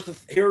here's the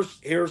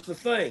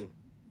thing.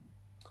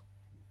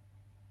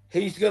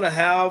 He's going to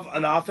have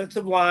an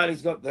offensive line.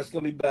 That's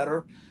going to be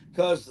better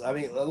because I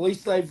mean at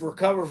least they've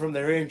recovered from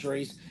their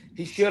injuries.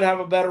 He should have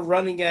a better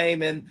running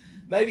game, and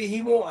maybe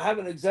he won't have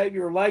an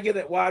Xavier Leggett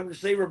at wide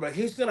receiver, but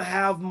he's going to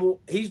have more.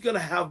 He's going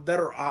to have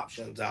better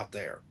options out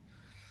there.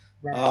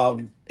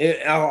 Right.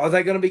 Are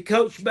they going to be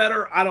coached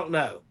better? I don't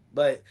know,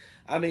 but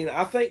I mean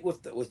I think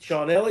with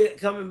Sean Elliott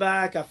coming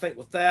back, I think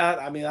with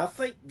that, I mean I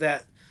think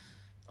that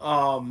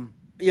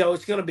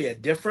it's going to be a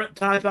different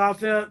type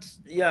offense.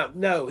 Yeah,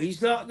 no,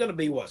 he's not going to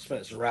be what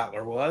Spencer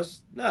Rattler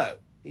was. No,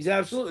 he's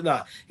absolutely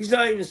not. He's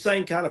not even the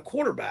same kind of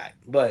quarterback.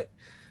 But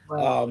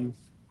Well,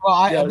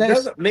 it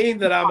doesn't mean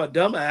that I'm a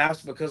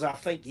dumbass because I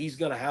think he's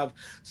going to have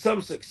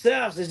some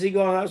success. Is he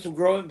going to have some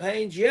growing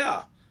pains?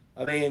 Yeah.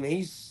 I mean,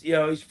 he's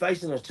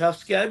facing a tough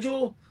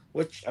schedule,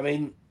 which I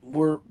mean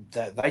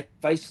they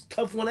face a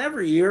tough one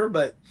every year,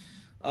 but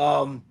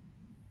in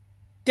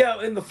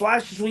the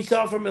flashes we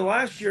saw from him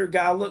last year,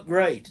 guy looked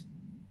great.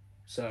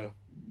 So,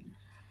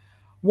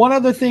 one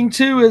other thing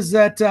too is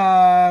that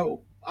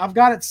I've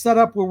got it set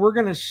up where we're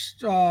going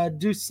to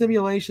do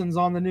simulations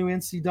on the new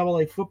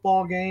NCAA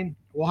football game.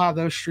 We'll have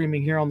those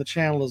streaming here on the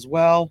channel as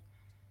well.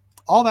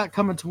 All that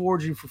coming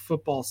towards you for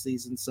football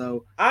season.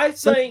 So I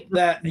think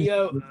that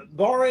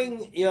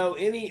barring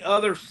any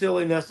other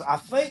silliness, I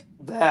think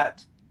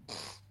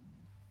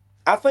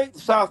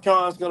South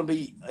Carolina is going to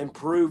be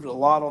improved a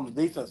lot on the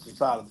defensive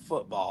side of the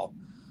football.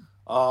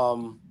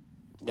 It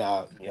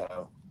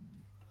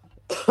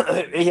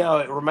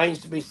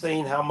remains to be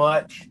seen how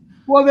much.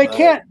 Well, they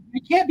can't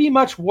be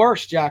much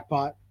worse,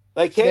 Jackpot.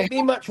 They can't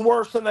be much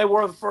worse than they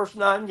were the first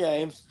 9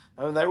 games.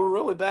 I mean, they were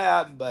really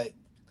bad, but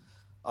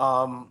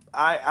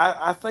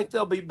I think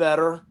they'll be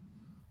better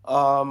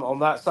on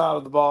that side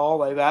of the ball.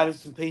 They've added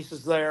some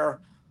pieces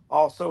there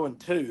also in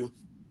 2.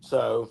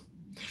 So,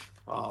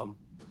 if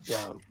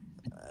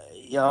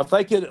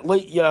they could at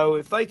least,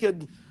 if they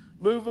could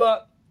move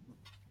up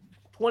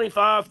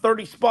 25,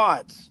 30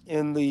 spots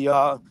in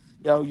the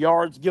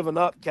yards given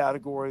up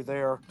category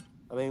there,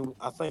 I mean,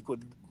 I think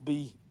would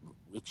be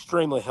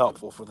extremely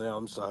helpful for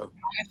them. So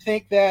I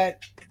think that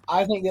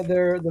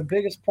the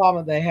biggest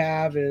problem they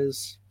have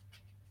is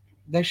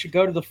they should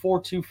go to the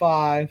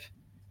 4-2-5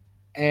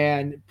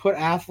 and put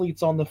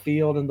athletes on the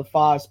field in the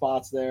 5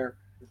 spots there,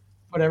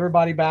 put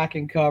everybody back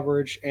in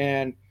coverage,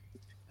 and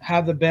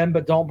have the bend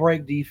but don't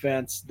break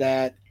defense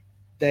that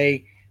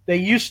they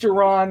used to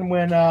run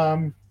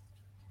when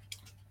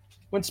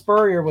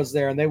Spurrier was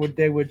there, and they'd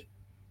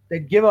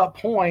give up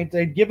points,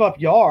 they'd give up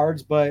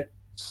yards, but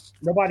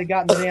nobody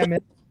got in the damn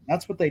end.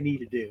 That's what they need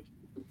to do.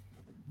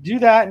 Do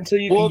that until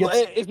you can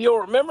get. If you'll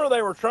remember,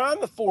 they were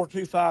trying the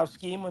 4-2-5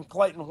 scheme when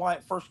Clayton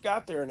White first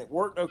got there, and it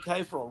worked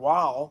okay for a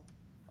while,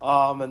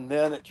 and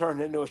then it turned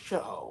into a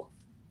shithole.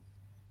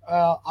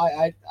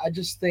 I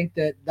just think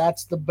that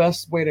that's the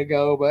best way to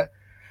go, but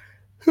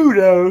who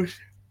knows?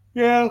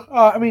 Yeah,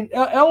 I mean,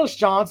 Ellis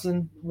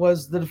Johnson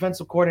was the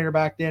defensive coordinator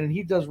back then, and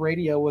he does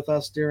radio with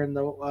us during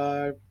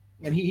the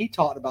and he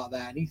talked about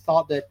that, and he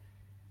thought that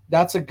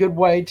that's a good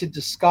way to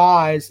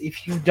disguise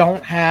if you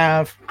don't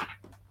have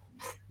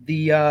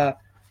the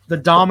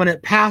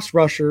dominant pass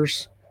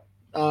rushers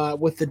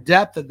with the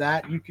depth of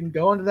that. You can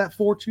go into that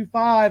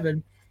 4-2-5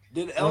 and.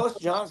 Did Ellis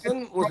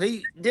Johnson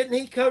didn't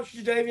he coach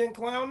Jadeveon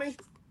Clowney?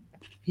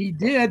 He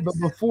did, but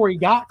before he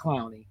got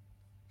Clowney.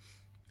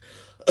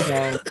 So,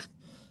 and that's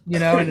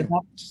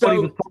what he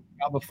was talking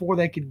about before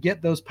they could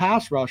get those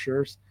pass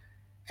rushers,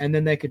 and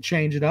then they could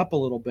change it up a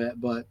little bit.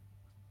 But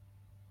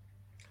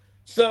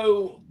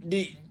So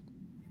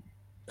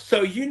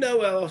so you know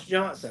Ellis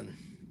Johnson.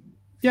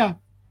 Yeah.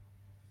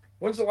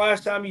 When's the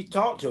last time you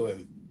talked to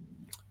him?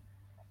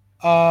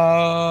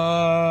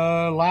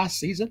 Last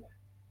season.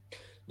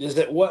 Is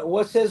it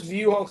what's his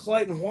view on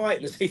Clayton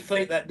White? Does he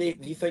think do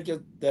you think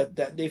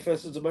that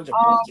defense is a bunch of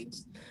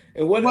pussies?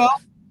 And what?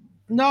 Well,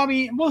 no, I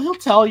mean, well, he'll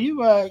tell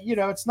you.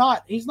 It's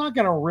not. He's not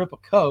going to rip a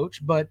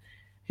coach, but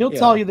he'll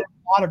tell Yeah. you there's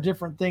a lot of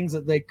different things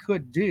that they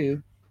could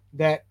do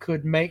that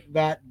could make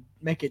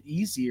it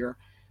easier.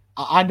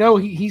 I know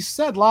he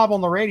said live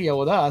on the radio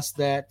with us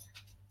that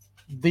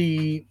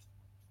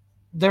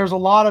there's a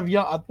lot of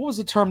young. What was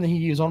the term that he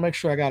used? I want to make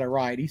sure I got it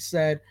right. He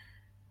said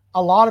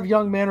a lot of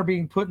young men are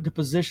being put into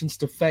positions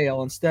to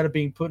fail instead of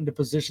being put into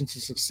positions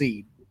to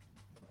succeed.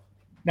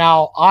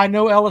 Now, I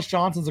know Ellis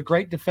Johnson's a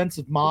great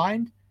defensive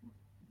mind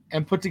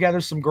and put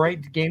together some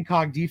great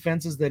Gamecock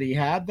defenses that he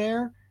had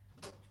there.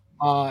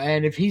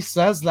 And if he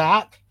says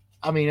that,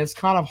 I mean, it's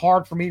kind of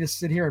hard for me to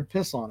sit here and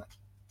piss on it.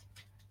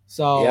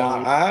 So, Yeah,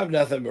 I have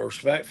nothing but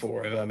respect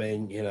for him. I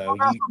mean,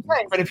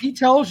 but if he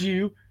tells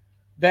you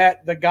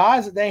that the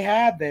guys that they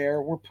had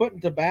there were put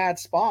into bad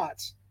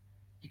spots,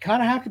 you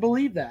kind of have to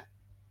believe that.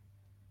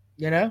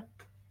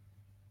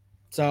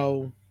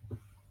 So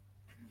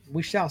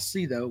we shall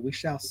see, though. We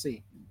shall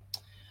see.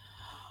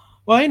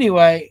 Well,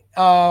 anyway,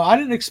 I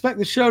didn't expect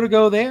the show to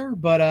go there,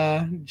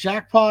 but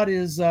Jackpot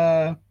is.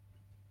 I'm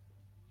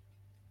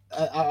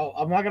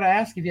not going to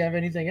ask if you have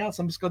anything else.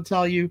 I'm just going to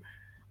tell you.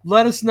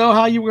 Let us know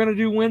how you were going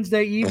to do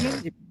Wednesday evening.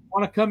 If you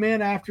want to come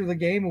in after the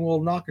game, and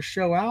we'll knock a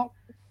show out.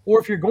 Or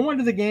if you're going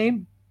to the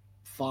game,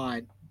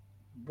 fine.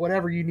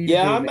 Whatever you need to do.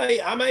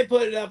 I may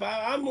put it up.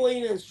 I'm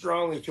leaning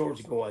strongly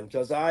towards going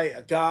because I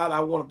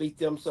want to beat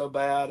them so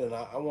bad, and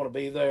I want to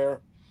be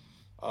there.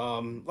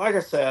 Like I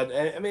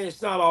said, I mean,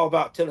 it's not all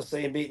about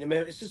Tennessee and beating them.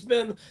 It's just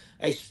been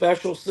a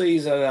special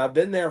season. I've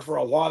been there for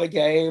a lot of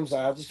games.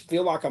 I just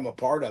feel like I'm a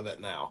part of it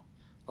now,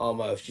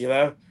 almost.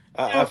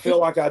 I feel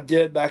like I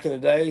did back in the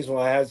days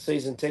when I had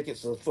season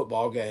tickets to the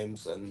football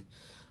games, and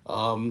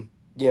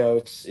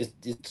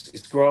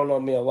it's grown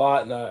on me a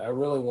lot, and I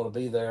really want to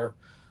be there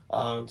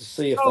to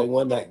see if they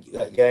win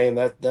that game.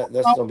 That's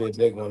going to be a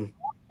big one.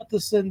 Put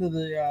this into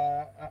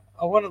the.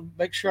 I want to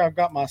make sure I've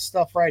got my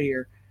stuff right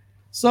here.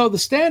 So the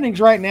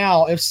standings right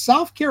now, if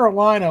South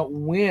Carolina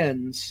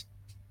wins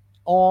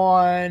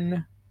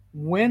on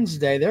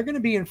Wednesday, they're going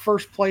to be in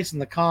first place in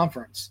the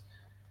conference.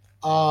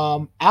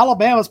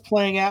 Alabama's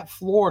playing at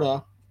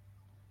Florida.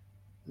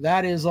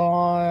 That is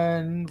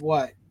on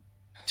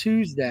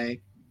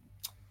Tuesday.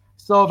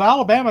 So if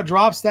Alabama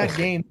drops that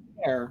game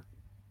there,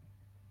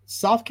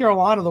 South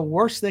Carolina, the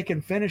worst they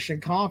can finish in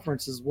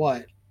conference is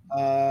what?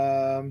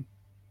 That'll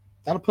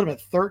put them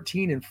at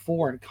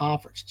 13-4 in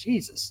conference.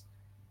 Jesus.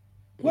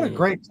 What a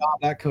great job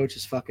that coach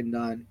has fucking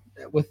done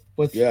with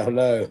I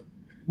know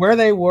where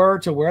they were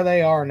to where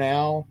they are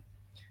now.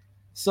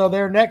 So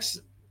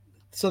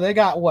they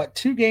got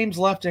 2 games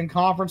left in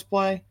conference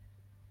play.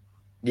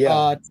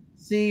 Yeah.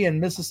 Tennessee and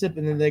Mississippi,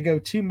 and then they go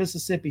to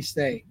Mississippi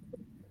State.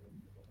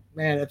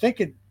 Man, if they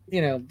could,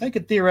 they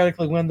could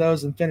theoretically win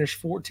those and finish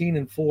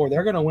 14-4,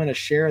 they're going to win a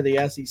share of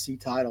the SEC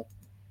title.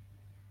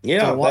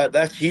 Yeah,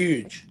 that's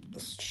huge.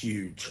 That's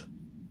huge.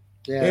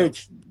 Yeah.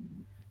 Huge.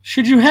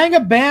 Should you hang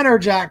a banner,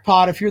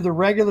 Jackpot, if you're the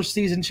regular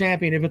season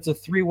champion, if it's a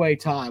 3-way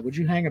tie? Would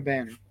you hang a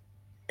banner?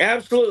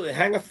 Absolutely.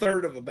 Hang a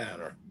third of a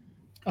banner.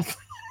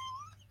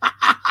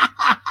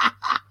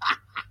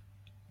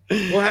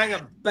 We'll hang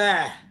a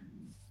bat.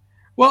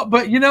 Well,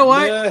 but you know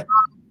what?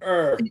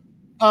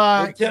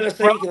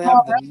 Tennessee can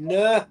have the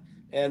nuh,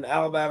 and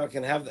Alabama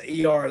can have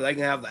the ER. They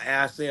can have the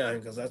ass in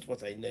because that's what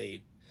they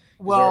need.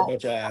 Well, they're a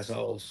bunch of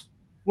assholes.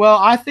 Well,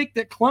 I think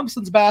that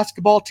Clemson's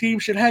basketball team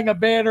should hang a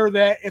banner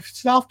that if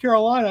South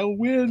Carolina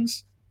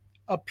wins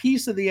a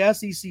piece of the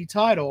SEC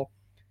title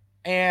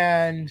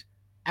and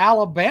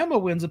Alabama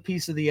wins a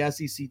piece of the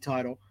SEC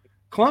title,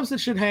 Clemson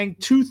should hang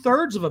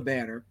 2/3 of a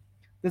banner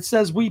that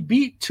says we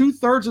beat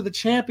 2/3 of the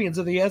champions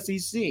of the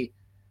SEC.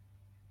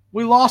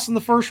 We lost in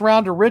the first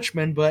round to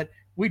Richmond, but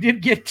we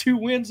did get 2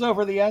 wins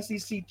over the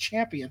SEC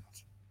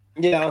champions.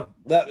 Yeah,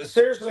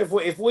 seriously,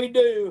 if we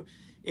do.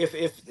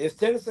 If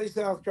Tennessee,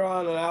 South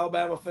Carolina, and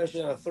Alabama finish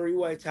in a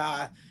 3-way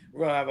tie,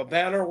 we're gonna have a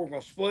banner. We're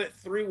gonna split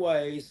 3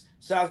 ways.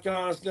 South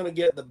Carolina's gonna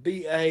get the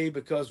BA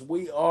because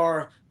we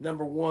are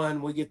number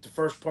 1. We get the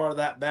first part of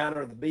that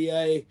banner, the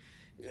BA.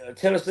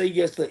 Tennessee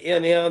gets the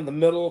NN, the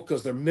middle,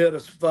 because they're mid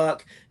as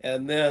fuck,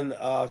 and then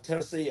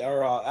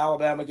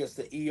Alabama gets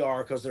the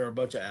ER because they're a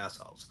bunch of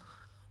assholes.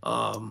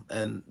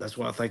 And that's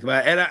what I think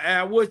about it. And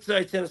I would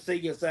say Tennessee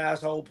gets the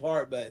asshole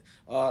part, but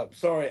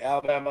sorry,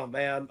 Alabama,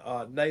 man.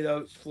 Nate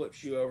Oates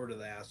flips you over to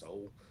the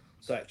asshole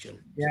section.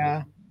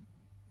 Yeah,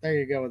 there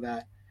you go with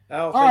that. I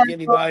don't think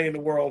anybody in the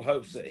world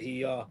hopes that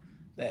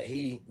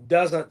he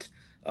doesn't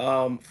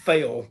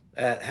fail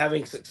at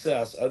having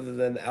success other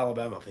than the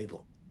Alabama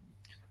people.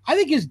 I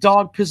think his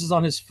dog pisses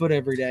on his foot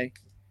every day.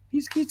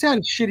 He's had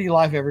a shitty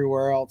life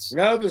everywhere else.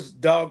 I hope his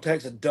dog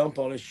takes a dump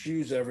on his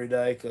shoes every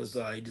day because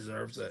he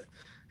deserves it.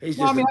 He's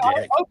Well, just I mean,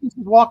 a dick. Opie's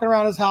just walking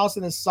around his house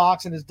in his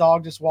socks, and his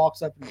dog just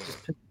walks up and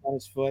just pisses on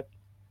his foot.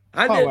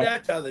 I Oh, did well.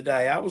 that the other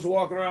day. I was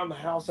walking around the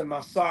house in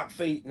my sock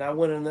feet, and I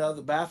went in the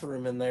other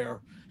bathroom in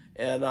there,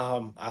 and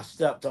I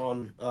stepped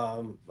on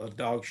a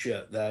dog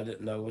shit that I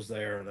didn't know was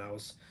there, and I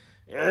was,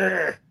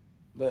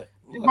 but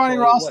Big Barney luckily it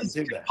Ross wasn't says,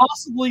 too could bad.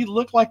 possibly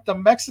look like the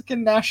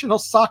Mexican national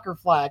soccer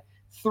flag.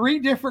 3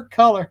 different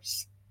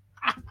colors.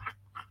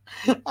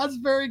 That's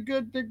very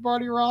good, Big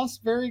Barney Ross.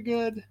 Very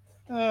good.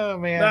 Oh,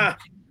 man.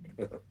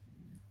 Nah.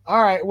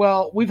 All right.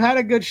 Well, we've had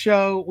a good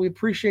show. We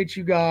appreciate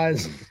you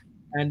guys,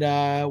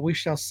 and we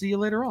shall see you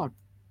later on.